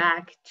going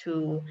back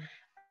to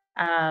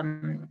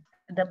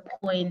the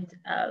point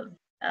of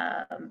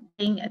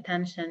paying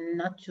attention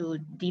not to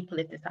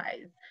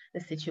depoliticize the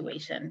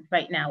situation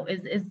right now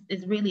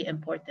is really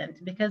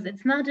important, because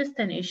it's not just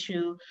an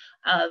issue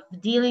of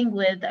dealing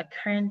with a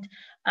current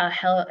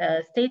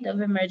state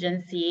of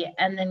emergency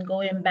and then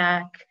going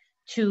back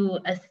to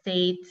a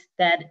state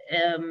that,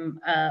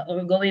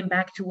 or going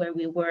back to where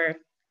we were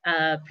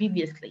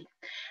previously.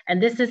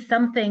 And this is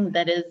something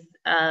that is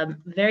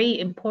very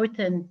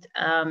important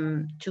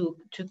to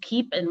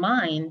keep in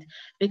mind,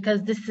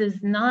 because this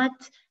is not,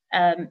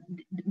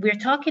 we're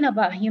talking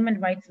about human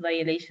rights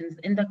violations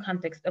in the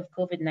context of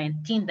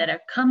COVID-19 that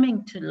are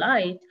coming to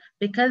light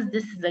because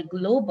this is a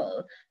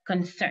global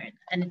concern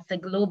and it's a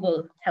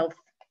global health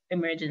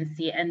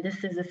emergency. And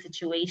this is a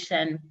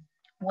situation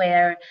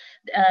where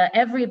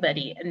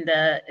everybody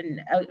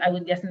I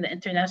would guess in the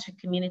international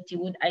community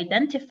would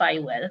identify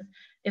with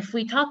if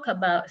we talk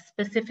about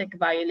specific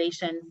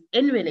violations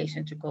in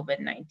relation to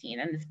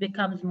COVID-19, and this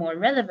becomes more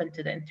relevant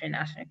to the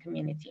international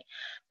community.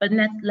 But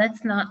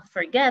let's not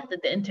forget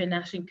that the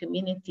international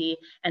community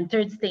and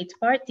third state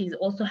parties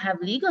also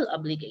have legal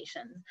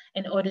obligations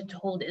in order to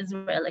hold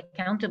Israel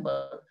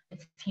accountable.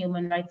 Its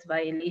human rights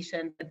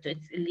violation, to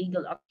its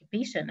illegal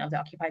occupation of the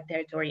occupied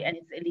territory and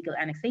its illegal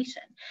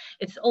annexation.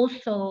 It's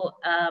also,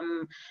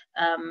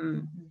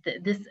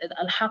 this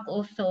Al-Haq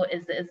also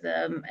is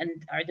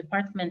and our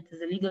department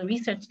is a legal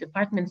research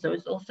department, so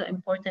it's also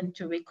important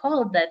to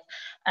recall that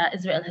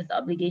Israel has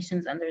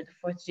obligations under the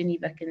Fourth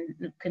Geneva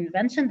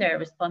Convention. There are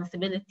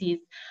responsibilities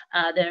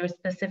that are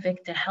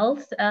specific to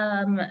health,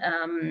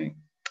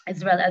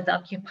 as well as the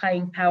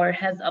occupying power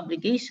has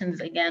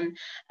obligations. Again,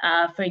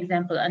 for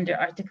example, under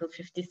Article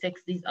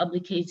 56, these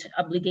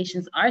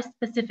obligations are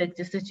specific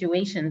to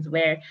situations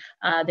where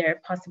there are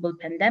possible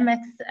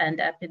pandemics and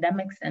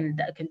epidemics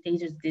and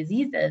contagious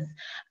diseases.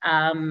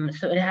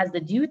 So it has the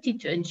duty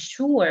to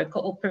ensure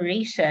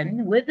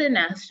cooperation with the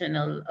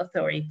national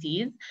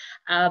authorities,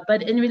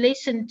 but in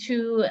relation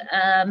to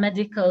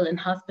medical and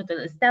hospital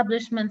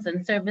establishments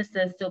and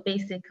services, so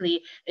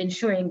basically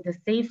ensuring the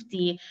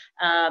safety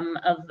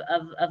of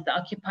the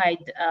occupied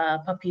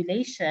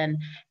population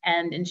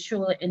and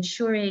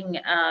ensuring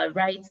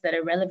rights that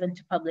are relevant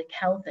to public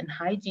health and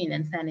hygiene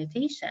and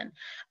sanitation.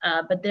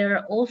 But there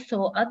are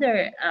also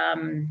other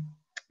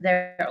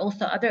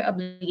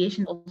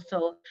obligations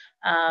also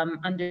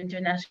under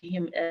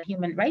international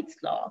human rights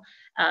law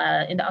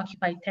in the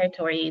occupied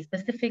territory,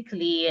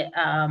 specifically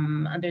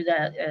under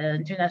the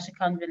International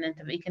Covenant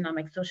of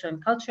Economic, Social,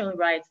 and Cultural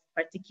Rights,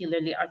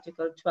 particularly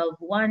Article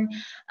 12.1,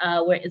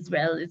 where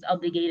Israel is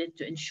obligated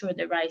to ensure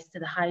the rights to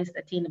the highest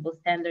attainable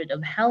standard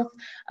of health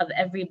of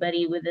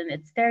everybody within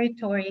its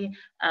territory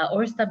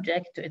or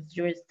subject to its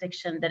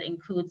jurisdiction, that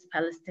includes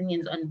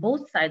Palestinians on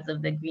both sides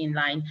of the Green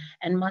Line,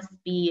 and must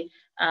be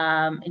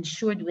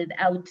ensured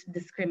without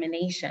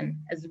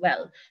discrimination as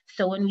well.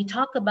 So when we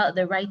talk about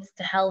the rights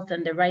to health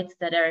and the rights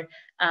that are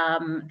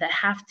that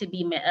have to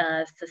be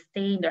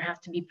sustained or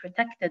have to be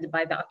protected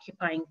by the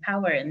occupying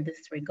power in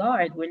this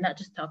regard, we're not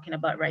just talking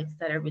about rights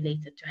that are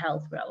related to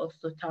health, we're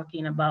also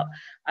talking about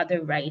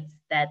other rights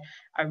that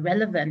are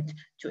relevant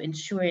to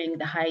ensuring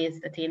the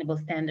highest attainable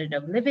standard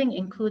of living,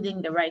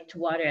 including the right to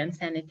water and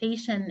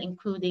sanitation,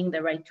 including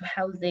the right to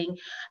housing.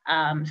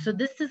 So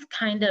this is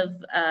kind of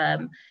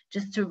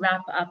just to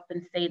wrap up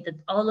and say that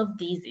all of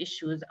these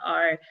issues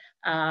are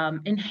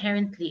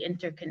inherently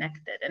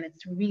interconnected, and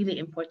it's really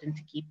important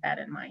to keep that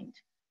in mind.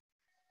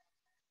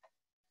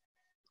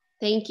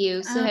 Thank you.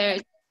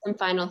 Soheir, some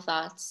final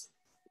thoughts.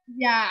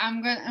 Yeah,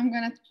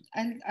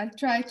 I'll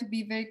try to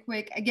be very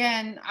quick.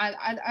 Again,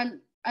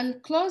 I'll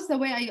close the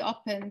way I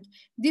opened.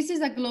 This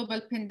is a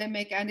global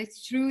pandemic, and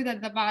it's true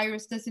that the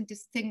virus doesn't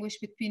distinguish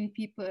between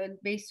people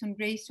based on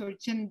race or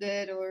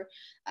gender or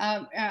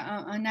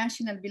a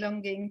national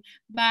belonging.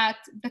 But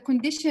the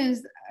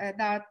conditions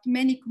that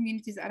many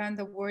communities around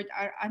the world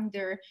are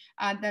under,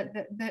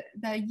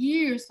 the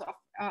years of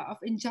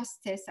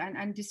injustice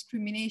and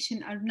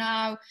discrimination are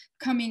now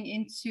coming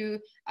into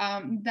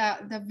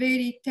the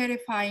very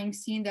terrifying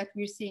scene that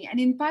we're seeing. And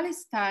in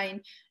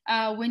Palestine,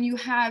 when you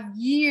have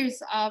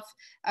years of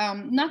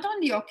not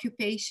only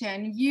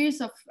occupation,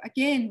 years of,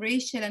 again,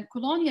 racial and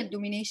colonial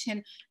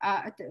domination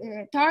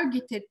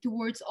targeted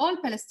towards all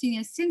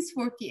Palestinians since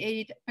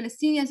 48,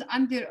 Palestinians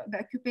under the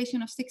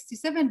occupation of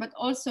 67, but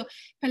also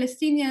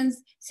Palestinians,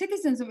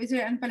 citizens of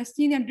Israel and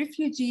Palestinian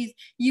refugees,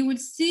 you will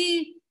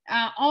see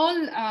the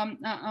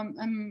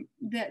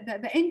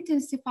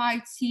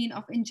intensified scene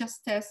of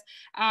injustice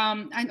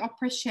and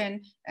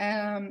oppression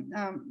in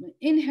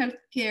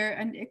healthcare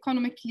and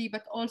economically,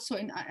 but also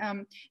in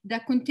the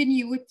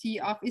continuity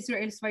of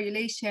Israel's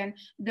violation,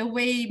 the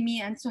way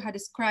me and Suha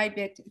described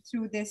it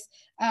through this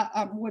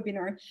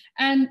webinar.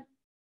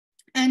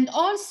 And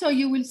also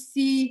you will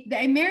see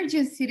the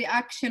emergency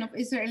reaction of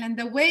Israel and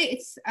the way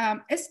it's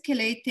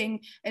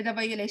escalating the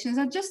violations.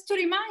 And just to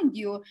remind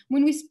you,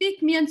 when we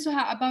speak, me and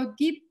Suha, about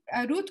deep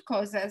root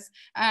causes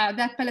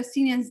that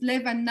Palestinians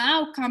live and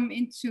now come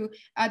into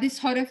this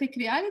horrific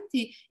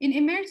reality, in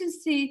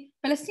emergency,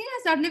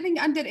 Palestinians are living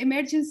under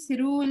emergency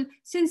rule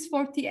since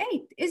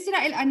 48.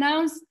 Israel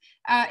announced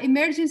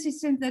emergency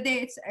since the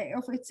day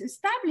of its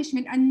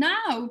establishment, and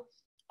now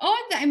all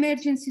the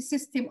emergency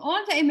system,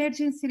 all the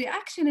emergency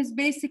reaction is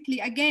basically,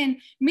 again,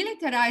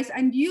 militarized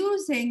and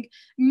using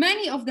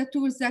many of the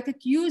tools that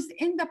it used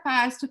in the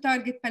past to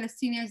target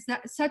Palestinians,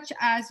 such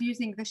as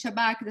using the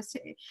Shabak,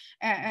 the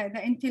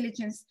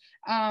intelligence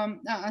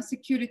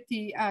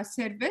security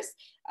service.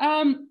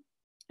 And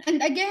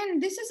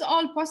again, this is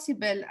all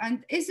possible.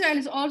 And Israel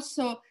is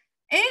also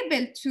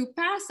able to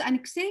pass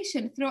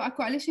annexation through a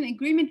coalition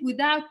agreement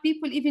without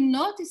people even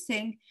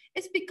noticing.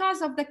 It's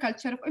because of the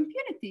culture of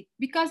impunity,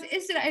 because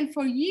Israel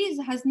for years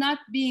has not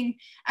been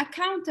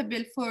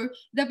accountable for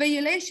the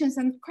violations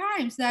and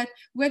crimes that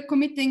were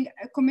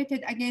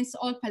committed against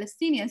all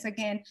Palestinians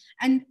again.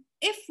 And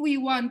if we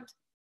want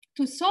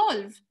to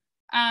solve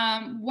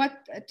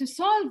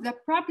the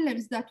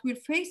problems that we're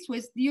faced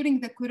with during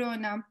the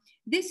corona,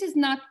 this is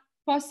not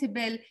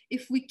possible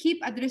if we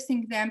keep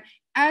addressing them,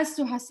 as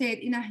Suha said,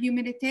 in a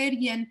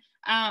humanitarian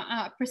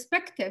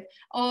perspective,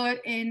 or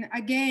in,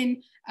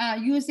 again,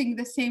 using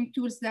the same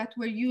tools that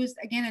were used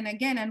again and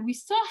again. And we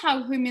saw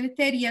how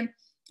humanitarian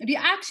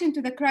reaction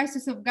to the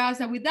crisis of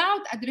Gaza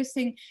without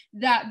addressing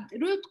the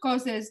root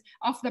causes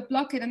of the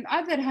blockade and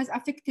other has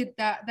affected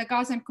the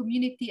Gazan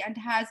community and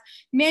has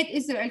made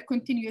Israel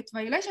continue its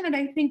violation. And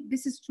I think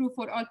this is true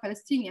for all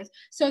Palestinians.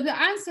 So the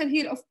answer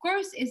here, of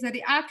course, is a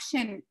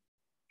reaction,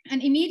 an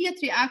immediate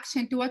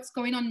reaction to what's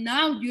going on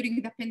now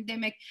during the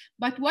pandemic.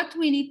 But what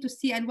we need to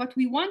see and what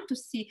we want to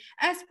see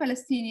as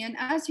Palestinian,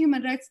 as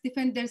human rights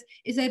defenders,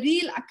 is a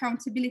real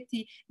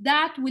accountability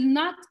that will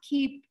not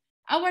keep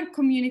our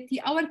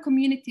community, our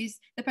communities,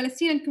 the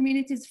Palestinian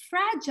communities,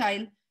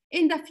 fragile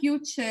in the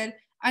future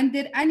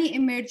under any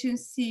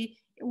emergency,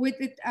 with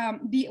it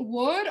be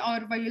war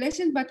or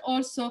violations, but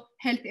also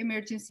health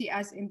emergency,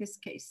 as in this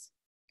case.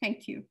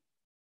 Thank you.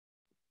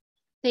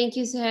 Thank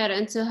you, Soheir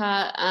and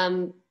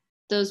Suha.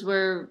 Those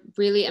were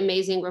really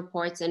amazing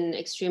reports and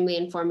extremely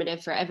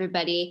informative for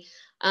everybody.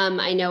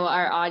 I know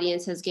our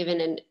audience has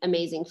given an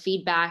amazing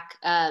feedback.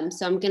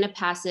 So I'm going to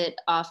pass it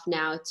off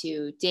now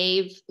to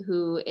Dave,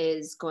 who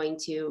is going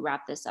to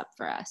wrap this up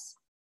for us.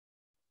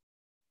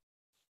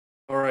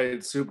 All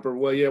right, super.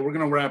 Well, yeah, we're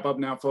going to wrap up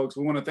now, folks.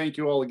 We want to thank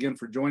you all again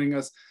for joining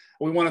us.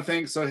 We want to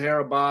thank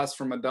Soheir Asaad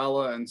from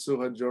Adalah and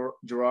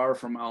Soheir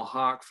from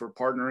Al-Haq for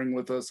partnering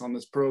with us on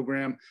this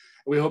program.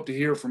 We hope to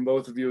hear from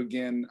both of you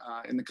again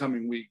in the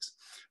coming weeks.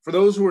 For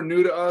those who are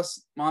new to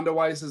us,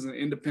 Mondoweiss is an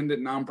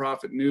independent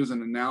nonprofit news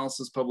and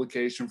analysis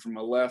publication from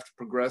a left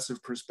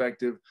progressive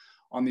perspective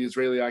on the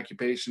Israeli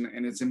occupation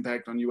and its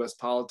impact on US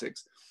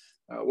politics.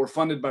 We're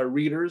funded by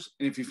readers,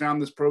 and if you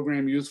found this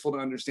program useful to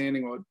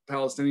understanding what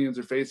Palestinians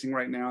are facing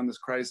right now in this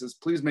crisis,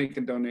 please make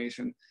a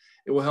donation.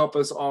 It will help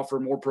us offer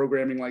more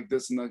programming like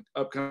this in the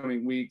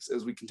upcoming weeks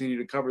as we continue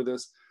to cover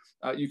this.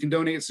 You can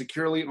donate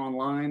securely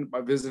online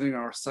by visiting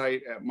our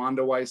site at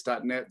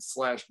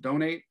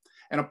mondoweiss.net/donate,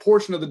 and a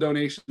portion of the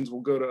donations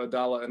will go to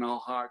Adalah and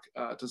Al-Haq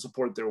to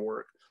support their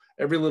work.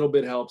 Every little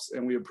bit helps,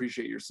 and we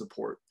appreciate your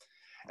support.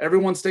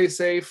 Everyone stay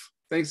safe.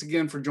 Thanks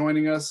again for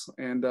joining us,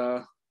 and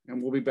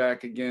we'll be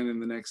back again in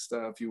the next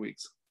few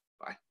weeks.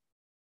 Bye.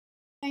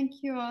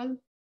 Thank you all.